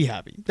supposed to be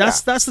happy.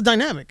 That's the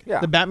dynamic.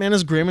 Yeah. The Batman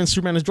is grim and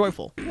Superman is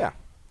joyful. Yeah.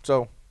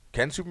 So,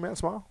 can Superman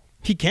smile?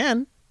 He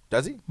can,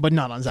 Does he? but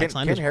not on Zack Can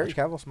Snyder's Harry watch.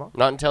 Cavill smile?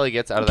 Not until he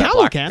gets out of that Cavill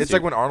black can. suit. It's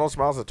like when Arnold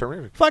smiles at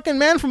Terminator. Fucking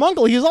Man from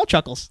U.N.C.L.E., he was all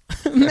chuckles.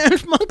 Man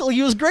from U.N.C.L.E.,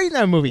 he was great in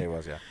that movie. He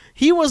was, yeah.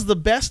 He was the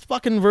best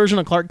fucking version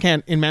of Clark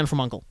Kent in Man from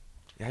U.N.C.L.E.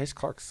 Yeah, his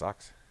Clark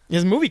sucks.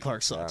 His movie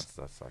Clark sucks.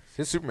 That sucks.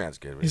 His Superman's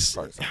good, but his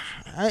Clark sucks.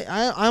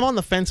 I'm on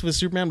the fence with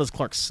Superman, but his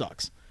Clark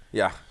sucks.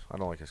 Yeah. I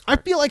don't like his. I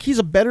feel like he's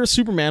a better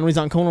Superman when he's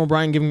on Conan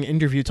O'Brien giving an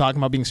interview talking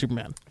about being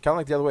Superman. Kind of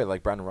like the other way,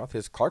 like Brandon Roth.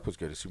 His Clark was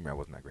good. His Superman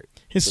wasn't that great.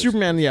 His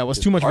Superman, was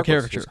too much of a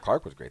caricature. His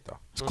Clark was great though.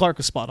 His Clark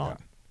was spot on. Yeah.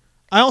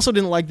 I also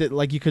didn't like that,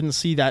 like you couldn't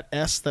see that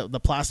S, the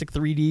plastic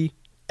 3D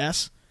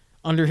S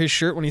under his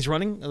shirt when he's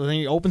running. And then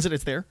he opens it,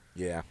 it's there.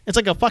 Yeah. It's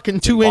like a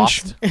fucking 2-inch.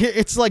 embossed?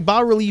 It's like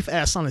bas relief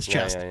S on his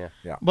chest.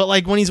 Yeah. But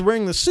like when he's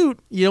wearing the suit,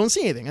 you don't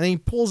see anything, and then he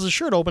pulls his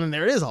shirt open, and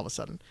there it is all of a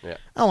sudden. Yeah.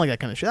 I don't like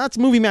that kind of shit. That's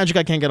movie magic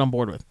I can't get on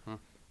board with. I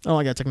don't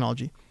like that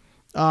technology.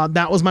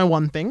 That was my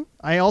one thing.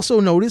 I also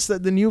noticed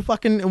that the new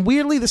fucking, and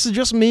weirdly, this is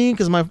just me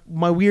because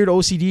my weird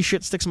OCD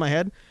shit sticks in my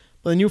head,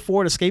 but the new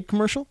Ford Escape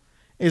commercial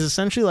is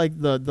essentially like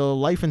the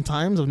life and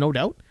times of No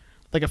Doubt.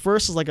 Like at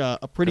first it's like a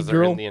pretty 'Cause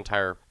they're girl. in the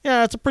entire.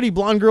 Yeah, it's a pretty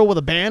blonde girl with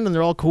a band, and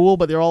they're all cool,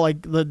 but they're all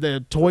like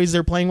the toys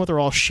they're playing with are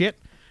all shit.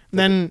 And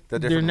then The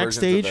their different next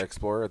versions of stage. the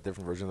Explorer, a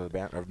different version of the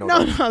band. Of No,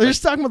 Doubt. they're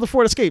just talking about the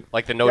Ford Escape.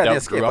 Like the No Yeah, the Doubt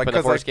Escape, grew up like, in the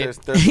 'cause, Ford like,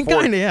 Escape. there's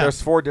four, Kinda, yeah.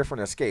 There's 4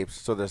 different escapes,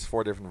 so there's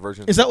 4 different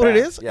versions. Is of that the what it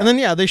band. is? Yeah. And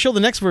then they show the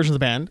next version of the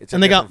band, It's a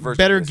and they got different version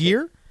better of the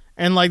gear,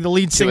 and like the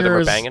lead 2 of singer them are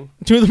is banging?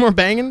 2 of them are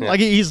banging. Yeah. Like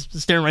he's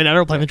staring right at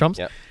her playing the drums.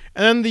 Yeah.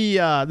 And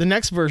then the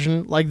next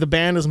version, like the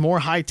band is more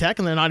high tech,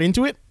 and they're not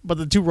into it, but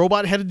the 2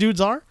 robot headed dudes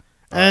are.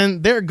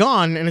 And they're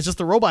gone, and it's just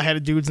the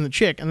robot-headed dudes and the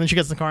chick, and then she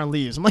gets in the car and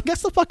leaves. I'm like,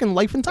 that's the fucking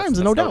life and times,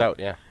 That's no doubt.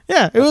 Yeah.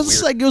 Yeah, it was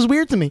weird. like it was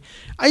weird to me.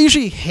 I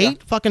usually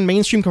hate fucking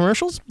mainstream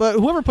commercials, but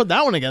whoever put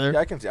that one together, Yeah,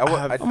 I can see.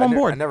 I'm on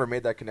board. I never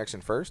made that connection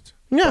first.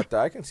 Yeah. But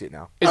I can see it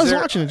now. I was there-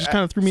 watching it, just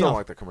kind of threw me Still off. don't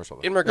like the commercial.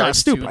 Though. In regards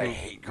stupid. to I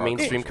hate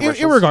mainstream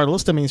commercials.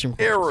 Irregardless to mainstream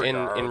commercials.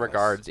 In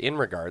regards.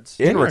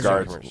 In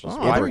regards. commercials. Oh,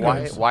 Why,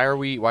 regards.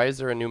 why is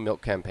there a new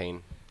milk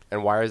campaign?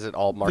 And why is it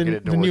all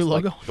marketed the towards new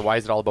like, logo? why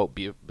is it all about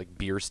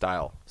beer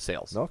style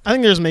sales? Milk? I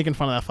think they're just making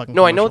fun of that fucking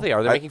No, I know commercial. they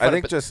are. They're making I fun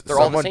think of it, but just they're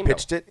all the someone same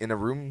pitched though. it in a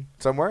room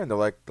somewhere, and they're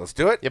like, "Let's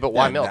do it." Yeah, but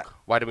why And milk?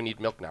 Why do we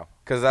need milk now?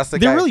 Because that's the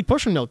They're guy. really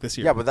pushing milk this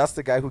year. Yeah, but that's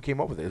the guy who came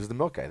up with it. It was the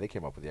milk guy. They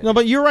came up with it. No,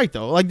 but you're right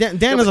though. Like Dan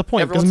has but a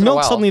point every because once in a milk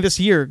while- suddenly this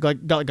year got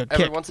like a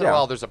Every kick. once in a Yeah.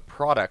 while, there's a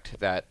product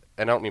that,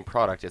 and I don't mean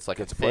product. It's like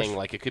Gets a thing. pushed.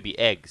 Like it could be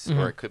eggs,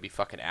 or it could be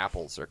fucking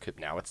apples, or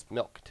now it's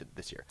milk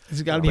this year.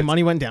 It's got to You know, be it's-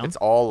 money went down. It's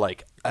all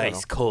like I don't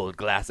ice cold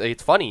glass.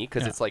 It's funny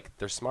because Yeah. it's like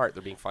they're smart.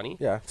 They're being funny.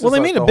 Yeah. it's Well, just they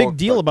like made a the big whole-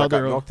 deal that about Got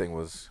their milk thing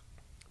was.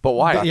 But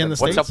why? In the What's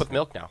States? up with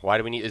milk now? Why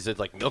do we need? Is it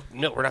like milk?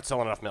 No, we're not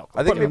selling enough milk.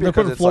 I think maybe they're because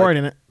putting it's fluoride like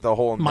in it. the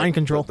whole Mind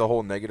control. the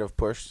whole negative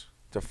push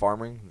to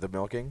farming, the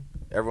milking.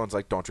 Everyone's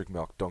like, "Don't drink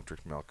milk. Don't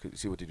drink milk."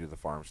 See what they do to the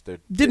farms.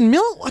 Did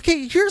milk?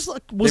 Okay, here's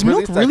like, was They milk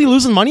released that- really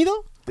losing money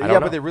though? I Yeah, don't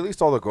but know. they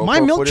released all the GoPro My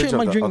milk footage cha- of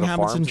my the, drinking of the habits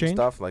farms didn't and change.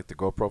 stuff, like the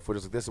GoPro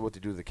footage. Like this is what they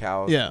do to the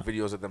cows. Yeah.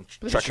 Videos of them But they've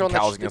been chucking showing that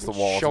cows shit- against the they've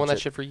been walls. Showing and that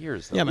shit. shit for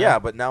years. Yeah, though. man. Yeah,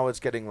 but now it's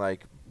getting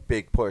like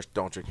big push.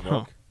 Don't drink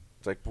milk.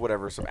 It's like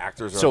whatever. Some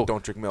actors are So like,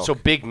 don't drink milk. So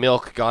Big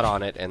Milk got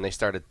on it and they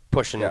started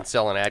pushing Yeah. and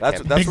selling ad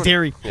That's- campaigns. that's Big when-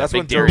 Dairy. That's Yeah,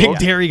 when Big Joe Dairy. Big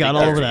Rogan, Dairy got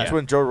all over that. That's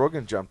when Joe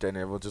Rogan jumped in and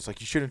everyone's just like,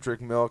 you shouldn't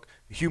drink milk.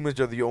 Humans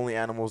are the only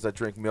animals that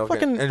drink milk.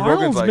 Fucking and Arnold's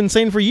Rogan's like, been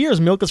saying for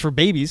years, milk is for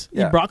babies.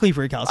 Yeah. Eat broccoli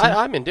for your calcium.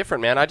 I'm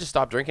indifferent, man. I just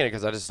stopped drinking it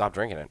because I just stopped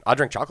drinking it. I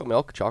drink chocolate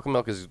milk. Chocolate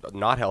milk is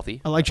not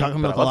healthy. I like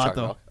chocolate but milk I a love lot,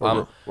 chocolate though.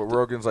 milk. What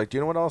Rogan's like, do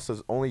you know what else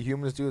does only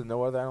humans do that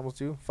no other animals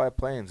do? Fly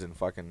planes and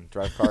fucking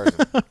drive cars.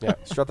 And Yeah.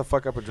 Shut the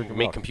fuck up and drink Make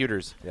milk.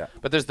 computers. Yeah.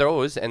 But there's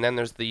those, and then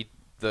there's the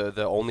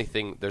only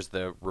thing. There's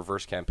the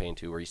reverse campaign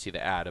too, where you see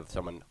the ad of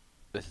someone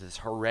with this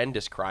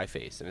horrendous cry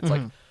face, and it's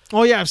like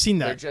Oh yeah, I've seen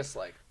they're that. just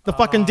like The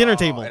fucking dinner "Oh,"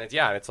 table. and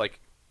it's like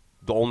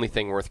the only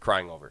thing worth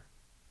crying over.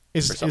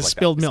 Is or something like that.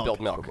 spilled milk.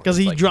 Spilled milk. Because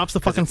It's he like- drops the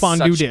 'cause fucking it's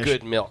fondue such dish.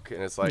 good milk,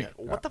 and it's like, Yeah.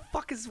 what the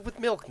fuck is with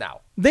milk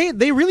now? They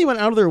really went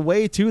out of their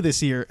way too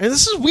this year, and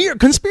this is weird.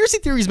 Conspiracy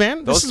theories,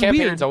 man. Those This is campaigns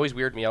weird. always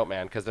weird me out,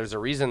 man, because there's a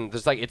reason.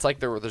 There's like it's like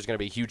there's going to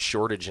be a huge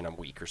shortage in a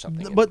week or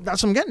something. But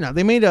that's what I'm getting at.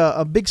 They made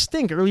a big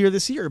stink earlier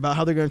this year about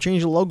how they're going to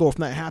change the logo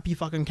from that happy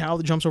fucking cow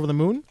that jumps over the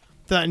moon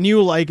to that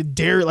new like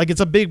dairy, like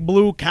it's a big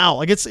blue cow.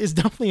 Like it's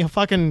definitely a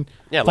fucking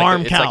yeah, farm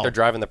like it's cow. like they're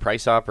driving the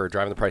price up or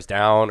driving the price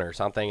down or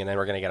something, and then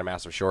we're going to get a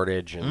massive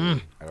shortage. And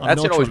A that milk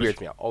shit always shortage.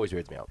 weirds me out. Always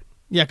weirds me out.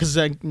 Yeah, because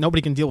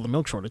nobody can deal with a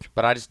milk shortage.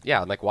 But I just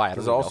like why? I don't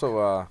There's need milk.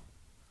 also,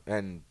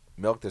 and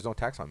milk, there's no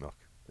tax on milk.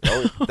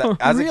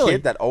 As Really? a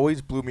kid, that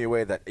always blew me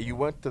away. That you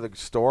went to the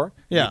store, and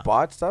Yeah. you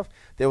bought stuff,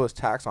 there was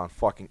tax on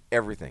fucking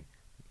everything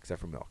except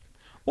for milk.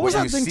 What was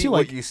you that thing see, too? What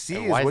Like you see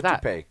And is why what is you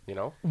that? pay. You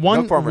know, one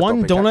milk farmers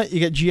one don't pay donut tax. you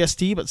get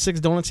GST, but 6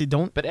 donuts you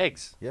don't. but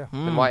eggs. Yeah.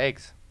 Then why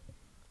eggs?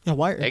 Yeah,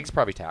 why? Eggs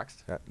probably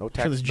taxed. Yeah, no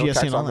tax. there's No GST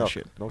tax and all on that milk.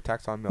 shit. No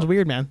tax on It's milk.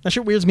 weird, man. That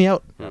shit weirds me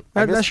out.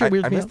 That shit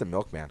weirds I me miss out. the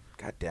milkman.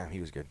 God damn, he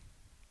was good.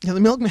 Yeah,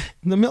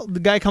 the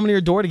guy coming to your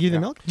door to give you the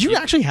Yeah. milk. Did you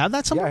actually have that Yeah,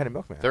 I somewhere? had a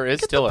milkman. There is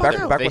Get still the a fuck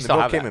there- out. back they when the still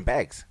milk have came that. in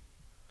bags.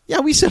 Yeah,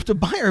 we used to have to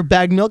buy our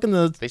bag milk in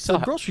the They still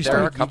have- grocery there store.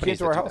 are You came companies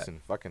to our that do house that.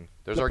 and fucking.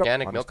 There's flipped up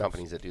organic on milk stuff.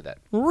 companies that do that.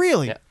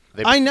 Really? Yeah,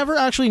 they- I never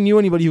actually knew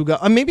anybody who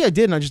got. Maybe I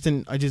did, and I just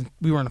didn't.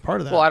 We weren't a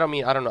part of that. Well, I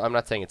don't know. I'm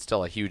not saying it's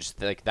still a huge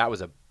like that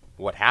was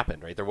what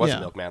happened, right? There was Yeah. a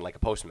milkman like a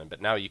postman,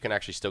 but now you can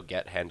actually still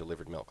get hand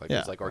delivered milk. Like Yeah.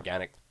 there's like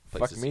organic Fuck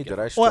places. me, to get did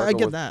I it. struggle Well, I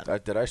get with,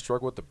 that. Did I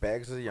struggle with the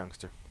bags as a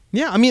youngster?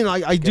 yeah, I mean, I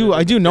Get do. it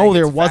I in do the know thing,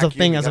 there it's was a vacuum,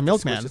 thing you as a have to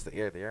switch milkman. just the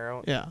air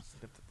out. Yeah.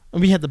 And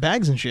we had the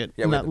bags and shit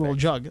Yeah, in we that had the little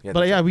bags. jug. Yeah, But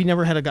the yeah, jug. we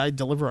never had a guy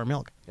deliver our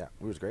milk. Yeah,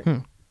 it was great.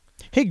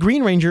 Hey,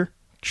 Green Ranger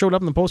showed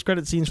up in the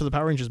post-credit scenes for the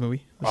Power Rangers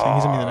movie. They're saying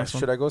he's gonna be the next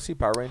Should one. I go see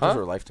Power Rangers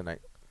or Life tonight?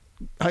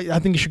 I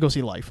think you should go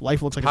see Life.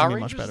 Life looks like Power it's gonna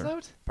be Rangers much is better.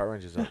 out? Power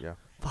Rangers out, yeah.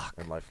 Fuck.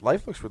 And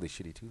Life looks really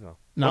shitty too, though.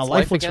 No, What's Life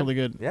Life looks again? really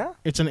good. Yeah.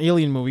 It's an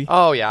alien movie.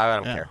 Oh yeah, I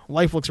don't Yeah. care.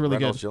 Life looks really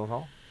Reynolds, good.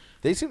 Gyllenhaal.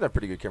 They seem to have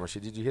pretty good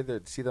chemistry. Did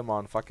you see them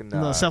on fucking?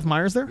 The Seth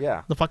Meyers there.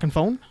 yeah. The fucking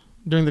phone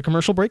during the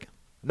commercial break.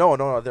 No,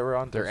 they were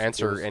on. Their it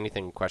answer was-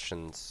 anything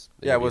questions.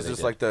 Yeah, it interview was they just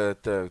did. like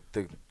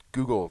the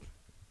Google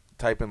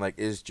type in like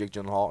is Jake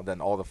Gyllenhaal, and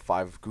then all the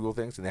 5 Google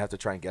things, and they have to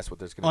try and guess what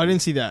there's gonna Oh, be. I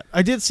didn't see that.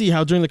 I did see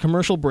how during the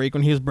commercial break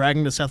when he was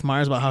bragging to Seth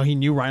Meyers about how he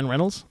knew Ryan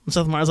Reynolds, and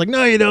Seth Meyers like,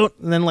 "No, you don't."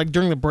 And then like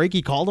during the break,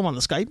 he called him on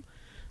the Skype,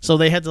 so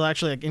they had to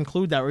actually like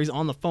include that where he's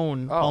on the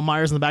phone while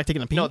Myers in the back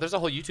taking a pee. No, there's a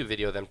whole YouTube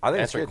video of them I think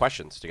it's answering good.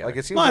 questions together. Like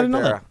it seems No, I like didn't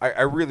know they're.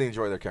 I really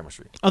enjoy their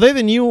chemistry. Are they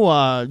the new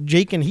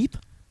Jake and Heath?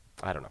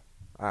 I don't know.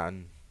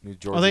 And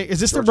Are they? Is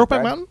this the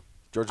Brokeback Mountain?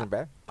 George and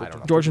Brad? I don't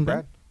know. George and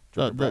Brad.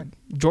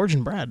 George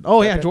and Brad.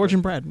 Oh yeah, Okay. George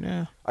and Brad.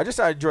 Yeah.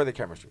 I enjoy the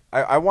chemistry.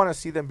 I want to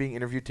see them being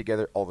interviewed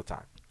together all the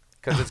time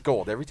because it's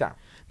gold every time.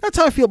 That's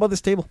how I feel about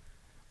this table.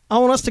 I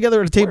want us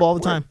together at a table all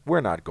the time.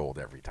 We're not gold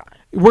every time.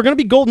 We're gonna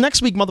be gold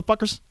next week,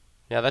 motherfuckers.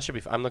 Yeah, that should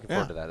be. I'm looking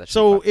forward to that. That should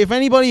So be fun. if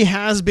anybody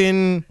has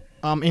been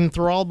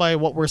enthralled by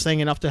what we're saying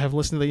enough to have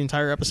listened to the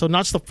entire episode, not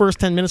just the first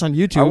 10 minutes on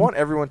YouTube, I want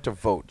everyone to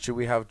vote. Should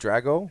we have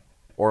Drago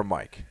or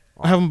Mike?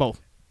 I have them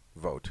both.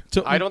 Vote.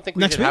 So I don't think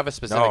we next should week? have a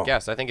specific No.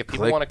 guest. I think if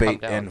people want to come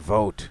Clickbait down, and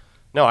vote.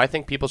 no, I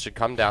think people should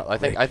come down. I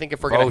think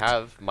if we're Vote. gonna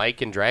have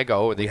Mike and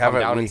Drago, they We come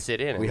have down we- and sit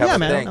in. We and have Yeah, a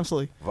man, thing.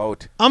 absolutely.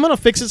 Vote. I'm gonna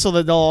fix it so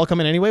that they'll all come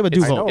in anyway, but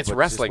do I vote. know. It's but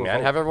wrestling, just man.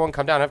 vote. Have everyone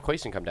come down. Have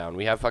Quason come down.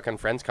 We have fucking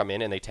friends come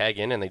in and they tag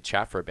in and they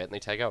chat for a bit and they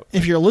tag out.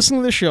 If you're listening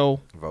to the show,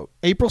 Vote.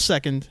 April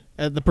 2nd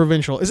at the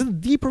Provincial. Is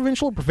it the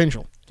Provincial or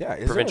Provincial? Yeah.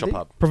 Is Provincial there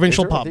a pub.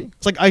 Provincial Is there a Pub. D?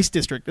 It's like Ice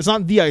District. It's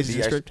not the Ice The Ice-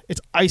 District.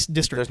 It's Ice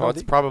District. There's No, no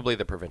it's D? probably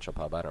the provincial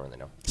pub. I don't really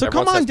know. So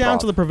Everyone come on says down prov.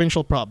 to the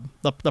Provincial Pub.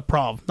 The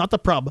Prov. Not the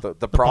Prub.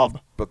 The Prov,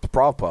 Pub. but the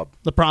Prov pub.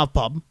 The Prov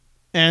Pub.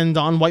 And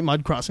on White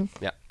Mud Crossing.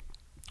 Yeah,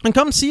 And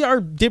come see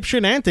our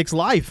dipshit antics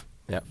live.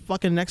 yeah.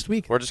 Fucking next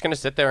week. We're just gonna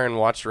sit there and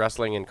watch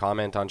wrestling and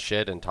comment on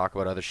shit and talk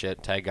about other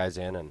shit. Tag guys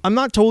in and I'm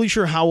not totally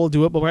sure how we'll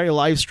do it, but we're going to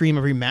live stream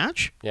every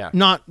match. Yeah.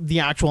 Not the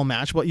actual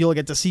match, but you'll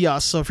get to see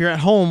us. So if you're at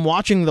home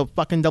watching the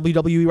fucking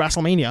WWE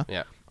WrestleMania,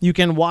 yeah. you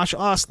can watch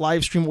us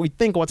live stream what we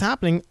think what's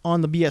happening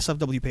on the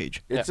BSFW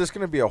page. It's Yeah. just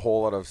going to be a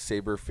whole lot of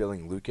Saber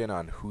filling Lucan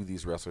on who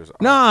these wrestlers are.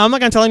 No, I'm not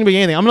going to tell anybody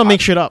anything. I'm going to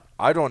make shit up.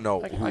 I don't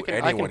know I who can,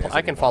 anyone is.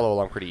 I can anymore. follow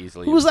along pretty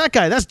easily. Who's that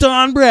guy? That's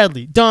Don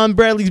Bradley. Don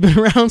Bradley's been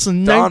around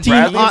since Don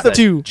Bradley's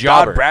 1902. the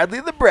jobber. Don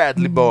Bradley, the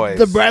Bradley boys.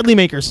 The Bradley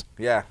makers.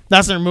 Yeah,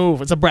 That's their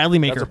move. It's a Bradley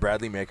that's maker. a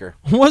Bradley maker.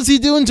 What's he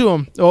doing to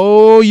him?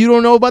 Oh, you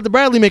don't know about the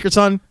Bradley maker,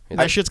 son.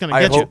 That shit's going to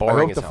I get hope, you. I Boring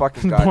hope as the hell.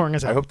 fucking god. Boring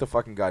as hell. I hope the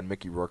fucking god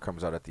Mickey Rourke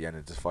comes out at the end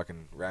and just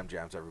fucking ram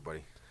jams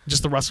everybody.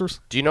 Just the wrestlers.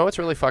 Do you know what's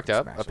really fucked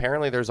up? Smash it.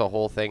 Apparently, there's a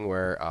whole thing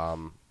where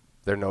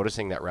they're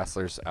noticing that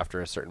wrestlers,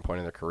 after a certain point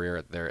in their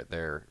career,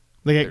 their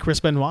They get Chris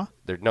Benoit.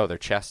 their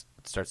chest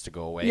starts to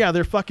go away. Yeah,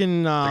 they're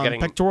fucking They're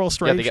getting pectoral Yeah,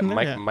 stripes. they get from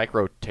there, yeah.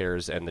 micro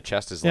tears, and the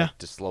chest is Yeah. like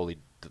just slowly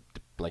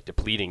like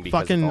depleting because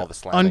Fucking of all the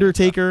slamming and stuff.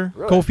 Undertaker,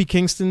 Really? Kofi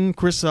Kingston,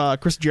 Chris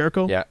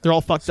Jericho. Yeah. They're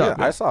all fucked See, up.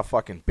 I saw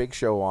fucking Big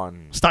Show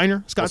on.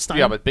 Steiner, Scott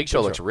Steiner. Yeah, but Big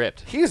Show looks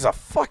ripped. He's a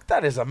fuck.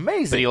 That is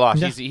amazing. But he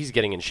lost. Yeah. He's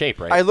getting in shape,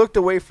 right? I looked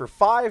away for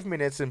 5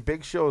 minutes and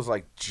Big Show's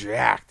like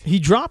jacked. He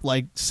dropped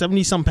like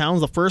 70 some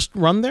pounds the first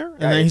run there,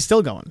 and Yeah, then he's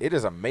still going. It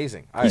is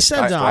amazing.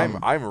 said,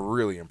 I'm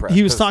really impressed.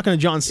 He was 'cause talking to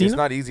John Cena. It's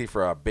not easy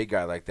for a big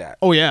guy like that.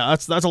 Oh yeah,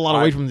 that's a lot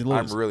of weight for him to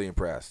I'm lose. really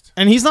impressed.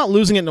 And he's not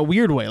losing it in a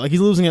weird way. Like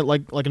he's losing it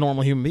like a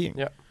normal human being.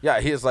 yeah. Yeah,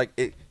 he is like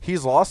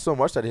he's lost so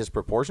much that his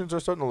proportions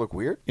are starting to look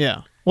weird.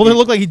 Yeah. Well, they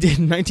look like he did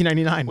in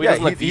 1999. Well, Yeah,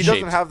 doesn't look he doesn't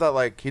V-shaped. have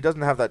that he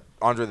doesn't have that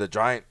Andre the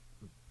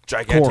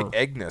gigantic Core.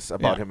 eggness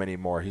about Yeah. him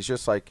anymore. He's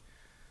just like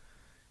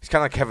he's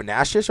kind of like Kevin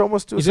Nash-ish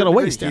almost. To He's certain got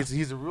a degree. waist, yeah.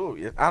 He's a real.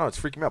 I don't know. It's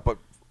freaking me out, but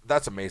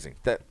that's amazing.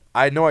 That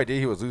I had no idea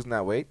he was losing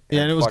that weight.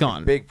 Yeah, and it was fucking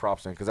gone. Big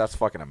props to him because that's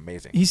fucking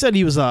amazing. He said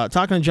he was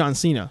talking to John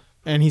Cena,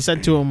 and he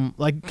said to him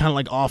like kind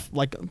of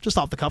like just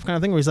off the cuff kind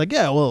of thing, where he's like,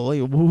 "Yeah, well,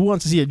 who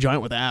wants to see a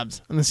giant with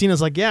abs?" And then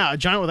Cena's like, "Yeah, a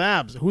giant with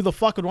abs. Who the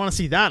fuck would want to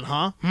see that,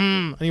 huh?"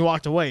 And he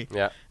walked away.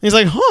 Yeah. And he's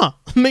like, "Huh?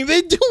 Maybe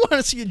they do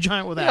want to see a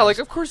giant with abs." Yeah, like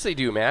of course they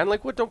do, man.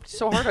 Like what? Don't be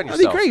so hard on That'd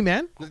yourself. be great,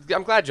 man.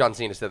 I'm glad John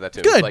Cena said that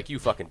too. Good. Like you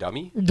fucking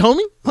dummy.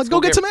 Dummy, let's go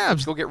get some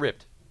abs. Let's go get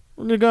ripped.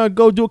 We're gonna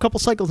go do a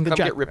couple cycles and Come get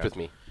get jacked. ripped with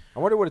me. I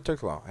wonder what it took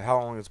so long. How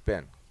long it's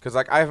been? Because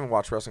like I haven't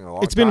watched wrestling in a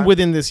long It's time. been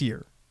within this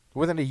year.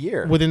 within a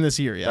year. Within this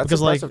year, yeah. That's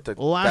because like impressive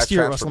to- last that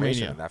year at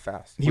transformation WrestleMania, that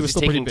fast. he was Was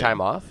still he pretty taking big.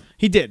 time off?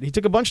 He did. He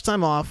took a bunch of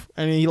time off,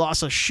 and he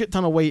lost a shit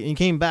ton of weight, and he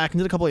came back and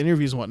did a couple of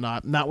interviews and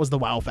whatnot, and that was the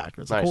wow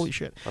factor. It's like, Nice. holy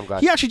shit. I'm glad.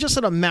 He actually just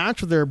had a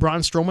match with their Braun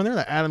Strowman there,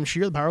 that Adam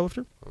Shear, the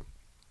powerlifter.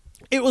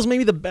 It was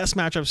maybe the best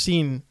match I've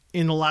seen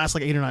in the last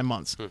like 8 or 9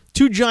 months.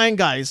 Two giant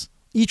guys.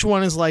 Each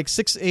one is like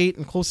 6'8"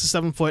 and close to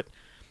 7 foot,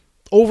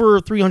 over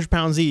 300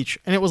 pounds each.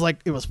 And it was like,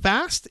 it was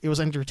fast, it was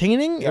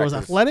entertaining, Yeah, it was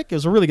 'cause- athletic, it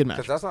was a really good Because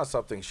match. that's not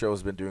something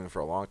Show's been doing for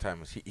a long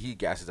time. Is he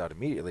gasses out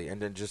immediately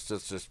and then just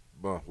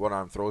one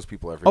arm throws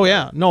people everywhere. Oh,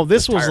 yeah. No,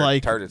 this Just was tired-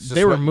 like, tired. It's just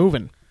they were sweating.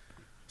 moving.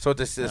 So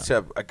this is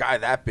a guy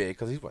that big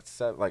because he's what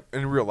like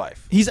in real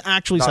life. He's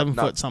actually Not- 7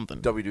 not foot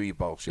something. WWE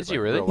bullshit. Is he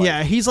like really? real life.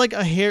 Yeah, he's like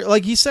a hair.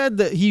 Like he said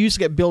that he used to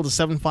get billed as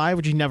 7'5",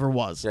 which he never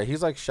was. Yeah,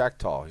 he's like Shaq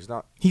tall. He's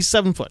not. He's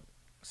 7 foot.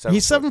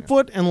 He's 7 yeah.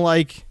 foot, and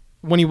like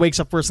when he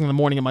wakes up first thing in the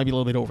morning, it might be a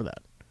little bit over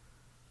that.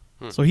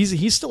 So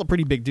he's still a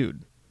pretty big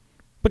dude.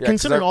 But Yeah, 'cause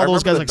considering I all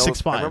those remember guys the like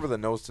nose- 6'5", I remember the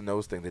nose to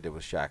nose thing they did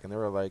with Shaq, and they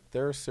were like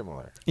they're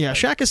similar. yeah,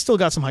 Shaq has still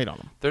got some height on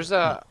him. There's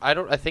a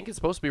I think it's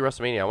supposed to be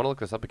WrestleMania. I want to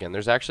look this up again.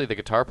 There's actually the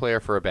guitar player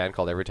for a band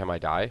called Every Time I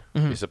Die.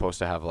 He's supposed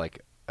to have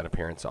like an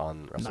appearance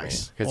on WrestleMania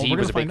Nice. because Well, he we're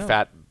was a gonna big find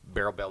out. fat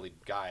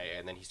barrel-bellied guy,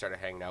 and then he started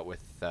hanging out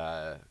with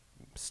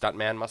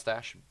stuntman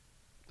mustache,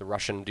 the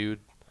Russian dude,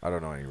 I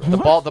don't know any. the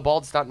bald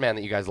stuntman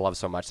that you guys love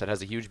so much that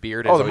has a huge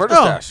beard. and Oh, is the always-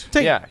 Murder Oh, Stash.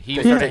 take- Yeah, he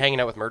Take- started take-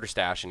 hanging out with Murder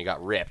Stash, and he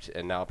got ripped,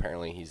 and now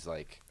apparently he's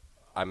like,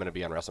 I'm gonna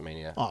be on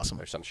WrestleMania. Awesome.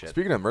 Or some shit.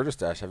 Speaking of Murder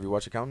Stash, have you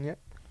watched Accountant yet?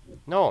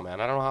 No,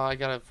 man, I don't know how I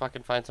gotta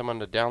fucking find someone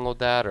to download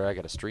that, or I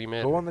gotta stream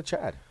it. Go on the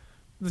Chad.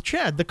 The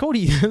Chad, the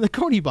Cody, the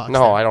Cody box. No,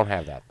 there. I don't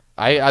have that.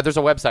 I there's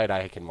a website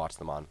I can watch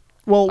them on.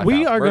 Well, I we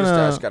found are Murder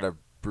gonna Stash got a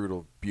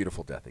brutal,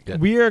 beautiful death. Again.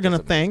 we are gonna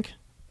That's thank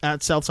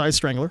at Southside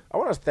Strangler I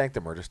want to thank the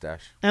Murder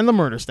Stash and the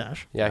Murder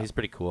Stash Yeah, he's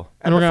pretty cool.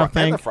 And we're the gonna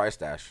fri- and the thank- Fry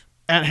Stash.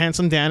 at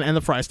Handsome Dan and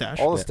the Fry Stash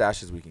All the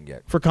stashes we can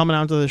get. for coming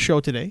out to the show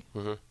today.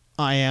 Mhm.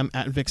 I am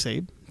at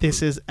Vixabe.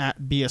 This is at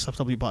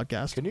BSFW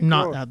Podcast. Can you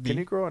not grow, at the. Can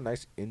you grow a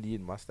nice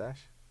Indian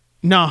mustache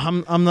No,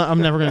 I'm not. I'm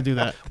never gonna do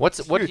that.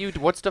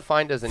 What's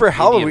defined as an for Indian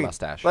Halloween?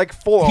 mustache? Like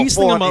full. He's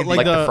full thinking on about Indian.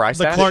 like Like the the, Fry the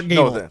stash? Clark No,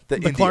 Gable, the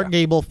India. Clark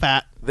Gable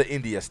fat the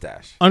India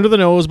stash. under the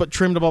nose but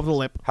trimmed above the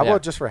lip. How Yeah.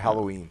 about just for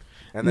Halloween?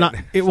 And Not,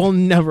 it will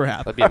never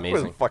happen. That'd be I would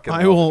amazing. fucking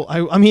I love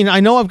will. I mean, I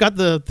know I've got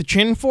the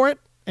chin for it,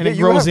 and Yeah, it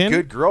you grows have in.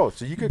 good growth,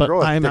 so you could but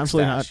grow a I am thick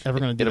absolutely stash. not ever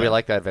going to do It'll that. be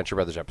like that Venture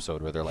Brothers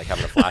episode where they're like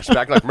having a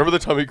flashback. Like, remember the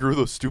time we grew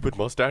those stupid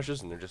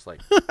mustaches, and they're just like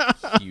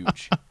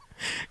huge.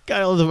 Guy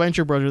the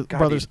Venture Brothers.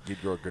 God,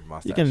 you'd grow a good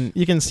mustache.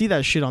 You can see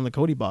that shit on the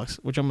Cody box,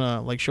 which I'm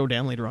gonna like show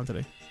Dan later on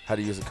today. How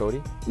to use a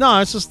Cody? No,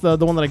 it's just the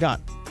one that I got,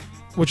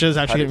 which is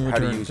How actually to, getting how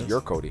to returned. use 'cause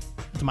your Cody?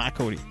 it's my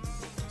Cody.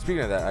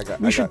 Speaking of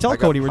that, We should tell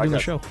Cody we're doing the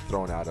show.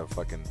 Thrown out of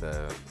fucking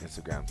the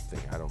Instagram thing.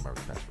 I don't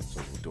remember the password,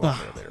 so we'll do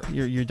it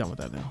later. You're done with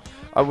that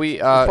now. We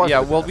Part yeah.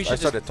 of the Well, past. we I should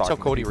started just talking tell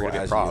to Cody we're people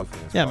gonna as get you, prov.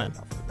 and it's Yeah, probably man.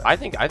 enough of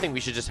that. I think we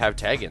should just have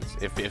tag-ins.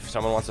 If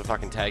someone wants to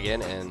fucking tag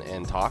in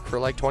and talk for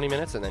like 20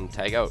 minutes and then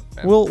tag out.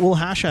 We'll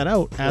hash that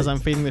out as I'm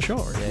fading the show.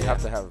 You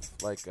have to have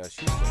like a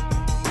shoe.